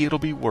guarantee it'll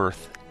be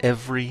worth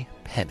every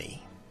penny.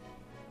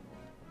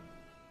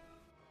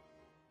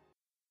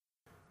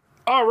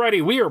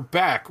 Alrighty, we are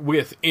back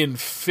with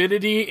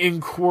Infinity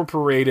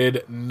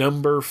Incorporated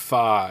number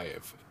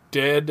 5,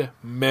 Dead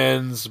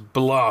Men's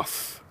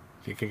Bluff.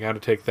 You can kind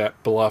of take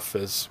that bluff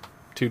as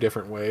two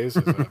different ways,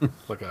 as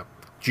like a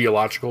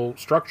geological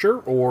structure,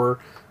 or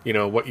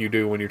what you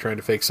do when you're trying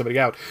to fake somebody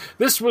out.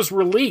 This was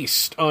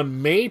released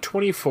on May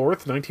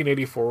 24th,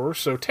 1984,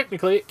 so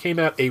technically it came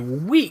out a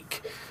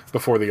week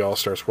before the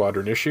All-Star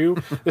Squadron issue.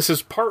 This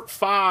is part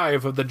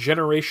 5 of the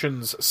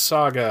Generations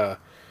saga,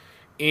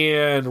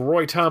 and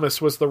Roy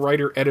Thomas was the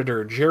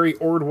writer-editor. Jerry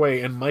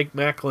Ordway and Mike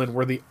Macklin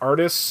were the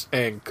artists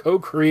and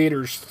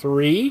co-creators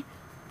 3,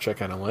 which I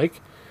kind of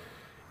like.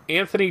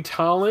 Anthony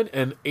Tollin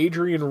and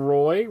Adrian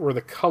Roy were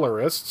the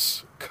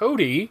colorists.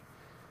 Cody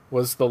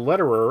was the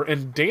letterer,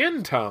 and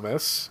Dan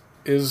Thomas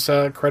is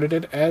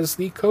credited as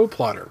the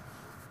co-plotter.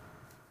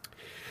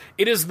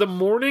 It is the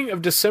morning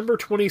of December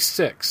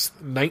 26th,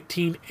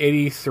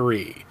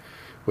 1983,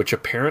 which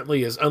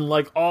apparently is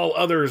unlike all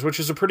others, which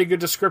is a pretty good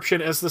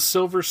description, as the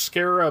Silver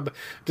Scarab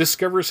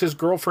discovers his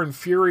girlfriend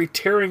Fury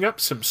tearing up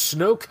some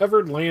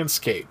snow-covered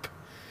landscape.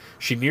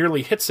 She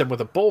nearly hits him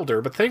with a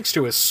boulder, but thanks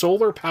to his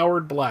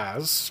solar-powered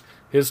blasts,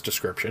 his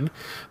description,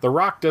 the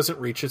rock doesn't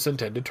reach its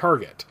intended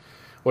target.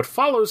 What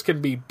follows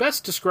can be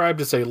best described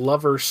as a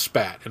lover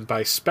spat, and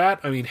by spat,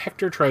 I mean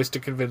Hector tries to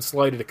convince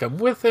Lyta to come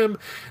with him,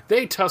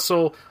 they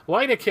tussle,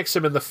 Lyta kicks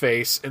him in the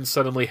face, and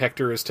suddenly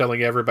Hector is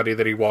telling everybody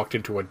that he walked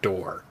into a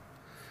door.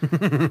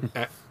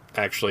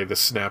 Actually,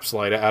 this snaps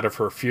Lyta out of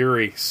her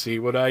fury. See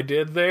what I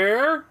did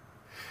there?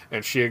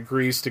 And she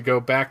agrees to go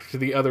back to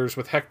the others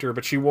with Hector,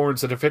 but she warns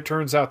that if it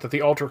turns out that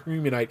the Ultra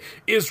Humanite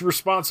is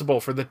responsible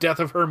for the death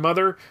of her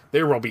mother,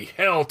 there will be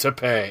hell to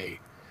pay.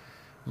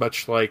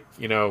 Much like,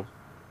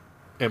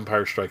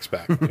 Empire Strikes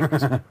Back.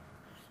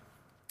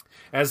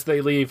 As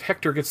they leave,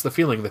 Hector gets the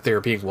feeling that they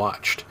are being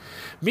watched.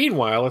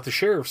 Meanwhile, at the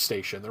sheriff's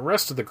station, the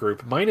rest of the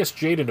group, minus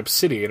Jade and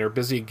Obsidian, are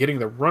busy getting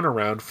the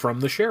runaround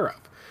from the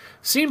sheriff.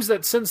 Seems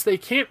that since they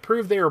can't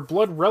prove they are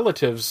blood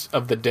relatives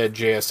of the dead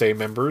JSA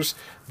members,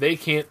 they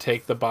can't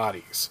take the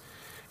bodies.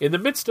 In the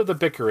midst of the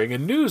bickering, a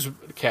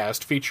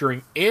newscast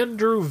featuring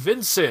Andrew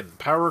Vinson,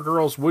 Power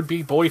Girl's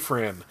would-be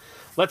boyfriend,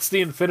 lets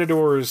the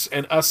Infinidors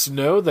and us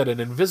know that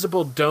an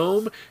invisible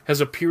dome has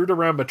appeared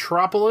around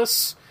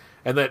Metropolis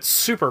and that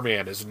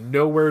Superman is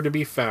nowhere to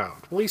be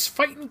found. Well, he's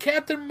fighting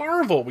Captain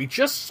Marvel. We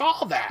just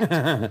saw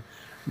that.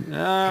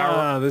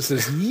 This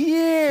is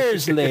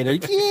years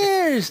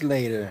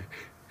later.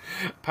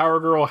 Power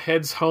Girl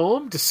heads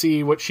home to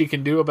see what she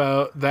can do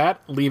about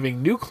that,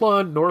 leaving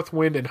Nuklon,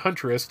 Northwind, and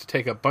Huntress to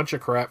take a bunch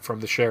of crap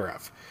from the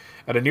sheriff.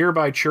 At a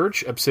nearby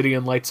church,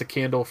 Obsidian lights a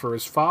candle for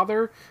his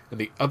father and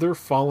the other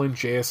fallen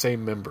JSA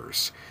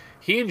members.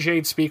 He and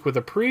Jade speak with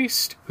a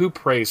priest, who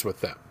prays with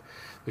them.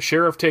 The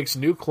sheriff takes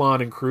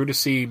Nuklon and crew to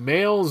see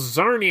Male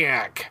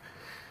Zarniak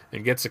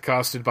and gets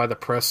accosted by the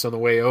press on the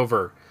way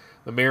over.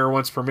 The mayor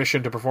wants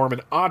permission to perform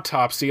an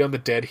autopsy on the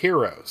dead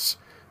heroes.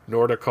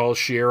 Norda calls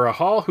Shiera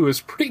Hall, who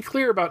is pretty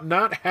clear about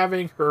not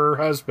having her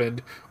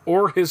husband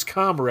or his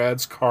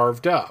comrades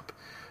carved up.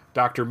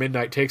 Dr.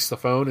 Midnight takes the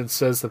phone and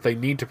says that they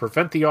need to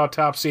prevent the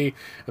autopsy,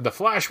 and the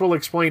Flash will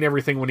explain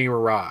everything when he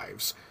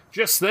arrives.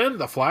 Just then,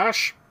 the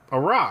Flash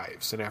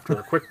arrives, and after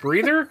a quick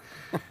breather,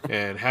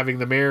 and having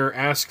the mayor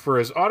ask for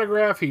his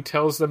autograph, he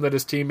tells them that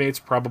his teammates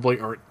probably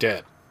aren't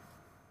dead.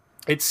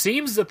 It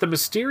seems that the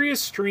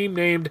mysterious stream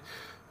named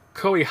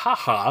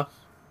Koihaha,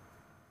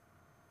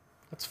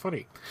 that's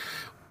funny,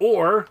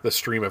 or the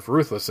Stream of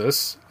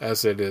Ruthlessness,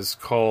 as it is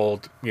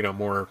called,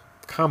 more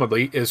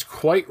commonly, is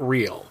quite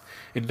real.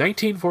 In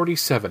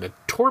 1947, a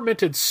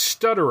tormented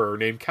stutterer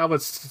named Calvin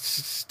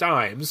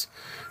Stimes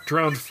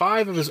drowned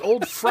 5 of his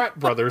old frat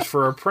brothers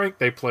for a prank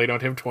they played on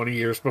him 20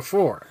 years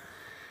before.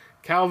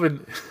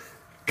 Calvin...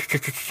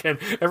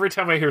 Every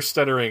time I hear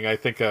stuttering, I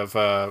think of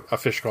A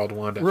Fish Called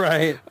Wanda.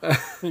 Right.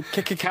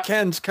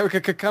 Ken's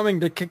coming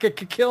to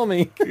kill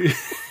me.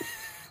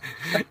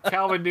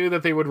 Calvin knew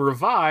that they would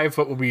revive,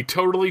 but would be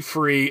totally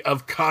free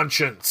of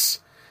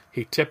conscience.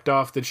 He tipped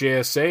off the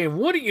JSA, and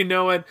wouldn't you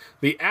know it,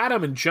 the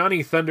Atom and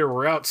Johnny Thunder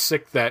were out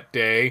sick that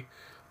day.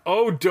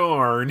 Oh,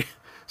 darn.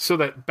 So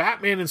that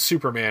Batman and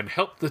Superman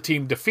helped the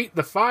team defeat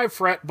the 5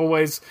 frat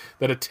boys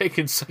that had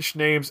taken such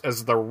names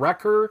as the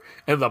Wrecker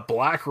and the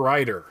Black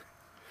Rider.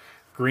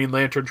 Green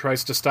Lantern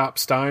tries to stop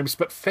Stimes,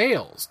 but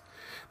fails.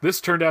 This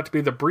turned out to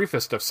be the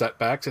briefest of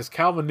setbacks, as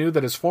Calvin knew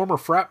that his former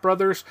frat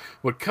brothers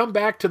would come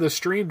back to the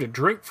stream to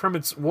drink from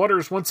its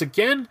waters once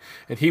again,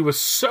 and he was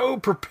so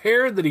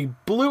prepared that he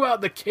blew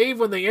out the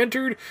cave when they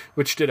entered,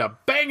 which did a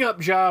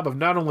bang-up job of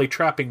not only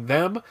trapping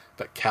them,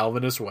 but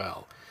Calvin as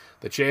well.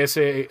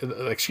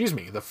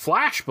 The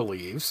Flash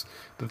believes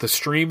that the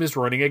stream is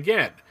running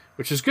again,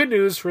 which is good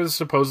news for the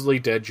supposedly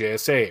dead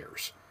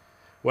JSAers.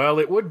 Well,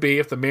 it would be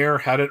if the mayor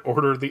hadn't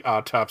ordered the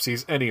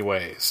autopsies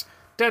anyways.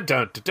 Dun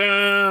dun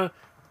dun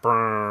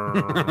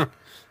dun!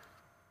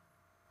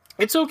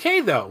 It's okay,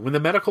 though, when the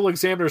medical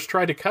examiners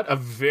tried to cut a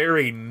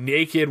very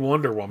naked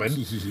Wonder Woman.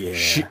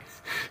 Yeah.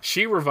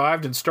 She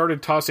revived and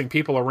started tossing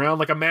people around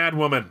like a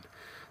madwoman.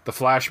 The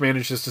Flash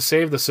manages to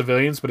save the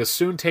civilians, but is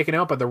soon taken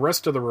out by the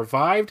rest of the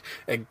revived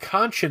and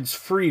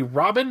conscience-free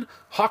Robin,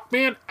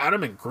 Hawkman,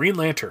 Atom, and Green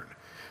Lantern.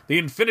 The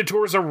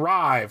Infinitors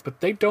arrive,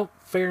 but they don't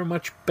fare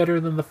much better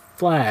than the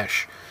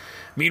Flash.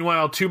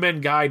 Meanwhile, two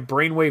men guide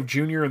Brainwave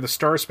Jr. and the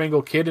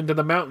Star-Spangled Kid into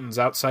the mountains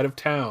outside of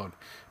town.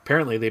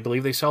 Apparently, they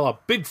believe they saw a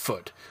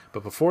Bigfoot,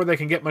 but before they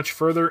can get much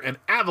further, an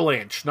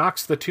avalanche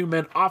knocks the two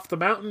men off the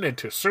mountain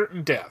into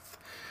certain death.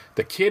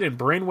 The Kid and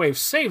Brainwave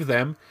save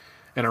them,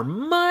 and are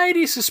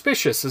mighty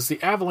suspicious as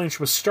the avalanche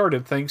was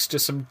started thanks to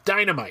some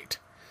dynamite.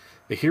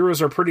 The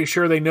heroes are pretty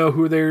sure they know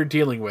who they're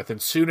dealing with,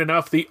 and soon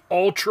enough the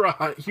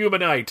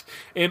Ultra-Humanite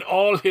in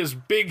all his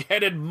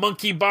big-headed,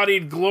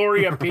 monkey-bodied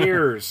glory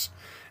appears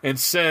and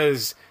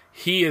says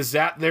he is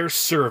at their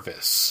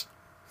service.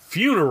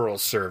 Funeral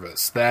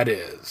service, that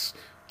is.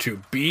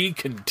 To be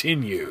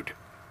continued.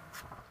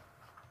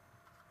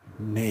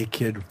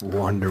 Naked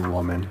Wonder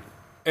Woman.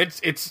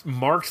 It's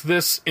marked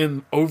this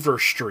in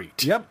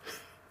Overstreet. Yep.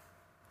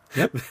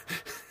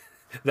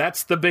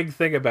 That's the big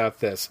thing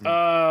about this.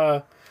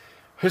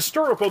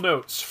 Historical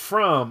notes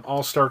from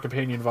All-Star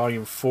Companion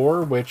Volume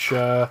 4, which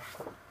you're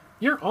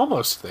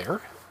almost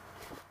there.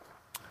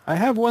 I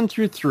have 1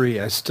 through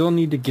 3. I still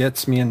need to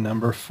get me a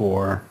number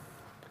 4.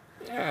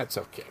 Yeah, it's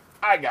okay.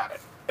 I got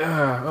it.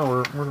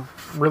 We're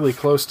really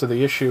close to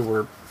the issue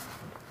where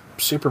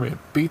Superman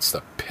beats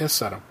the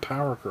piss out of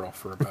Power Girl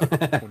for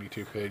about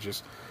 22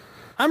 pages.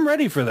 I'm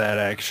ready for that,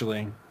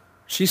 actually.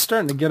 She's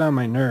starting to get on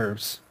my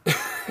nerves.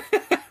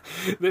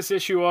 This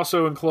issue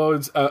also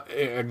includes a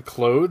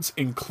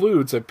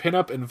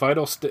pinup and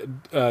vital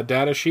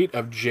data sheet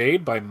of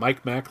Jade by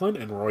Mike Macklin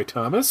and Roy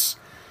Thomas.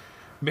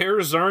 Mayor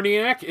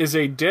Zarniak is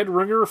a dead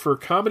ringer for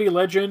comedy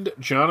legend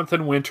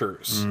Jonathan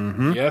Winters.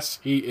 Mm-hmm. Yes,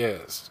 he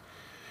is.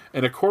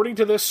 And according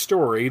to this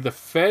story, the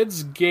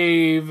feds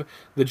gave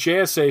the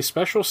JSA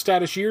special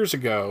status years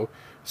ago,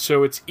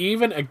 so it's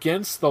even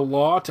against the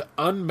law to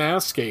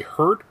unmask a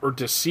hurt or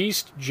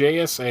deceased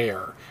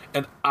JSAer.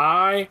 And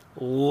I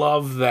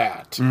love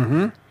that.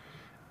 Mm-hmm.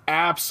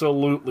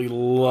 Absolutely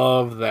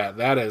love that.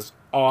 That is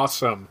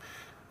awesome.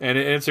 And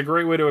it's a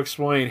great way to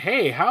explain,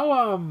 hey,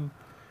 how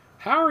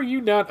are you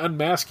not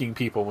unmasking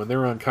people when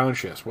they're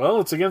unconscious?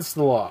 Well, it's against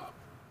the law.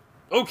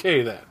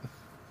 Okay, then.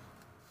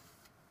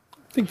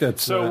 I think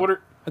that's so.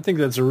 I think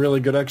that's a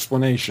really good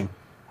explanation.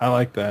 I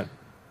like that.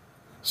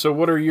 So,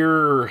 what are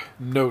your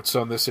notes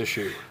on this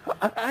issue?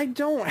 I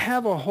don't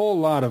have a whole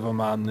lot of them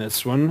on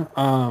this one.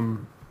 I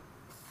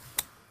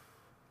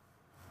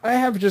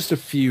have just a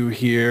few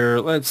here.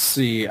 Let's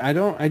see. I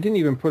didn't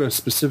even put a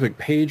specific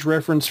page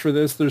reference for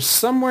this. There's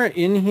somewhere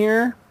in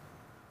here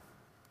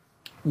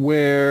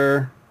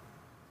where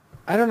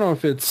I don't know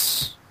if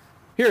it's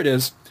here. It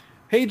is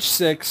page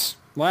 6,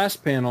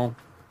 last panel.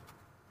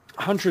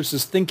 Huntress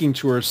is thinking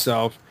to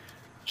herself.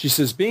 She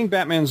says, being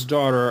Batman's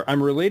daughter,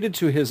 I'm related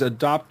to his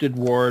adopted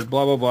ward,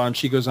 blah, blah, blah. And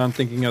she goes on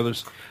thinking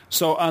others.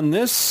 So on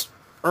this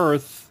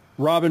Earth,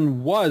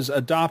 Robin was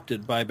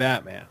adopted by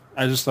Batman.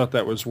 I just thought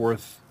that was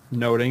worth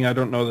noting. I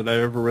don't know that I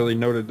ever really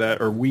noted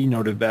that, or we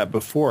noted that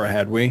before,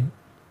 had we?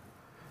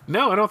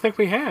 No, I don't think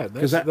we had.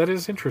 That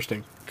is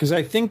interesting. Because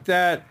I think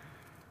that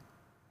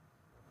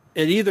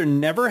it either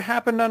never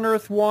happened on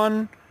Earth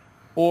 1,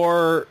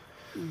 or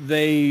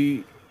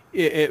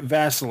it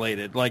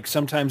vacillated. Like,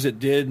 sometimes it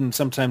did and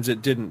sometimes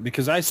it didn't.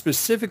 Because I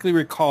specifically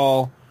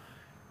recall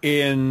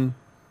in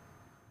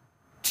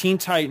Teen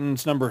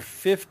Titans number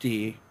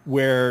 50,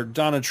 where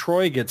Donna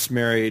Troy gets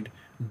married,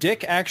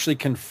 Dick actually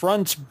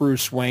confronts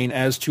Bruce Wayne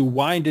as to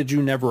why did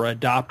you never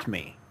adopt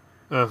me?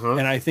 Uh-huh.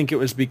 And I think it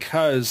was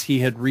because he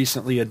had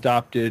recently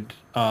adopted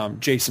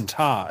Jason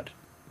Todd,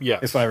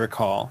 yes, if I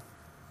recall.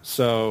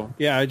 So,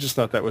 yeah, I just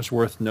thought that was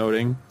worth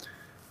noting.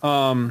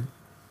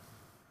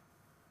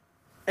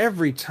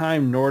 Every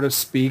time Norda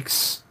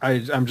speaks,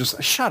 I'm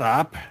just, shut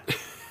up.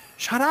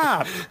 Shut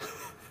up.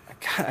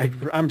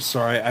 God, I'm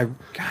sorry.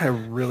 I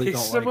really don't like this.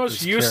 He's the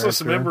most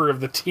useless member of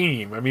the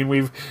team. I mean,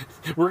 we're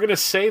going to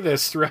say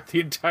this throughout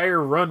the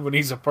entire run when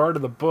he's a part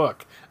of the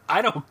book.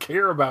 I don't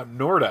care about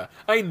Norda.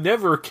 I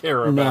never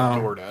care about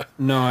Norda.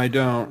 No, I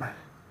don't.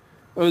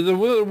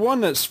 The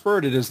one that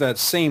spurred it is that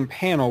same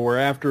panel where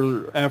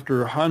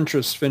after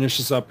Huntress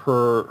finishes up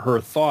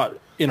her thought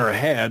in her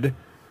head,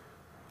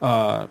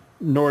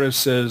 Norda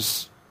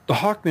says, the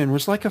Hawkman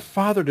was like a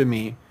father to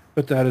me,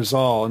 but that is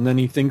all. And then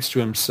he thinks to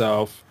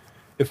himself,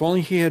 if only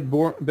he had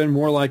been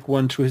more like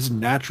one to his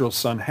natural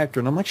son,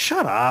 Hector. And I'm like,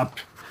 shut up.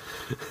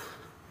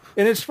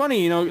 And it's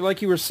funny,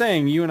 like you were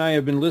saying, you and I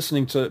have been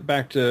listening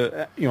back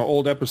to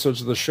old episodes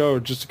of the show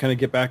just to kind of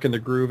get back in the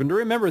groove and to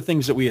remember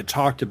things that we had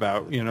talked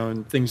about,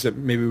 and things that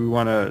maybe we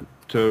want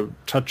to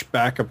touch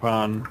back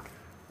upon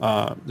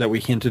that we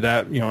hinted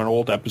at, in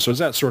old episodes,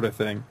 that sort of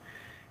thing.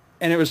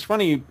 And it was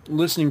funny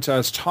listening to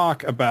us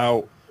talk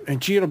about, and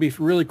gee, it'll be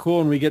really cool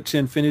when we get to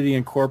Infinity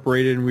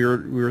Incorporated, and we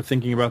were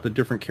thinking about the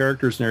different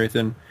characters and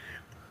everything.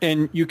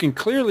 And you can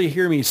clearly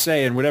hear me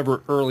say in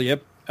whatever early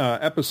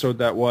episode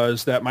that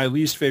was, that my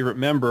least favorite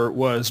member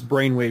was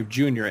Brainwave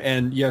Jr.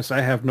 And yes,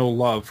 I have no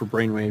love for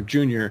Brainwave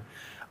Jr.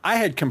 I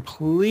had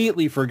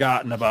completely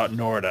forgotten about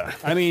Norda.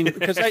 I mean,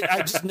 because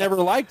I just never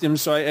liked him,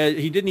 so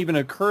he didn't even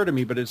occur to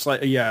me. But it's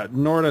like, yeah,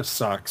 Norda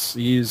sucks.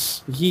 He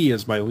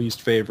is my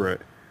least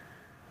favorite.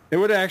 It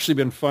would have actually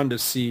been fun to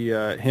see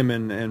him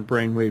and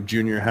Brainwave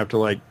Jr. have to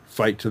like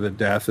fight to the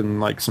death in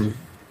like some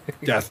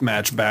death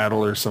match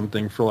battle or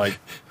something for like.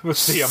 We'll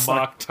see a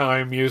mock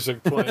time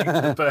music playing in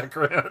the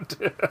background.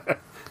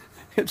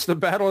 It's the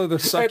battle of the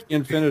sucky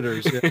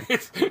infinitors. Yeah.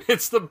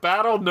 It's the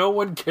battle no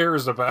one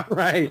cares about.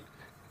 Right.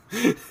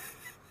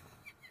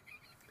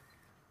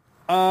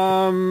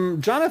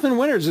 Jonathan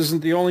Winters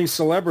isn't the only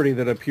celebrity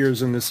that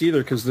appears in this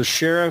either, because the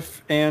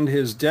sheriff and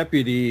his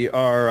deputy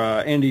are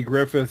Andy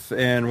Griffith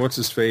and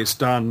what's-his-face,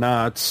 Don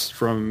Knotts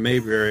from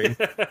Mayberry.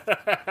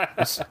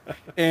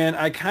 And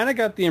I kind of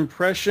got the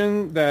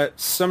impression that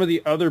some of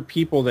the other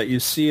people that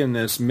you see in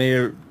this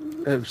may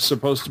have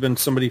supposed to have been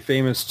somebody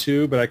famous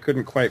too, but I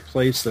couldn't quite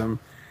place them.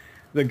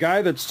 The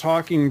guy that's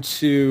talking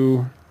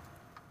to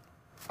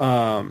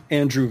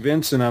Andrew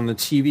Vincent on the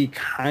TV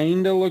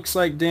kind of looks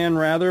like Dan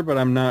Rather, but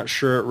I'm not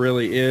sure it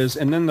really is.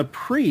 And then the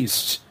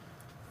priest,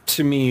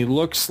 to me,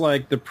 looks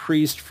like the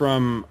priest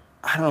from,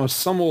 I don't know,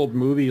 some old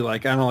movie,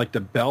 like, I don't know, like The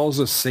Bells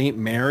of St.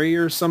 Mary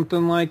or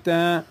something like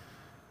that.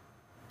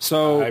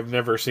 So I've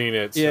never seen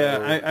it. So.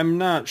 Yeah, I'm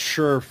not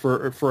sure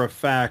for a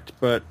fact,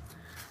 but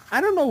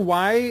I don't know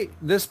why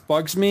this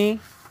bugs me.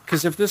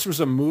 Because if this was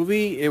a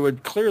movie, it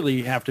would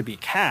clearly have to be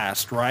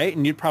cast, right?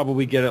 And you'd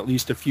probably get at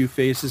least a few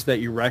faces that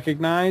you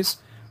recognize.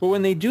 But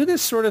when they do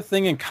this sort of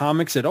thing in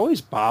comics, it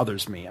always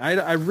bothers me.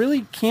 I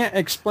really can't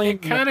explain.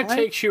 It kind of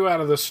takes you out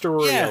of the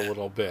story a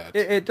little bit.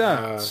 It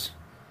does.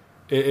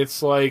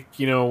 It's like,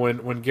 you know,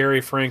 when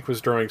Gary Frank was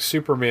drawing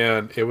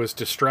Superman, it was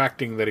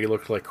distracting that he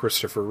looked like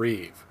Christopher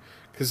Reeve.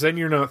 Because then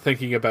you're not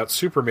thinking about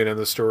Superman in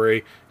the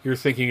story, you're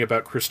thinking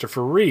about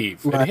Christopher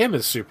Reeve and him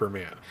as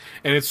Superman.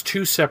 And it's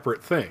two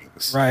separate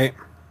things. Right.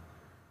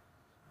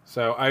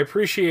 So I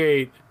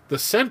appreciate the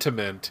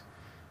sentiment,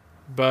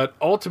 but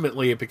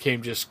ultimately it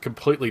became just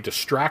completely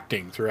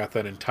distracting throughout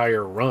that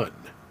entire run.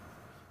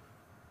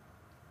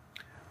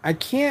 I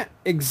can't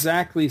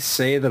exactly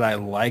say that I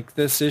like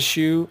this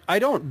issue. I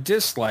don't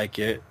dislike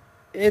it.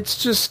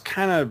 It's just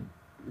kind of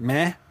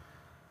meh.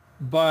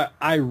 But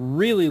I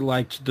really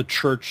liked the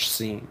church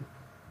scene.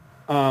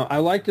 I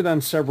liked it on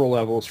several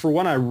levels. For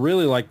one, I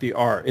really liked the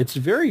art. It's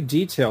very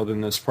detailed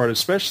in this part,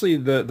 especially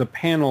the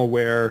panel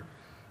where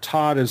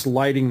Todd is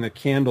lighting the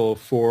candle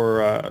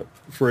for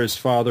his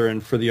father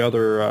and for the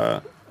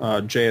other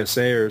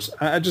JSAers.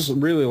 I just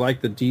really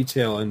like the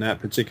detail in that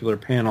particular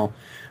panel.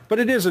 But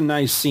it is a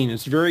nice scene.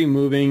 It's very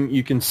moving.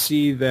 You can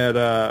see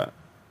that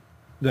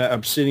that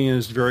Obsidian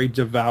is very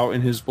devout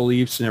in his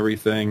beliefs and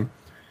everything.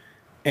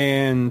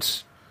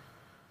 And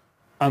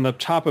on the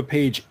top of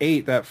page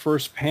 8, that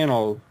first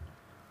panel,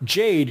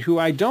 Jade, who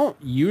I don't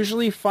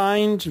usually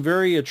find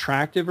very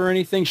attractive or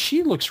anything,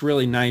 she looks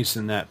really nice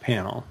in that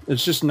panel.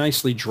 It's just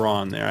nicely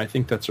drawn there. I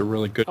think that's a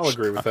really good I'll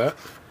agree with that.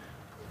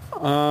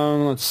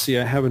 Let's see.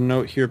 I have a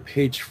note here,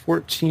 page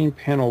 14,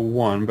 panel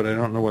 1, but I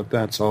don't know what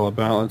that's all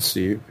about. Let's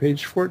see.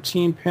 Page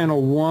 14,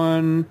 panel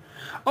 1.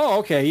 Oh,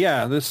 okay.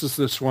 Yeah, this is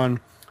this one.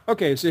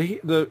 Okay, so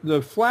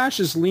the Flash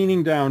is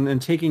leaning down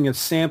and taking a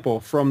sample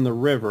from the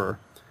river.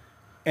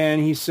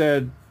 And he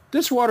said,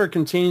 "This water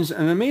contains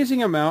an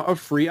amazing amount of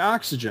free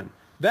oxygen.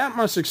 That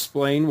must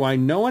explain why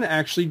no one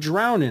actually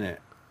drowned in it."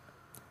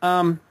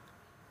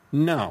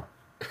 No.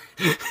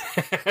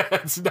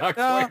 That's not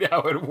quite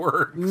how it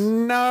works.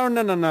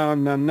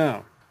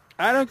 No.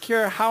 I don't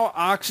care how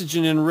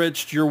oxygen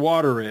enriched your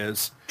water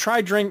is.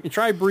 Try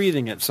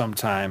breathing it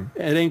sometime.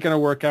 It ain't going to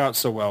work out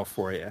so well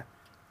for you.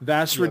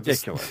 That's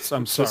ridiculous.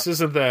 I'm sorry. This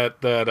isn't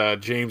that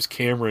James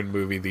Cameron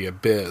movie, The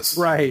Abyss.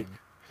 Right.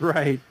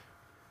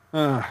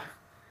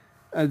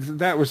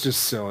 That was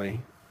just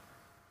silly.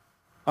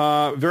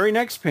 Very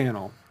next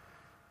panel.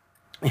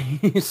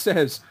 He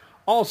says,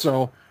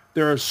 also,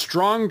 there are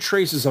strong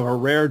traces of a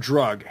rare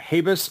drug,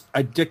 Habeas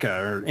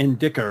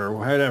indica, or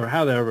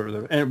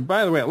whatever. And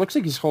by the way, it looks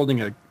like he's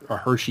holding a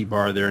Hershey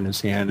bar there in his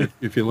hand,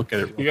 if you look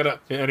at it.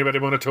 Anybody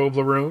want a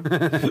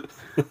Toblerone?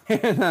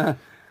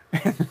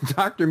 and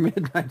Dr.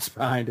 Midnight's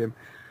behind him.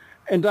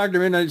 And Dr.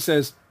 Midnight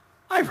says,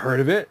 "I've heard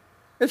of it.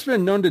 It's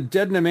been known to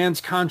deaden a man's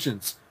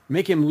conscience,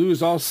 make him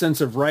lose all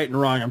sense of right and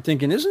wrong." I'm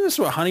thinking, isn't this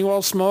what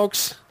Honeywell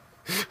smokes?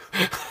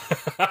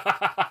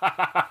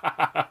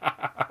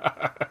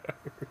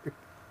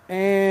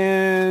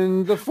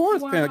 And the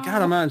fourth panel,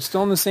 God, I'm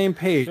still on the same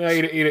page. Yeah,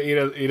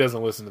 he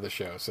doesn't listen to the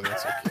show, so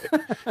that's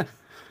okay.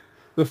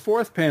 The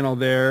fourth panel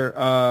there,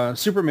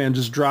 Superman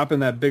just dropping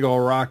that big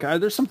old rock.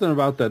 There's something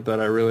about that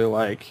I really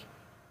like.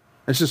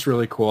 It's just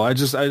really cool. I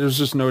was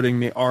just noting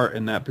the art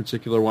in that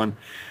particular one.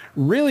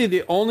 Really,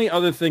 the only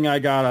other thing I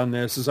got on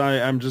this is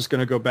I'm just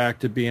going to go back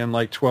to being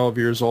like 12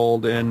 years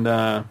old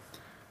and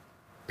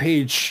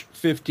page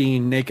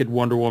 15, Naked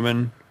Wonder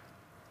Woman.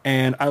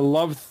 And I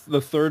love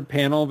the third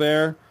panel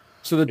there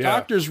So the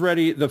doctor's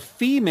ready. The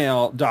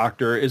female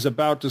doctor is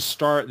about to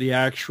start the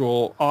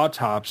actual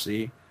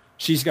autopsy.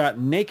 She's got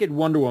naked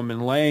Wonder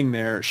Woman laying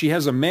there. She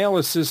has a male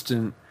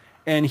assistant,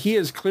 and he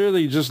is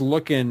clearly just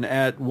looking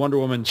at Wonder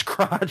Woman's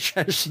crotch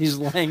as she's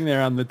laying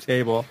there on the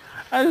table.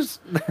 It's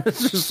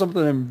just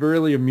something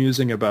really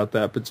amusing about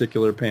that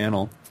particular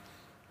panel.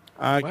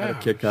 I got a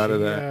kick out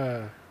of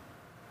that.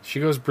 She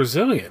goes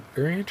Brazilian.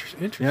 Very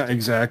interesting. Yeah,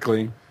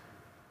 exactly.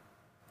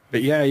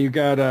 But yeah, you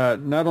got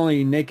not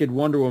only naked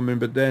Wonder Woman,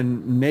 but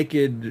then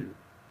naked,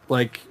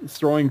 like,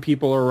 throwing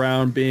people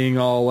around, being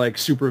all, like,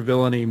 super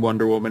villainy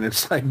Wonder Woman.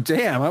 It's like,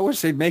 damn, I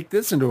wish they'd make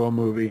this into a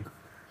movie.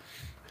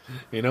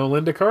 You know,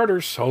 Linda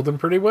Carter's holding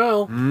pretty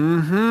well.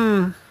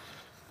 Mm-hmm.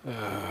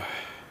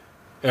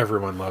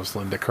 Everyone loves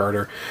Linda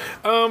Carter.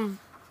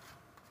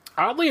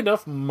 Oddly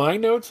enough, my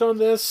notes on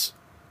this,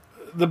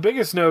 the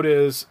biggest note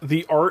is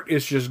the art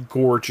is just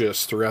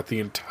gorgeous throughout the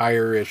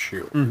entire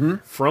issue. Mm-hmm.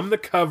 From the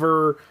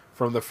cover,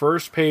 from the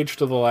first page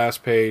to the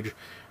last page,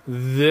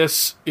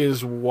 this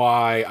is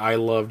why I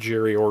love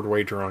Jerry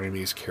Ordway drawing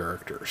these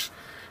characters.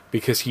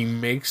 Because he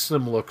makes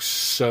them look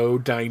so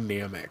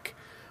dynamic.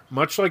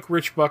 Much like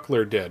Rich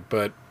Buckler did,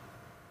 but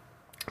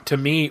to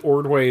me,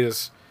 Ordway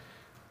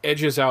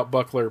edges out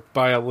Buckler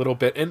by a little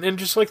bit. And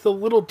just like the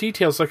little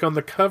details, like on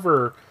the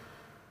cover,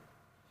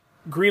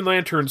 Green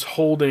Lantern's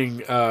holding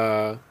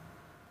the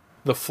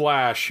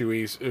Flash,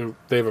 who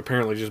they've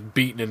apparently just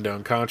beaten into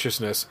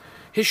unconsciousness.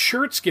 His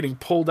shirt's getting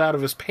pulled out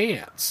of his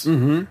pants.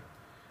 Mm-hmm.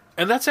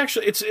 And that's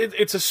actually,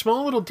 it's a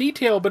small little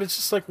detail, but it's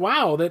just like,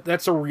 wow,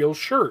 that's a real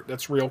shirt.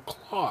 That's real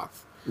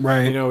cloth.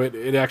 Right. You know,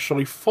 it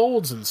actually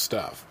folds and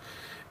stuff.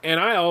 And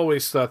I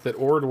always thought that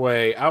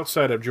Ordway,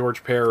 outside of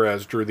George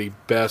Perez, drew the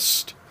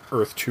best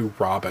Earth 2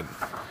 Robin.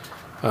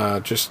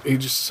 He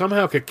just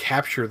somehow could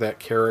capture that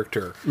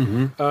character.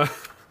 Mm-hmm.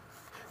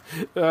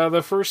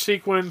 The first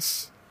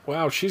sequence,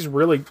 wow, she's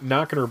really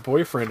knocking her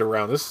boyfriend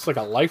around. This is like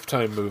a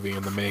Lifetime movie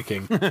in the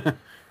making.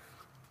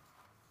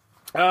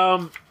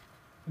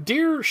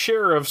 Dear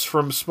sheriffs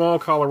from small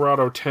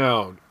Colorado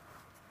town,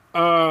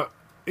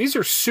 these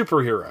are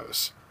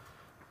superheroes.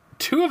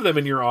 2 of them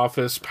in your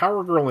office,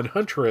 Power Girl and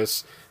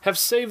Huntress, have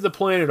saved the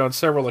planet on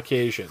several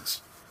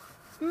occasions.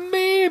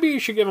 Maybe you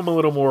should give them a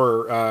little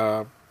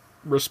more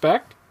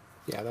respect.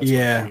 Yeah, that's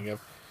what I'm thinking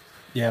of.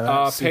 Yeah,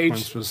 that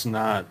sequence was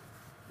not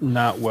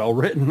well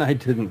written, I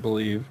didn't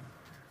believe.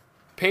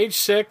 Page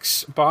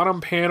 6,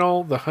 bottom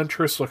panel, the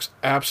Huntress looks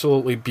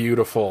absolutely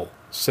beautiful,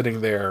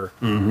 sitting there,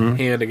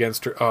 hand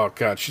against her. Oh,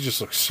 God, she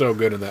just looks so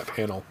good in that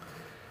panel.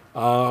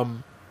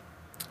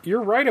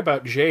 You're right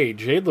about Jade.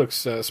 Jade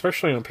looks,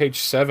 especially on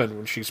page 7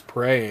 when she's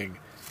praying,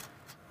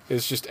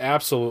 is just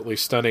absolutely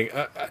stunning.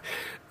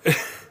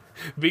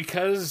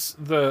 Because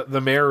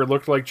the mayor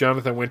looked like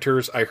Jonathan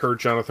Winters, I heard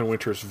Jonathan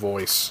Winters'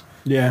 voice.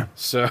 Yeah.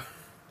 So,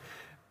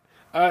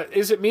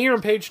 is it me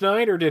on page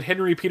 9, or did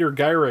Henry Peter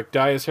Gyrick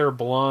dye his hair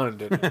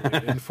blonde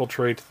and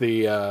infiltrate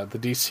the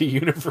DC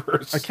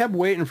universe? I kept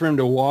waiting for him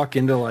to walk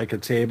into like a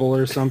table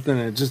or something,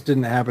 and it just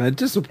didn't happen. It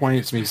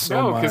disappoints me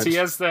so much. No, because he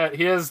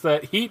has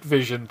that heat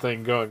vision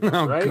thing going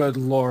on, right? Oh, good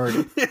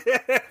Lord.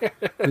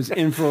 His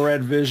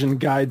infrared vision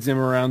guides him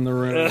around the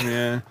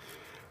room,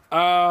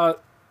 yeah.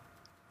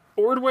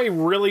 Ordway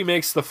really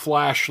makes the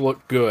Flash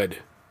look good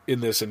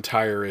in this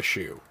entire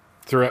issue.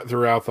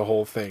 Throughout the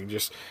whole thing.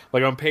 Just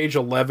like on page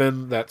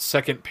 11, that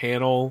second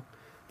panel,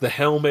 the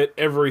helmet,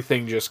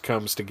 everything just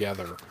comes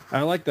together.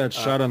 I like that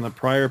shot on the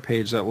prior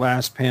page, that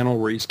last panel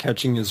where he's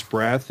catching his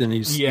breath and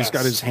he's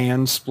got his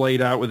hands splayed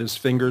out with his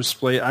fingers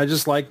splayed. I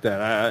just like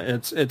that.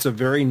 It's a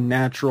very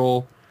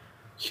natural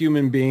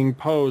human being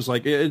pose.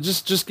 Like,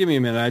 just give me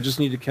a minute. I just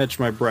need to catch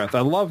my breath.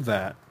 I love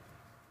that.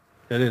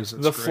 It is.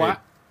 It's great.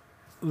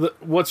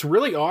 What's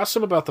really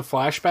awesome about the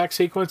flashback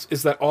sequence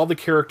is that all the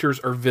characters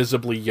are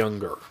visibly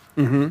younger.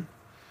 Mm-hmm.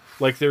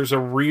 Like, there's a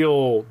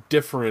real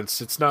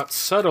difference. It's not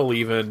subtle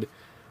even,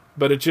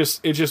 but it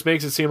just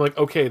makes it seem like,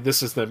 okay,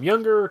 this is them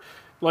younger.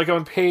 Like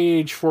on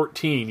page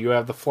 14, you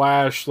have the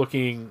Flash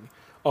looking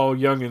all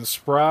young and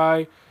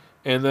spry,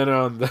 and then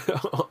on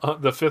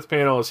the fifth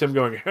panel is him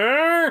going,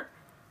 huh?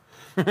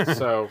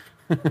 So,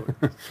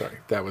 sorry,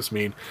 that was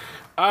mean.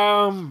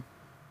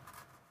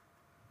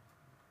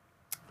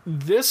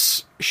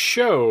 This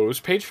shows,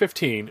 page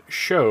 15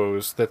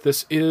 shows that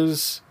this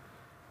is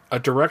a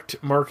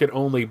direct market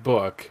only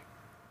book,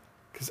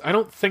 because I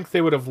don't think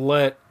they would have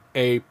let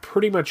a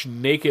pretty much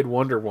naked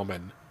Wonder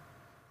Woman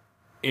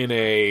in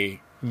a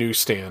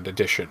newsstand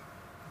edition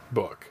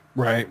book.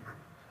 Right.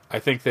 I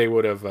think they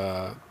would have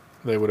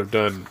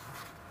done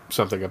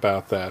something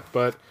about that.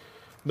 But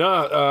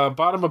no,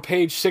 bottom of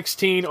page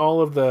 16,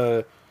 all of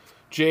the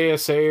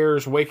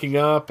JSAers waking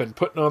up and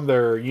putting on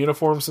their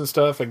uniforms and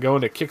stuff and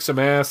going to kick some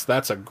ass.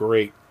 That's a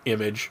great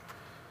image.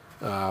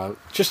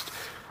 Just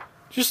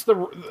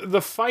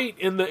the fight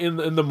in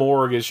the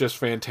morgue is just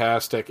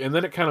fantastic. And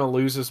then it kind of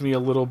loses me a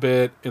little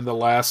bit in the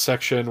last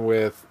section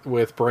with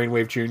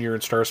Brainwave Jr.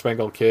 and Star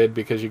Spangled Kid,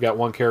 because you got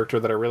one character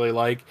that I really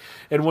like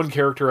and one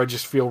character I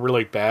just feel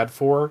really bad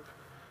for.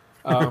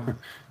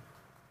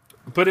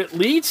 But it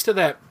leads to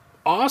that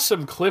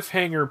awesome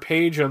cliffhanger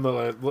page on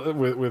the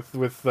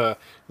with the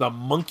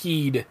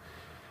monkeyed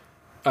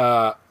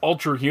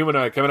ultra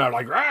humanoid coming out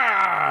like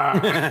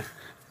rah.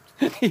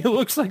 He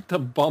looks like the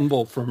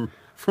Bumble from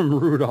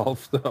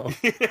Rudolph, though.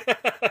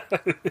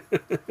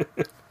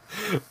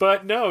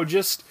 But no,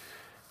 just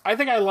I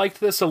think I liked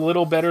this a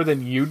little better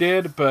than you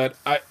did. But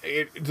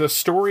the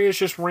story is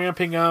just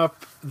ramping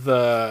up.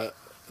 The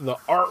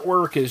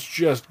artwork is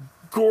just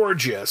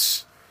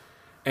gorgeous,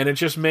 and it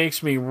just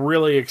makes me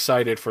really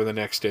excited for the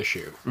next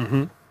issue.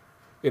 Mm-hmm.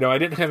 You know, I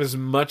didn't have as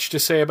much to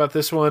say about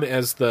this one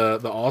as the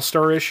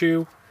All-Star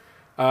issue.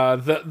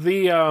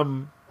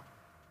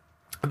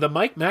 The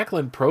Mike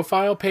Macklin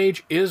profile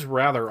page is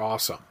rather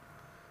awesome.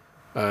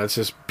 It's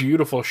this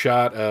beautiful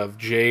shot of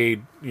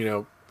Jade, you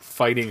know,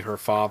 fighting her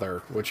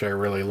father, which I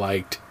really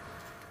liked.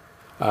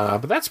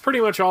 But that's pretty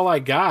much all I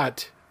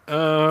got.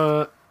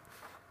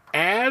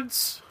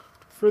 Ads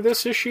for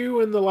this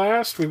issue and the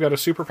last. We've got a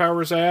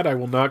Superpowers ad. I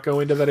will not go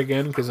into that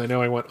again because I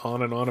know I went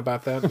on and on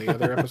about that in the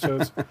other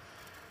episodes.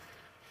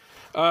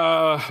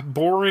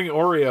 Boring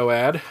Oreo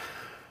ad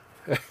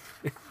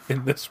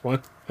in this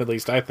one. At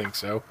least I think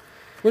so.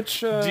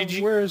 Which,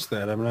 where is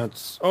that? I'm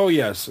not... Oh,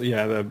 yes.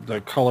 Yeah,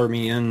 the Color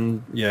Me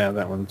In. Yeah,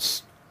 that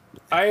one's...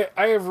 I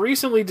have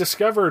recently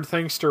discovered,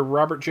 thanks to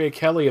Robert J.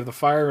 Kelly of the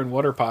Fire and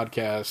Water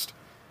podcast,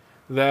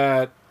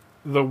 that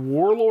the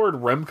Warlord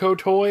Remco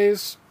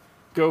toys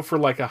go for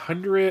like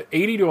 $80 to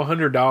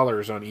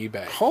 $100 on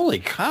eBay. Holy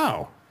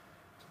cow.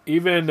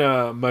 Even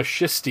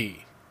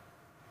Mashisti,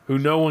 who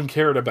no one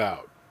cared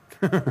about,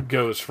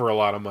 goes for a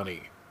lot of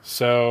money.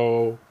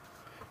 So...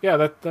 yeah,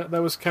 that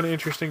was kind of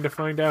interesting to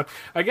find out.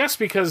 I guess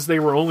because they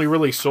were only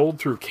really sold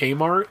through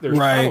Kmart, there's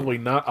probably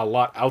not a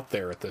lot out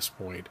there at this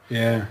point.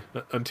 Yeah.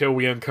 Until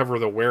we uncover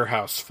the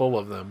warehouse full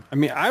of them. I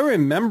mean, I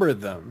remember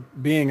them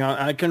being on...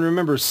 I can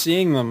remember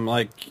seeing them,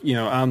 like, you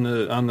know, on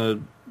the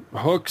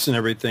hooks and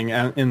everything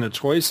in the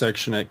toy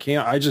section at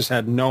Kmart. I just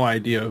had no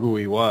idea who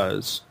he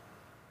was.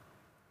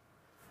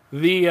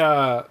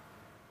 The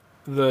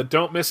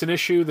Don't Miss an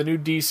Issue, the new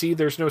DC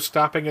There's No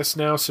Stopping Us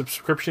Now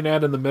subscription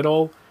ad in the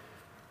middle...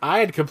 I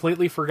had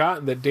completely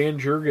forgotten that Dan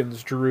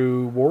Jurgens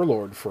drew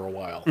Warlord for a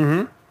while.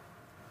 Mm-hmm.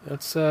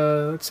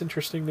 That's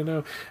interesting to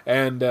know.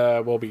 And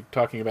we'll be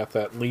talking about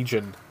that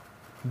Legion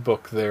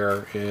book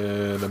there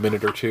in a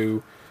minute or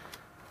two.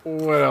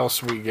 What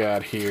else we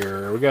got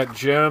here? We got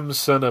Jem,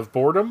 Son of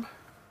Boredom.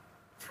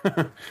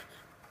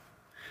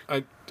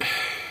 I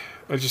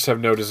just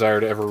have no desire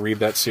to ever read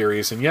that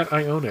series, and yet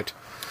I own it.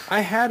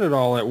 I had it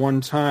all at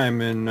one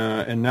time, and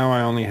now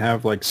I only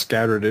have like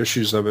scattered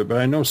issues of it. But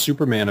I know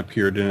Superman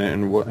appeared in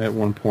it at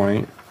one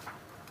point.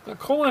 Now,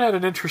 Colin had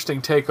an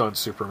interesting take on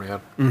Superman.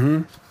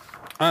 Mm-hmm.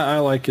 I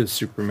like his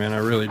Superman. I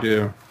really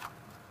do.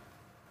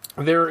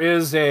 There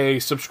is a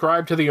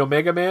subscribe to the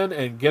Omega Man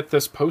and get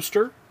this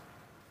poster.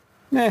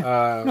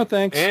 No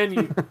thanks. And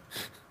you,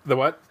 the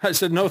what? I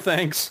said no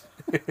thanks.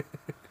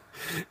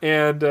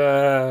 And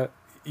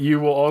you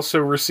will also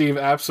receive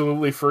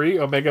absolutely free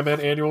Omega Man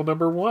Annual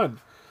number 1.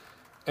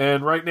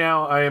 And right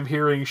now I am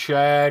hearing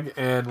Shag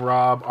and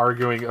Rob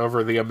arguing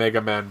over the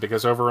Omega Man,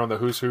 because over on the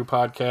Who's Who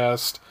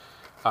podcast,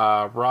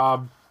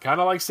 Rob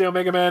kind of likes the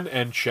Omega Man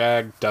and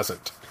Shag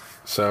doesn't.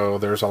 So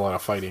there's a lot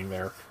of fighting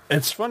there.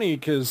 It's funny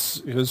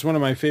because one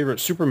of my favorite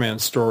Superman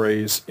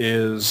stories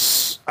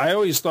is... I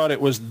always thought it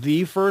was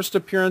the first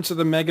appearance of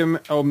the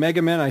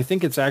Omega Man. I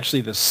think it's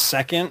actually the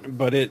second,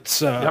 but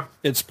it's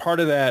part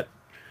of that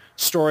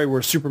story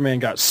where Superman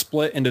got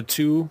split into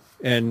two,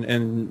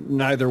 and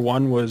neither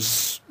one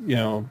was, you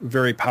know,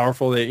 very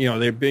powerful.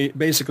 They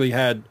basically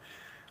had,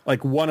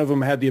 like, one of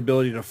them had the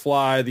ability to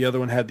fly, the other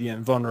one had the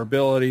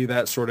invulnerability,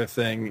 that sort of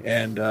thing.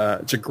 And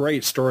it's a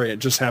great story. It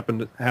just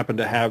happened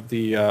to have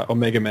the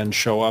Omega Men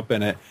show up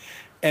in it.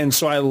 And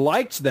so I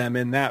liked them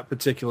in that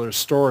particular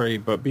story,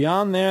 but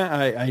beyond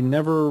that, I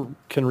never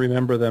can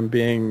remember them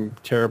being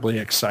terribly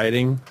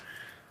exciting.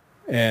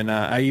 And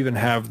I even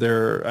have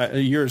their...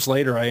 years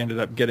later, I ended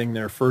up getting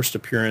their first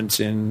appearance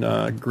in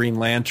Green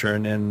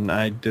Lantern, and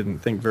I didn't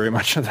think very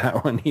much of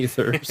that one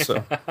either.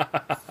 So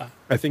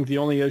I think the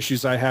only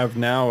issues I have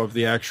now of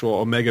the actual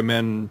Omega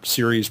Men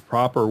series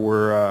proper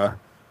were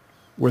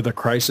the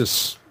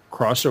Crisis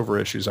crossover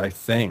issues, I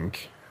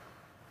think.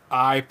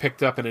 I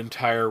picked up an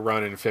entire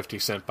run in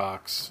 50-cent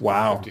box.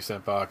 Wow.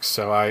 50-cent box.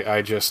 So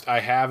I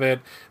have it.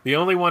 The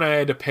only one I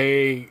had to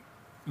pay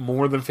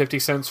more than 50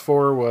 cents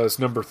for was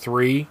number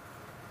 3.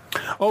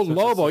 Oh,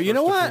 Lobo. You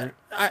know what?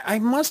 I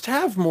must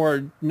have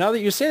more now that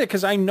you say that,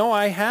 because I know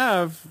I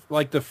have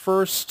like the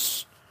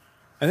first...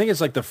 I think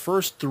it's like the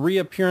first 3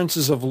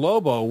 appearances of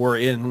Lobo were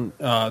in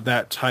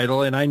that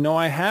title, and I know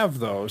I have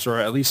those, or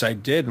at least I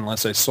did,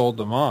 unless I sold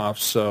them off.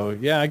 So,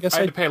 yeah, I guess I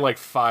had to pay like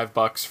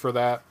 $5 for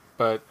that,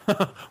 but...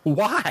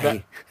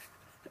 Why?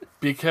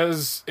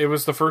 Because it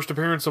was the first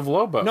appearance of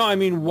Lobo. No, I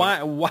mean,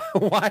 why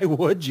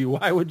would you?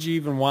 Why would you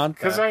even want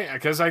that?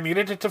 Because I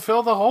needed it to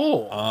fill the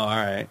hole. Oh, all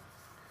right.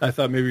 I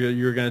thought maybe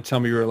you were going to tell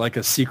me you were like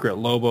a secret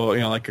Lobo,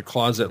 you know, like a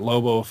closet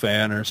Lobo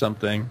fan or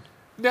something.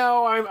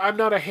 No, I'm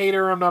not a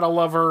hater. I'm not a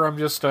lover. I'm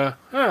just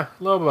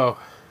Lobo.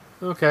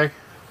 Okay.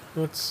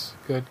 That's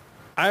good.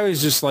 I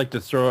always just like to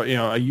throw it,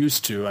 I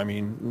used to,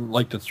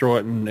 like to throw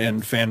it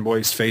in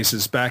fanboys'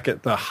 faces back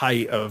at the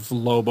height of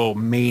Lobo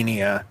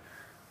mania,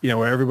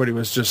 where everybody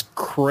was just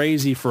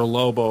crazy for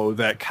Lobo.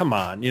 That, come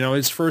on,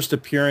 his first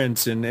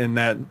appearance in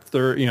that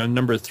third,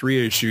 number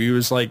 3 issue, he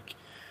was like,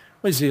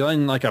 what is he,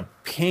 in like a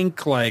pink,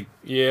 clown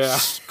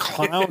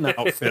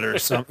outfit or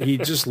something? He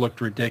just looked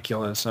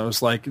ridiculous. I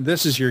was like,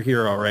 this is your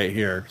hero right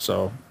here,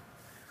 so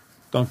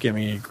don't give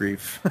me any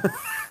grief.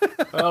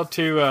 Well,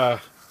 to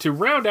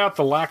round out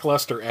the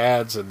lackluster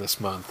ads in this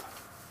month,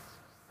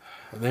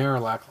 and they are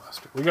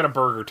lackluster, we got a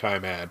Burger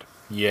Time ad.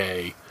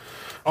 Yay.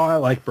 Oh, I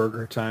like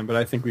Burger Time, but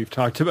I think we've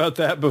talked about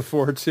that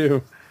before,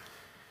 too.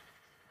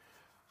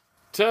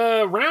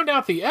 To round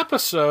out the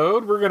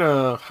episode, we're going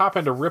to hop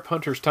into Rip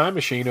Hunter's Time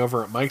Machine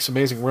over at Mike's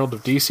Amazing World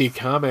of DC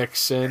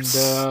Comics, and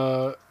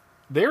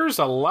there's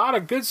a lot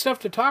of good stuff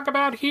to talk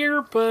about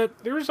here,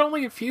 but there's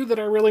only a few that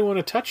I really want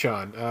to touch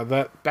on.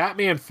 That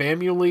Batman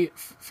Family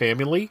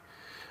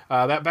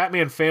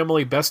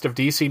Best of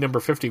DC number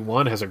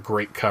 51 has a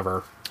great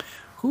cover.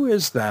 Who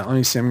is that? Let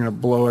me see. I'm going to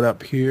blow it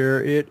up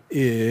here. It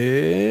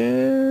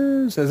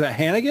is that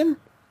Hannigan?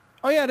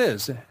 Oh, yeah, it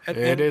is.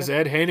 It is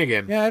Ed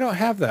Hannigan. Yeah, I don't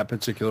have that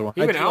particular one.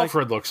 Even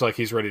Alfred looks like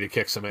he's ready to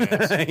kick some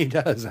ass. He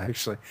does,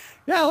 actually.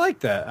 Yeah, I like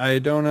that. I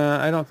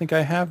don't think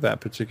I have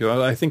that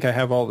particular. I think I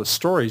have all the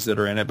stories that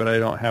are in it, but I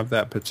don't have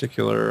that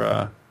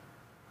particular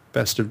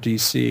Best of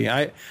DC.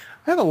 I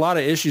have a lot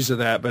of issues of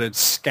that, but it's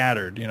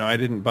scattered. I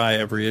didn't buy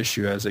every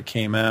issue as it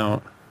came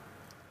out.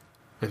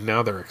 And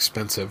now they're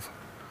expensive.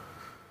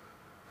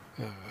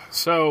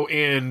 So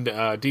in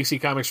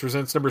DC Comics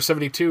Presents number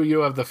 72, you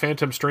have the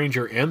Phantom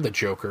Stranger and the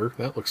Joker.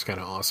 That looks kind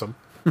of awesome.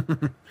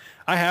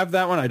 I have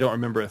that one. I don't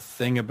remember a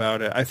thing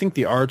about it. I think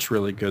the art's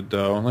really good,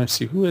 though. Let's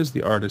see. Who is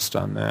the artist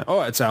on that?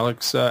 Oh, it's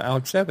Alex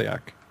Saviak.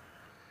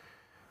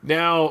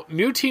 Now,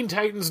 New Teen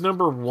Titans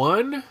number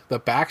 1, the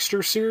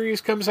Baxter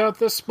series, comes out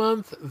this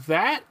month.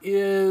 That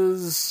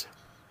is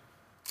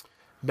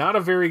not a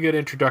very good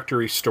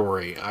introductory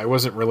story. I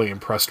wasn't really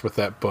impressed with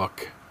that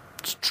book.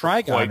 It's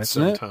Trigon,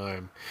 isn't it?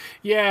 Time.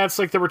 Yeah, it's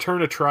like the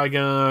return of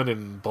Trigon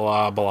and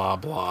blah, blah,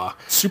 blah.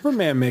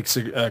 Superman makes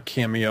a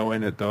cameo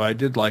in it, though. I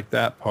did like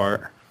that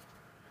part.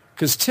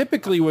 Because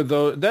typically with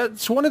those,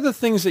 that's one of the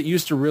things that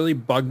used to really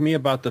bug me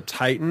about the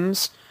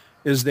Titans,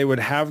 is they would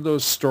have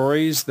those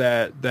stories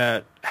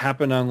that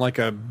happen on like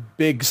a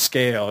big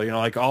scale.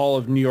 Like all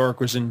of New York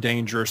was in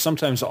danger, or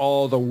sometimes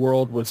all the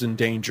world was in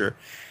danger.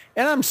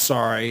 And I'm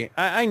sorry.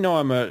 I know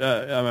I'm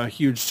a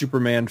huge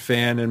Superman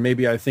fan, and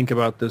maybe I think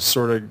about this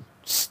sort of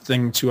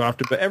thing too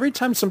often. But every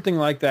time something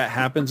like that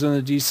happens in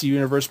the DC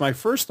universe, my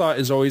first thought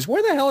is always,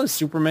 where the hell is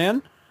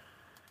Superman?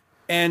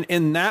 And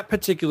in that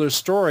particular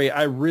story,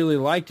 I really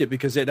liked it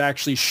because it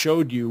actually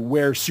showed you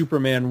where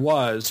Superman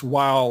was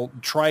while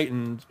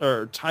Triton,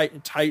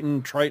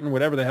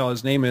 whatever the hell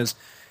his name is,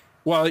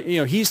 while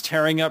he's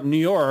tearing up New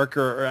York,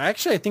 or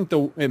actually I think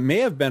it may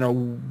have been a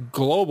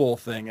global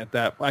thing at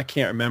that. I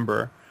can't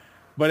remember.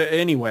 But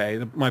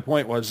anyway, my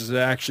point was it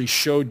actually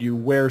showed you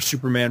where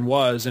Superman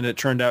was, and it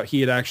turned out he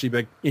had actually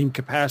been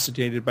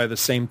incapacitated by the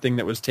same thing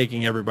that was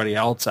taking everybody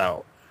else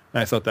out.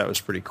 And I thought that was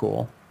pretty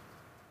cool.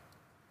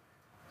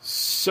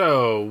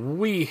 So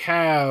we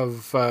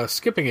have,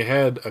 skipping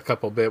ahead a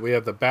couple bit, we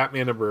have the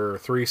Batman number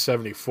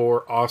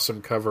 374,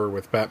 awesome cover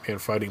with Batman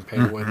fighting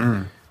Penguin.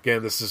 Mm-hmm.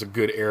 Again, this is a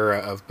good era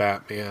of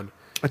Batman.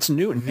 It's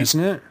Newton,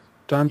 isn't it?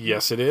 Don?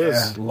 Yes, it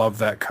is. Yeah, love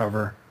that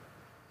cover.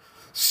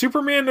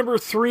 Superman number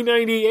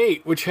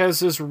 398, which has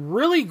this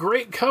really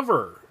great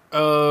cover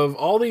of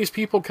all these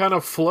people kind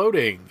of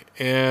floating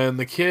and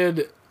the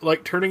kid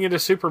like turning into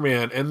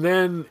Superman, and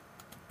then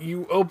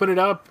you open it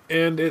up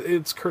and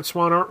it's Kurt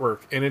Swan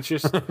artwork, and it's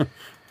just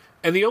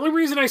and the only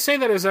reason I say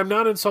that is I'm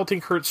not insulting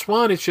Kurt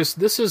Swan. It's just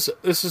this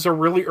is a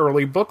really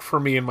early book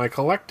for me in my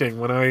collecting.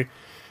 When I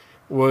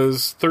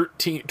was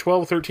 13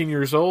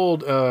 years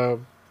old,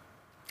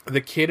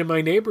 the kid in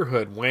my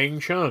neighborhood, Wang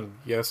Chung,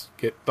 yes,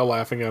 get the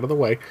laughing out of the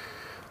way,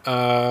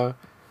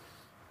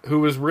 who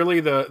was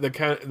really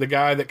the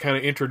guy that kind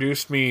of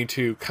introduced me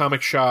to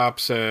comic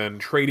shops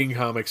and trading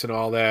comics and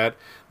all that.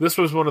 This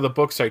was one of the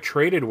books I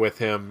traded with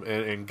him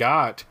and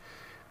got,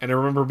 and I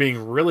remember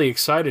being really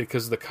excited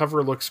because the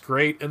cover looks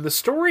great and the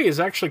story is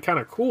actually kind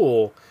of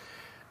cool.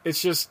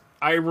 It's just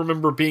I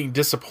remember being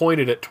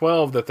disappointed at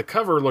 12 that the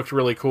cover looked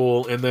really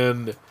cool and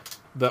then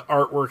the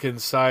artwork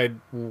inside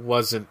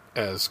wasn't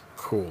as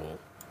cool.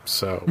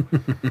 So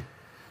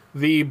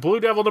the Blue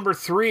Devil number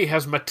 3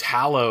 has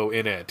Metallo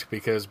in it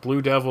because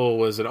Blue Devil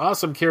was an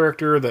awesome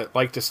character that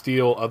liked to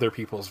steal other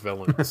people's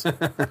villains.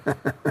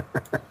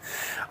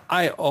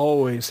 I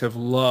always have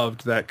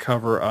loved that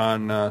cover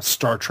on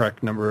Star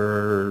Trek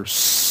number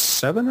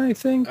 7, I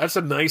think. That's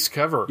a nice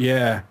cover.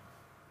 Yeah.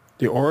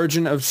 The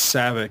Origin of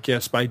Savick,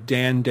 yes, by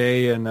Dan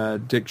Day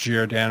and Dick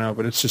Giordano,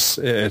 but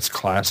it's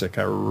classic.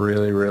 I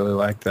really, really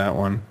like that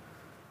one.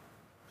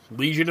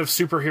 Legion of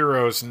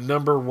Superheroes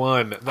number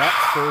 1.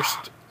 That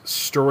first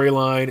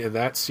storyline in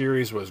that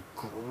series was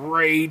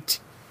great.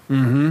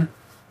 Mm-hmm.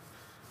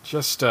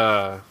 Just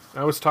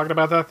I was talking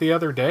about that the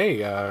other day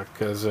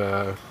because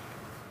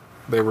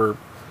they were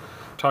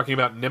talking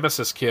about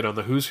Nemesis Kid on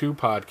the Who's Who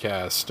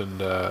podcast,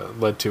 and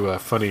led to a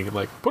funny,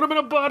 like, put him in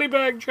a body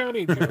bag,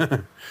 Johnny.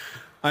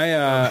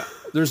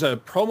 There's a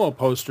promo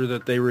poster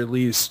that they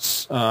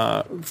released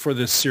for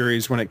this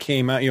series when it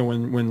came out,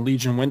 when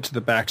Legion went to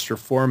the Baxter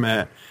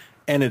format,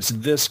 and it's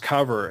this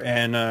cover.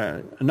 And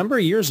a number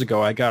of years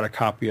ago, I got a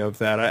copy of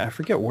that. I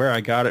forget where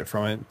I got it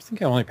from. I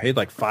think I only paid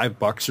like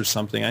 $5 or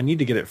something. I need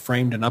to get it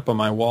framed and up on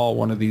my wall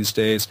one of these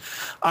days.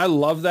 I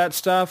love that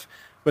stuff.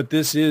 But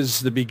this is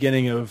the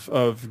beginning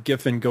of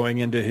Giffen going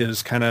into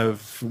his kind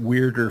of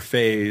weirder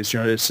phase.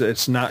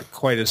 It's not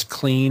quite as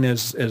clean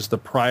as the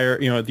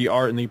prior, the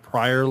art and the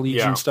prior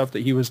Legion stuff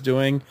that he was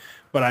doing.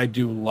 But I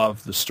do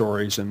love the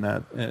stories in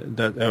that.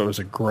 That was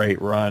a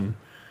great run.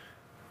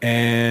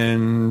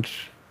 And a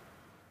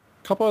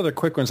couple other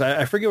quick ones.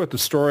 I forget what the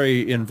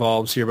story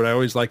involves here, but I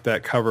always like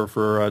that cover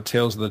for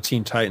Tales of the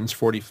Teen Titans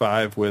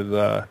 45 with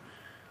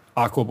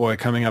Aquaboy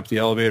coming up the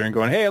elevator and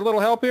going, "Hey, a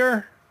little help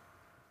here?"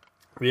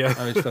 Yeah.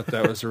 I always thought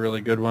that was a really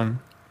good one.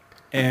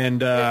 And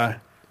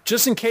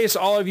just in case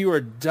all of you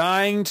are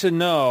dying to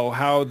know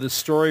how the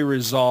story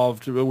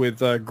resolved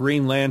with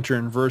Green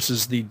Lantern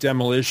versus the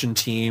Demolition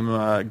Team,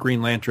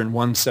 Green Lantern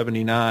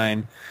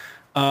 179,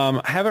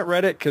 I haven't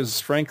read it because,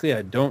 frankly,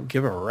 I don't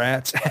give a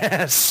rat's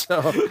ass.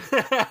 So.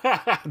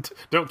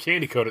 Don't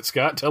candy coat it,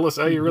 Scott. Tell us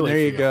how you really feel.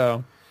 There you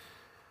go.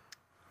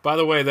 By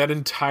the way, that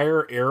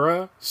entire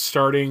era,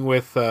 starting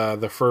with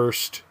the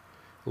first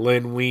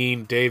Len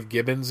Wein, Dave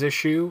Gibbons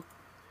issue,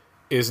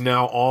 is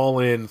now all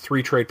in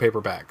 3 trade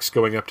paperbacks,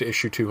 going up to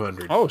issue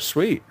 200. Oh,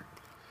 sweet.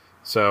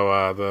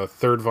 So the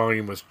third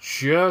volume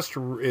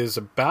is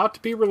about to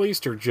be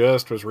released, or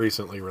just was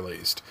recently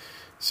released.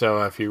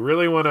 So if you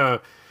really want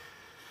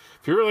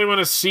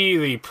to see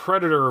the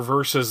Predator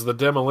versus the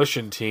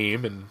Demolition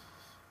Team, and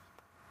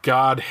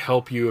God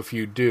help you if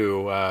you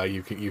do,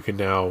 you can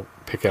now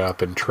pick it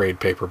up in trade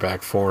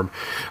paperback form.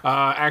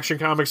 Action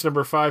Comics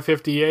number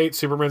 558.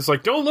 Superman's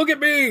like, "Don't look at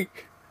me,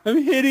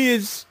 I'm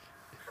hideous."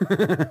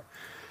 go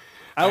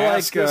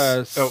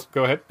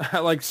ahead. I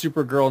like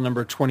Supergirl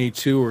number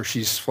 22, where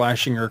she's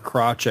flashing her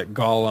crotch at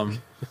Gollum.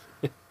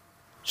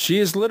 She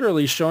is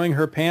literally showing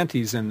her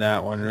panties in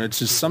that one. It's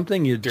just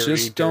something you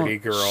just don't. Dirty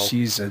girl.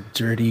 She's a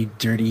dirty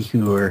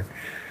whore.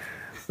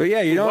 But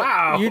yeah,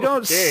 you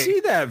don't see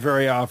that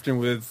very often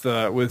with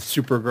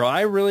Supergirl.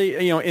 I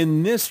really,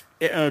 in this,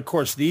 of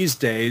course, these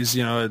days,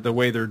 the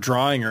way they're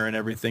drawing her and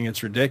everything,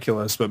 it's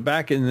ridiculous. But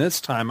back in this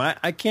time,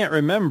 I can't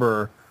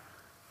remember.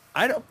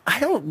 I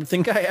don't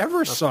think I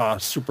ever saw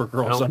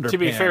Supergirl's underpants. To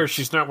be fair,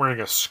 she's not wearing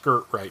a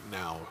skirt right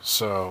now,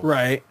 so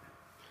right.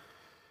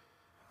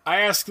 I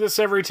ask this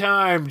every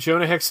time.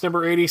 Jonah Hex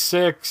number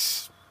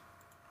 86.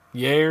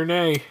 Yay or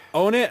nay?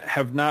 Own it.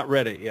 Have not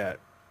read it yet,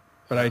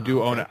 but I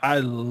do own it. I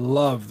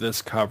love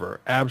this cover.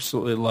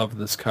 Absolutely love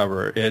this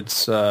cover.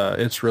 It's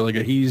really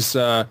good. He's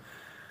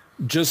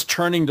just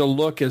turning to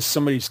look as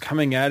somebody's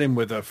coming at him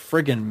with a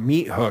friggin'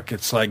 meat hook.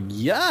 It's like,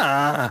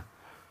 yeah.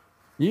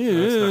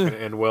 That's not going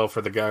to end well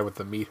for the guy with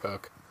the meat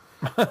hook.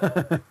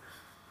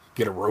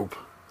 Get a rope.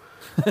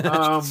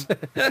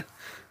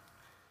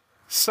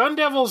 Sun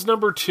Devils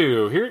number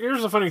 2.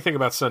 Here's the funny thing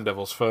about Sun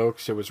Devils,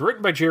 folks. It was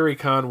written by Jerry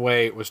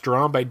Conway. It was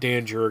drawn by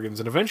Dan Jurgens,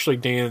 and eventually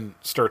Dan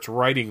starts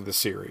writing the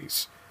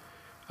series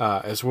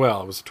as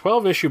well. It was a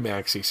 12-issue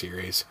maxi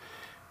series,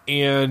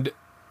 and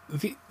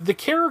the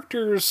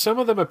characters, some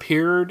of them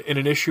appeared in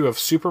an issue of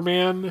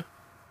Superman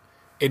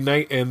in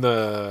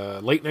the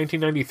late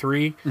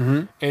 1993,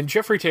 and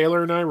Jeffrey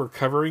Taylor and I were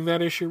covering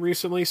that issue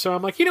recently, so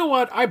I'm like, you know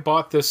what? I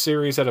bought this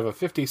series out of a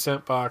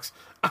 50-cent box.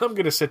 I'm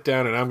going to sit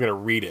down and I'm going to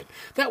read it.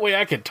 That way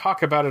I can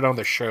talk about it on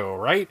the show,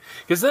 right?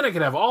 Because then I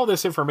can have all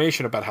this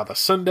information about how the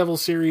Sun Devil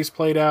series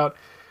played out.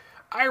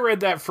 I read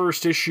that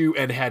first issue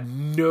and had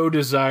no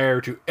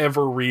desire to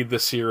ever read the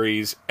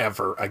series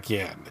ever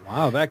again.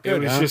 Wow, that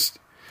good, It was just...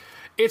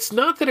 It's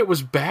not that it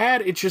was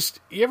bad, it just...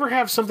 You ever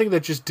have something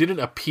that just didn't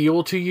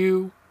appeal to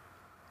you?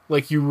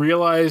 Like, you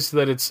realize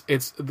that it's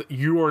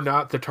you are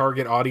not the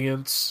target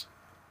audience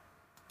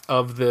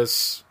of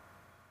this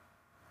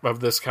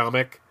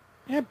comic.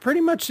 Yeah,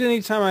 pretty much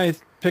any time I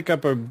pick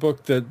up a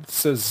book that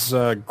says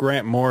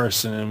Grant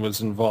Morrison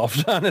was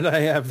involved on it, I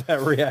have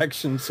that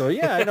reaction. So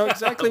yeah, I know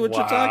exactly what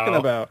you're talking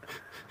about.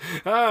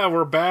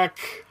 We're back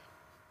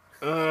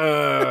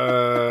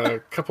a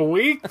couple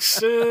weeks,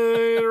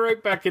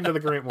 right back into the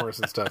Grant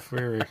Morrison stuff.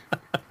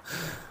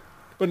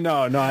 But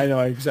no, I know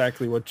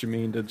exactly what you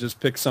mean, to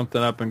just pick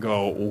something up and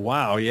go,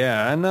 wow,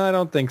 yeah. No, I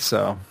don't think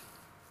so.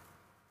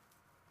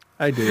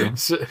 I do.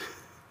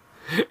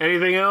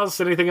 Anything else?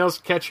 Anything else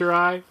catch your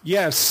eye?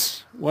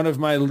 Yes. One of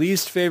my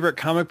least favorite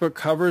comic book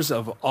covers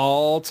of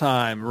all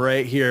time.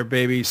 Right here,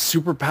 baby.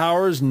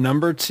 Superpowers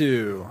number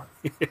 2.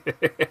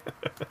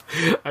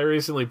 I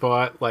recently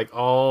bought like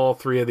all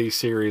 3 of these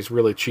series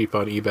really cheap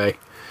on eBay.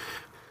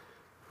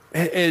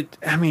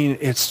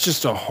 It's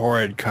just a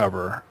horrid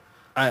cover.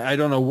 I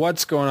don't know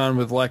what's going on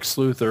with Lex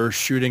Luthor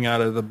shooting out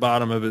of the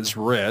bottom of his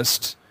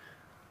wrist.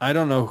 I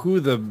don't know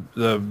who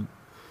the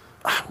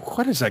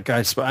what is that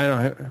guy?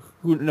 I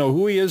don't know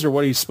who he is or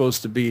what he's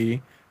supposed to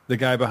be. The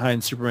guy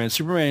behind Superman.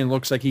 Superman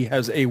looks like he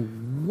has a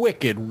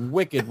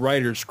wicked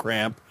writer's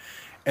cramp.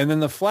 And then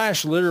the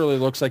Flash literally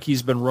looks like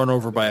he's been run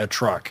over by a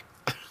truck.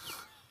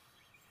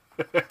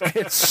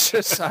 It's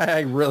just,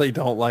 I really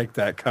don't like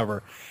that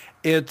cover.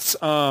 It's,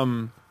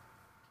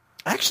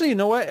 actually, you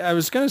know what? I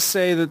was going to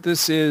say that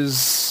this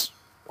is,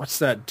 what's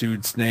that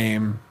dude's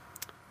name?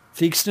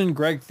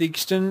 Greg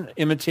Theakston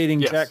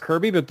imitating Jack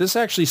Kirby, but this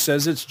actually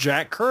says it's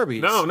Jack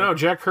Kirby. No,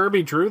 Jack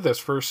Kirby drew this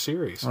first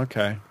series.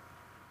 Okay.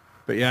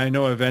 But yeah, I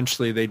know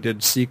eventually they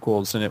did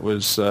sequels, and it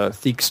was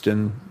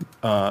Theakston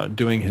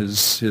doing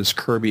his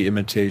Kirby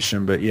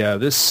imitation. But yeah,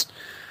 this,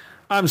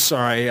 I'm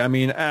sorry. I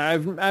mean,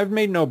 I've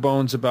made no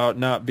bones about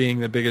not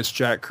being the biggest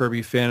Jack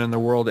Kirby fan in the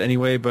world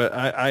anyway, but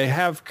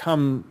I've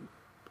kind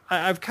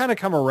of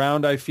come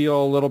around, I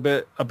feel, a little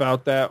bit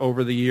about that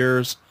over the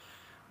years.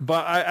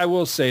 But I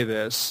will say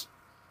this.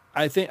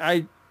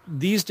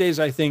 These days,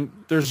 I think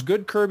there's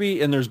good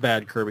Kirby and there's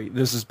bad Kirby.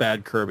 This is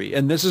bad Kirby.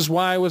 And this is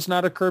why I was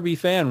not a Kirby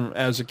fan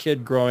as a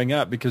kid growing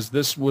up, because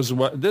this was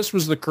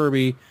the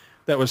Kirby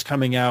that was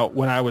coming out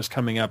when I was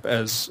coming up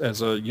as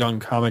a young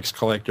comics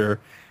collector.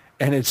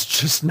 And it's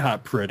just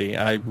not pretty.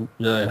 I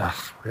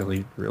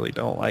really, really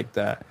don't like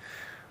that.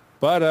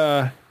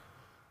 But,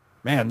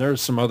 man,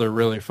 there's some other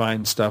really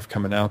fine stuff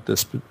coming out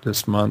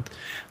this month.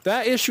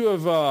 That issue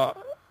of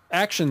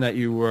Action that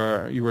you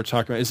were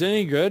talking about, is it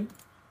any good?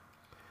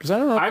 Because I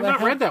don't know. I've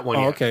not read that one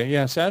yet. Okay,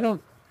 yeah. So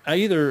I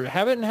either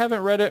have it and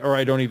haven't read it, or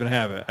I don't even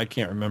have it. I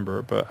can't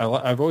remember, but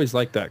I've always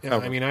liked that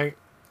cover. I mean,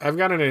 I've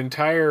got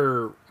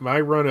my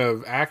run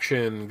of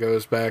Action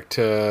goes back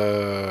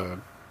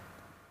to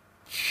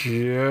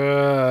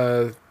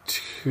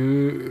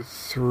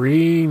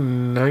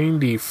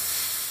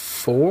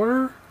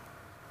 394.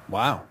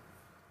 Wow.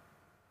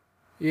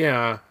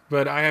 Yeah,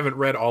 but I haven't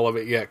read all of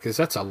it yet because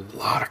that's a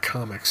lot of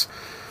comics.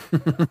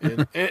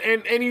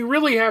 and you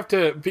really have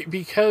to,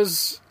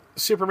 because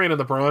Superman in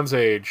the Bronze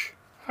Age,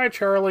 hi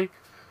Charlie,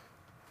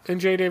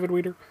 and J. David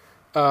Weeder,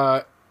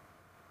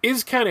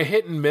 is kind of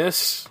hit and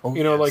miss. Oh,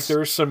 you know, like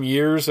there's some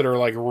years that are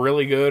like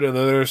really good, and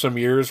then there's some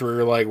years where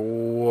you're like,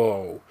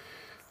 whoa.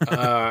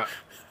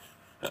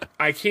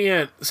 I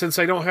can't, since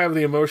I don't have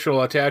the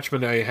emotional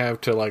attachment I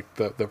have to like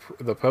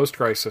the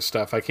post-crisis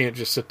stuff, I can't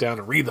just sit down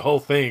and read the whole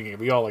thing and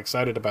be all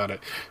excited about it.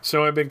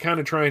 So I've been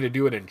kind of trying to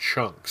do it in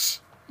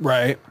chunks.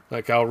 Right.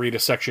 Like I'll read a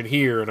section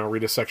here and I'll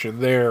read a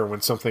section there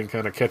when something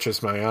kind of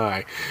catches my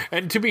eye.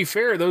 And to be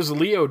fair, those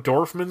Leo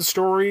Dorfman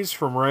stories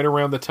from right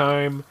around the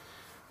time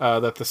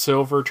that the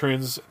Silver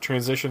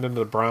transitioned into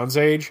the Bronze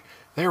Age,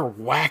 they're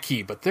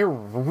wacky, but they're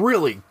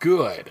really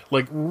good.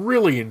 Like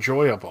really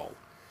enjoyable.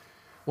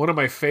 One of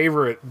my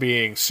favorite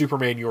being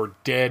Superman, You're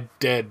Dead,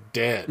 Dead,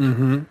 Dead.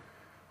 Mm-hmm.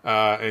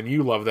 And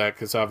you love that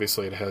because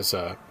obviously it has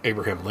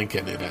Abraham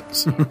Lincoln in it.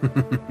 So.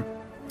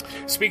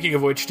 Speaking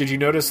of which, did you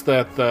notice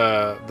that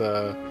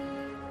the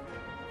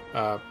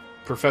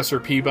Professor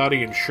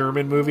Peabody and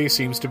Sherman movie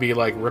seems to be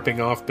like ripping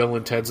off Bill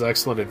and Ted's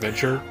Excellent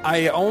Adventure?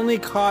 I only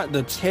caught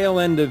the tail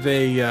end of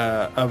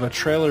a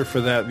trailer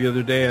for that the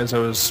other day as I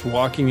was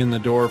walking in the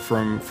door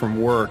from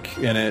work,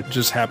 and it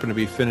just happened to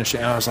be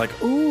finishing. And I was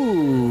like,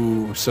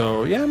 ooh.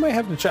 So, yeah, I might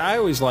have to check. I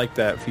always like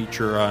that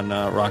feature on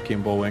Rocky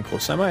and Bullwinkle,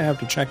 so I might have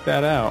to check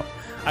that out.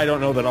 I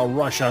don't know that I'll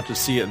rush out to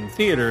see it in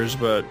theaters,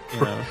 but,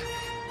 you know,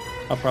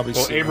 I'll probably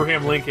see it. Well,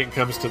 Abraham Lincoln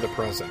comes to the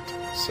present.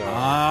 So.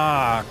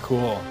 Ah,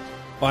 cool.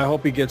 Well, I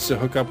hope he gets to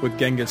hook up with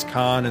Genghis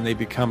Khan and they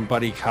become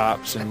buddy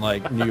cops in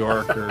like New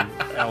York or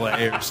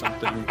LA or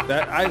something.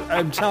 That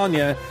I'm telling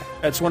you,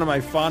 that's one of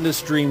my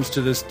fondest dreams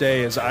to this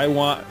day. Is I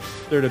want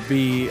there to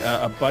be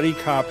a buddy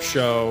cop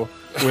show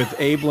with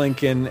Abe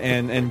Lincoln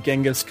and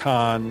Genghis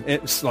Khan.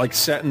 It's like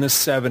set in the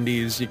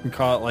 70s. You can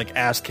call it like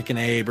Ass Kicking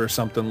Abe or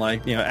something,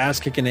 like, you know, Ass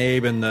Kicking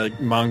Abe and the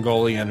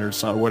Mongolian or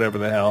something, whatever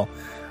the hell.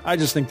 I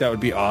just think that would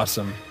be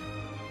awesome.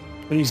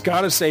 And he's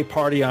got to say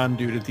 "Party on,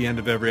 dude" at the end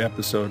of every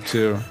episode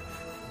too.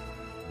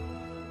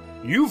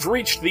 You've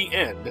reached the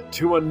end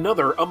to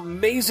another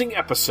amazing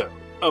episode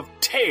of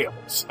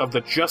Tales of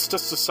the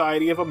Justice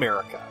Society of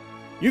America.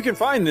 You can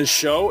find this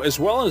show, as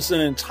well as an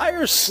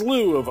entire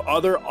slew of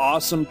other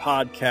awesome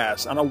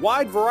podcasts on a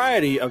wide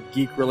variety of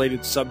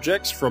geek-related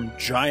subjects, from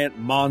giant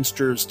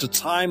monsters to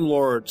Time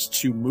Lords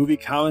to movie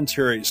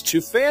commentaries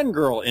to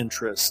fangirl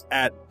interests,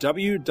 at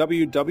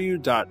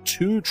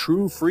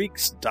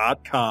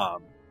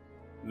www.twotruefreaks.com.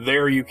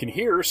 There you can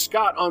hear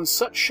Scott on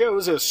such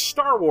shows as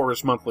Star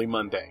Wars Monthly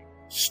Monday,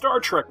 Star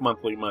Trek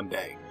Monthly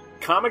Monday,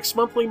 Comics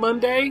Monthly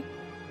Monday,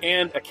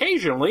 and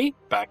occasionally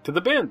Back to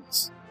the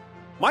Bins.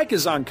 Mike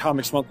is on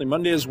Comics Monthly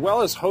Monday, as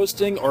well as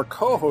hosting or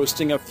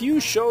co-hosting a few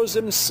shows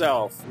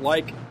himself,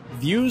 like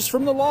Views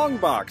from the Long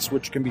Box,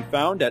 which can be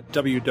found at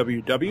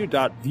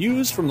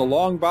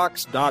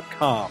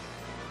www.viewsfromthelongbox.com,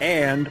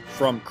 and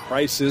From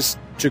Crisis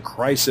to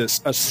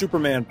Crisis, a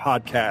Superman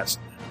podcast,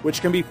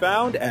 which can be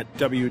found at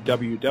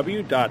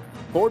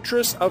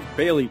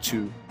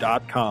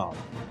www.fortressofbaileytude.com.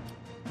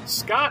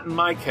 Scott and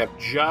Mike have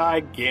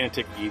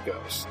gigantic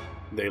egos.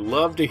 They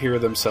love to hear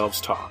themselves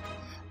talk.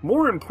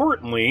 More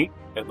importantly,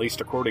 at least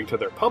according to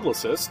their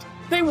publicist,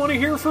 they want to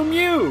hear from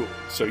you.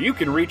 So you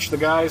can reach the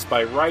guys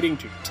by writing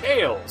to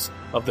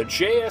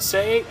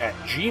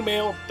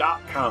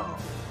talesofthejsa@gmail.com.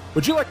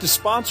 Would you like to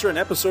sponsor an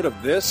episode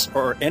of this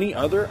or any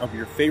other of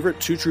your favorite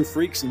Two True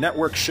Freaks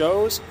Network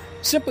shows?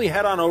 Simply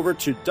head on over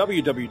to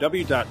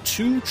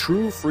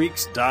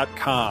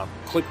www.twotruefreaks.com.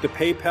 Click the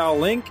PayPal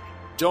link,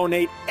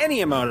 donate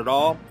any amount at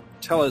all,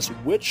 tell us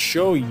which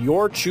show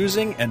you're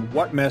choosing and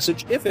what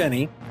message, if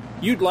any,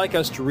 you'd like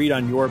us to read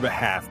on your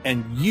behalf,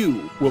 and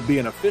you will be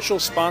an official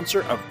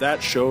sponsor of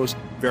that show's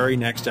very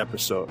next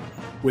episode,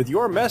 with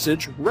your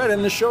message read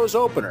in the show's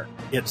opener.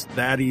 It's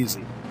that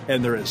easy,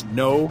 and there is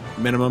no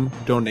minimum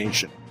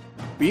donation.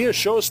 Be a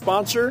show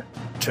sponsor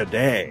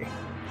today.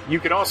 You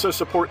can also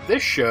support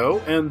this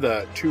show and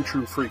the Two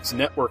True Freaks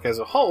network as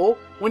a whole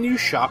when you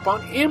shop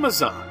on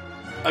Amazon.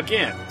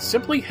 Again,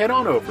 simply head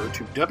on over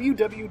to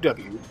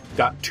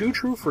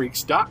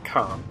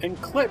www.twotruefreaks.com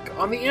and click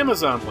on the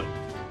Amazon link.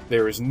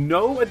 There is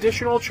no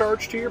additional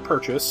charge to your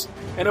purchase,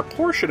 and a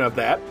portion of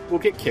that will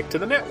get kicked to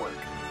the network.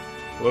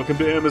 Welcome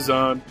to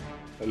Amazon.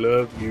 I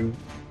love you.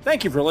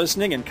 Thank you for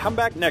listening, and come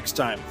back next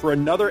time for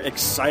another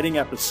exciting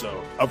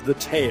episode of the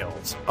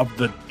Tales of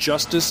the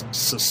Justice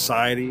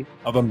Society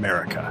of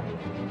America.